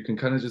you can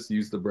kind of just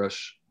use the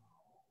brush.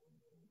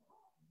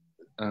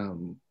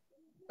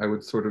 I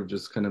would sort of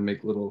just kind of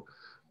make little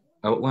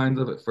outlines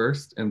of it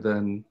first, and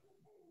then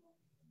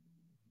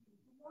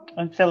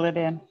fill it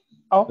in.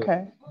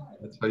 Okay.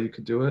 That's how you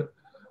could do it.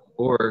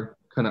 Or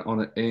kind of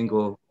on an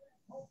angle,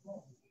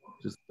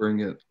 just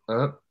bring it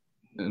up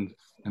and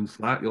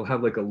flat. You'll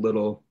have like a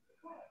little,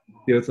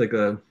 it's like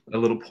a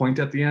little point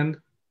at the end.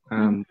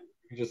 You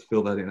just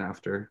fill that in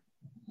after.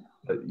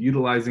 But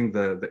utilizing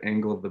the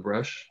angle of the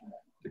brush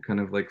to kind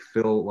of like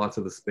fill lots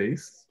of the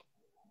space.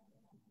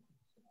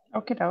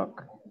 Okie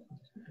doke.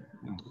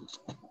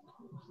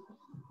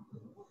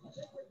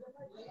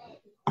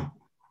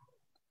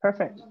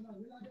 Perfect.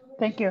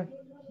 Thank you.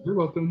 You're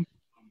welcome.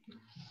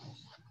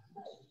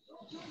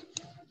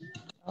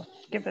 I'll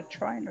give it a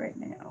try right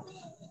now.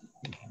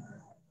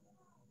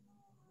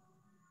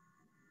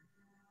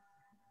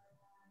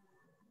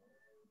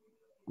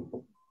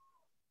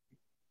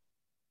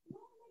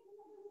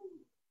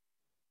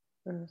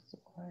 Where's the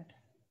quiet?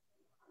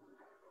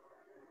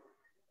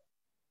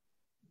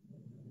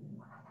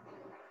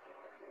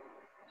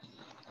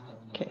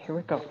 Okay, here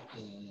we go.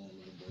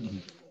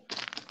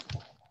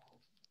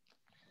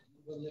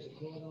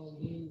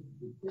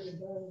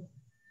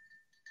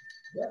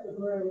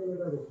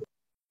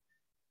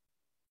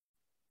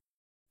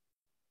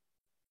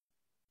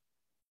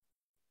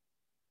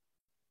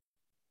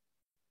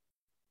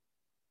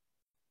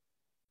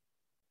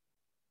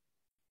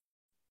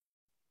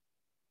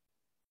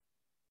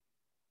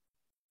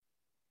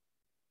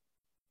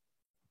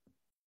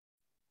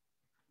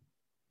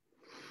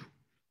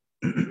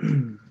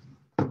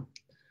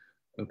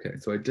 Okay,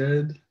 so I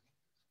did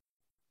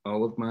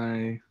all of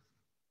my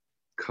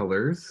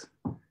colors,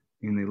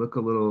 and they look a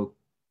little,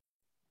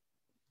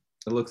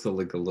 it looks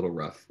like a little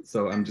rough.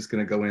 So I'm just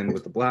gonna go in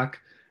with the black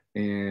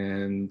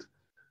and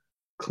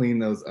clean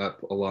those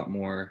up a lot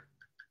more,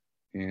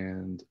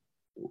 and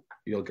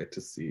you'll get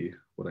to see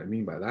what I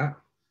mean by that.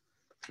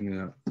 I'm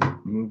gonna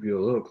move you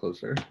a little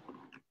closer.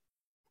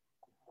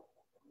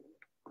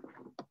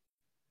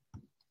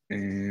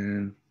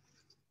 And,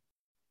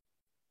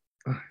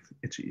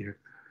 itchy ear.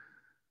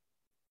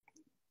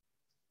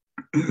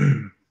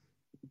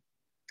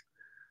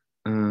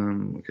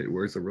 Okay,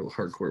 where's the real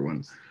hardcore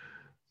one?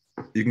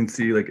 You can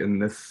see like in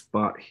this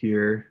spot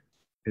here,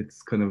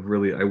 it's kind of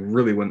really, I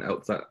really went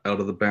out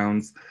of the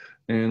bounds.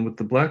 And with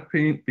the black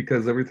paint,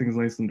 because everything's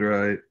nice and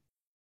dry,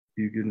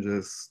 you can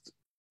just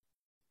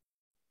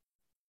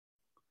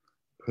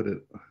put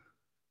it,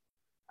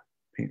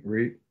 paint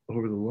right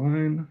over the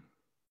line.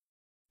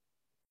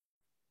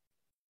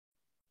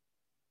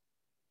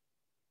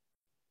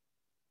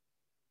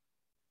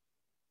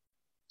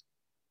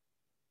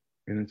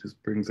 And it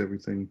just brings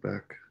everything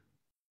back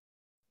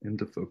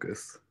into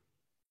focus,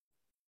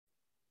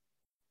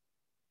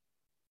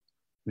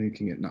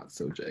 making it not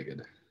so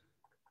jagged.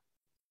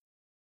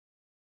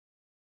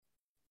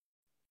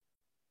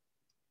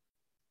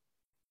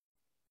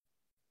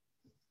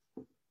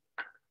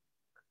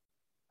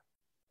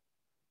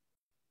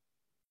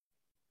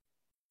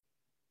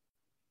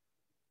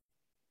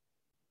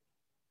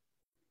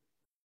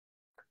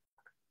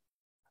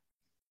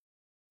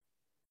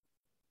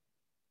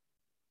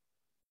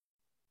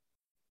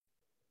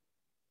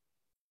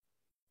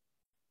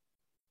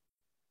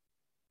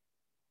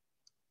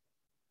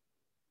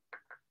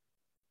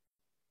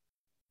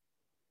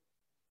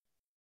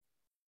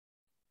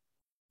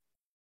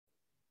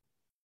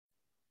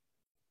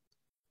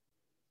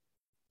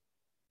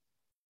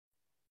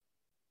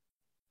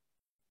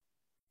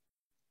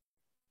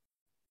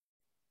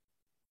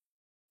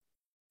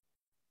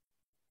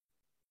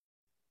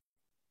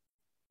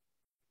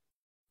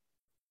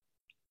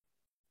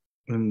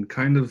 And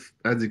kind of,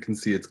 as you can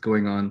see, it's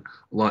going on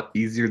a lot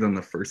easier than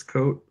the first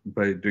coat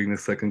by doing the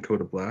second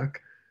coat of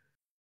black.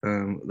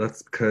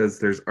 That's because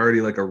there's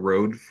already like a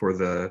road for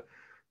the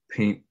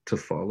paint to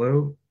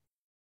follow.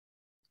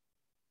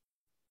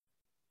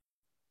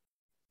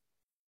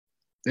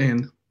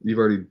 And you've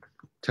already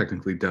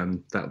technically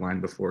done that line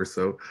before,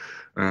 so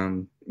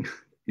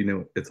you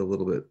know, it's a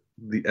little bit,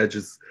 the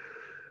edges,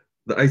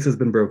 the ice has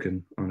been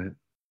broken on it.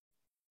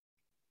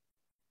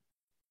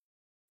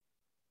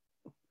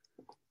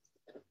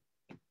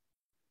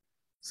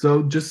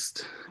 So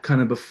just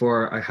kind of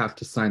before I have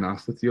to sign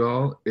off with you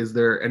all, is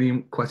there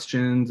any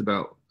questions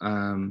about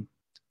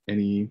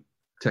any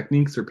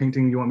techniques or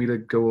painting you want me to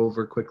go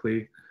over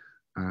quickly?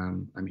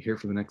 I'm here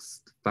for the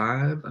next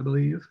 5, I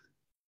believe.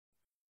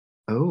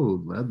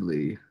 Oh,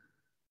 lovely.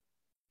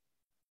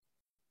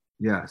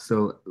 Yeah,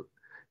 so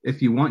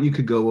if you want, you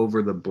could go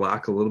over the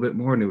black a little bit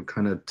more and it would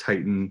kind of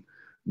tighten,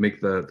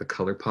 make the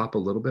color pop a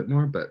little bit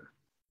more, but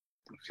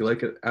if you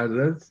like it as it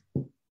is,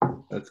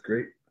 that's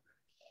great.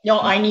 No,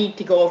 I need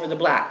to go over the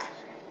black.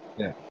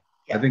 Yeah.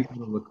 I think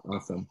it'll look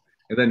awesome.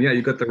 And then, yeah,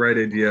 you got the right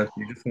idea.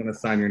 You just want to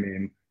sign your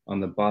name on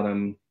the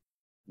bottom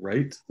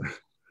right,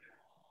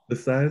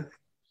 this side,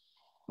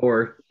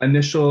 or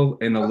initial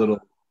and a little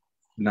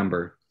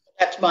number.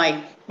 That's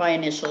my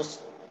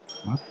initials.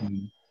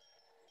 Awesome.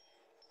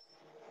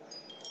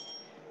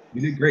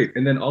 You did great.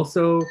 And then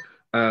also,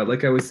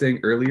 like I was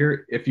saying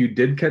earlier, if you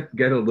did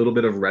get a little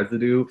bit of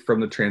residue from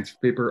the transfer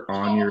paper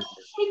on your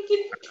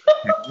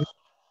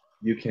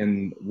you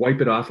can wipe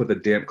it off with a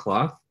damp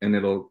cloth, and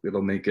it'll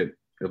make it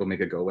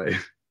go away.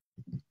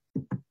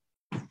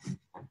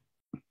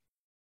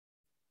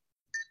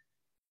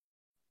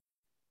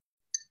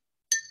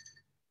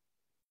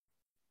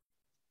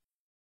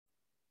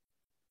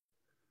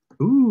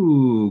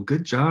 Ooh,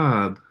 good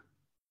job.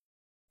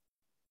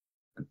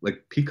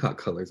 Like peacock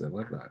colors, I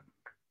love that.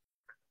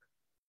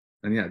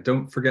 And yeah,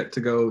 don't forget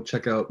to go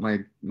check out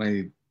my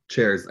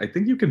chairs. I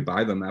think you can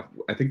buy them.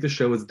 I think the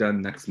show is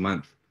done next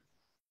month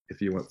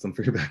if you want some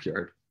for your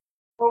backyard.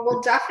 Well,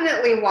 we'll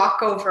definitely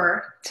walk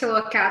over to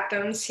look at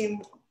them,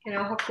 see,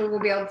 hopefully we'll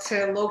be able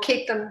to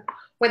locate them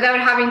without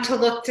having to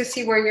look to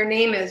see where your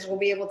name is. We'll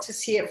be able to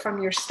see it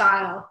from your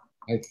style.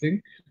 I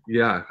think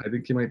you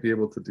might be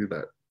able to do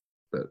that.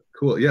 But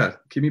cool, yeah,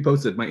 keep me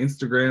posted. My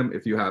Instagram,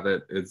 if you have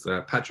it, is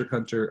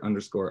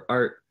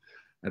PatrickHunter_art.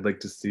 I'd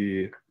like to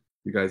see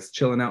you guys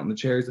chilling out in the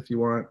chairs if you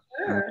want.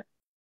 Sure.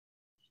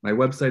 My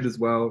website as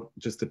well,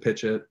 just to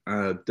pitch it,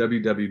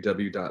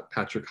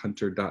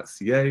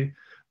 www.patrickhunter.ca.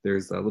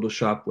 There's a little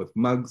shop with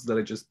mugs that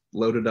I just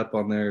loaded up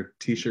on there,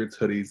 t-shirts,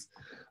 hoodies,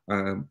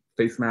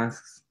 face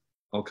masks,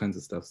 all kinds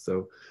of stuff.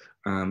 So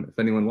if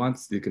anyone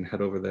wants, you can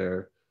head over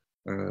there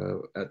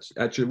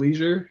at your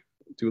leisure,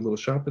 do a little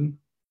shopping.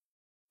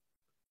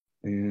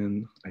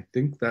 And I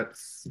think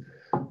that's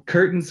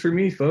curtains for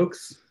me,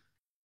 folks.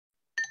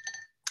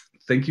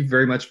 Thank you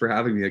very much for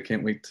having me. I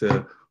can't wait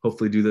to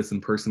hopefully do this in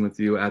person with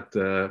you at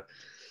the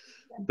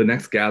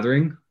next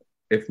gathering,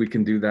 if we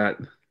can do that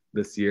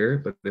this year.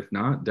 But if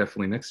not,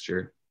 definitely next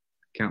year.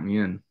 Count me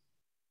in.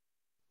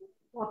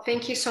 Well,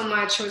 thank you so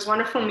much. It was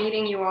wonderful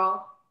meeting you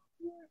all.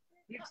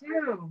 You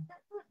too.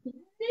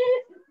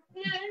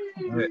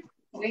 All right.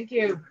 Thank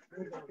you.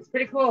 It's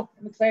pretty cool.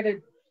 I'm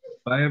excited.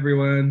 Bye,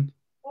 everyone.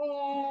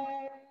 Bye.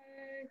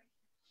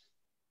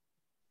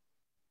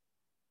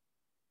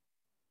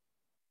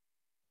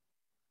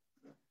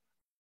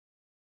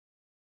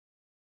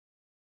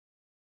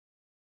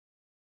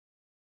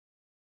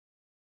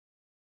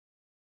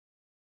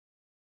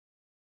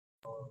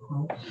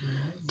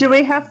 Do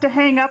we have to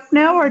hang up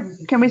now, or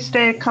can we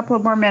stay a couple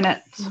more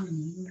minutes?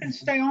 You can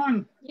stay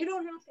on. You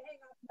don't have to hang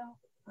up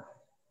now.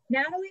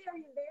 Natalie, are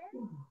you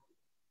there?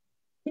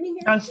 Can you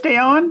hear me? Stay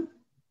on?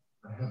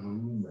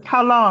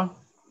 How long?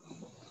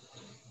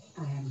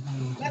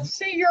 Let's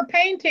see your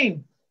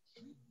painting.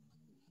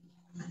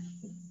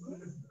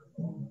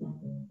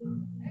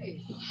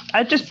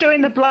 I'm just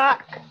doing the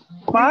black.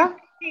 What?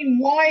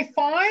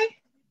 Wi-Fi?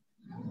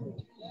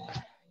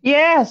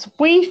 Yes,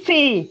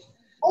 Wi-Fi.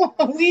 Oh,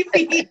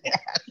 Wi-Fi.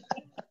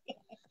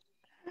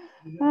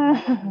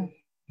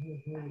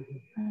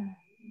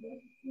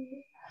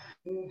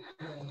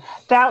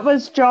 That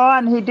was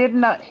John. He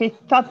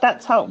thought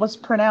that's how it was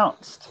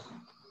pronounced.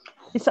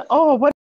 He said, oh, what?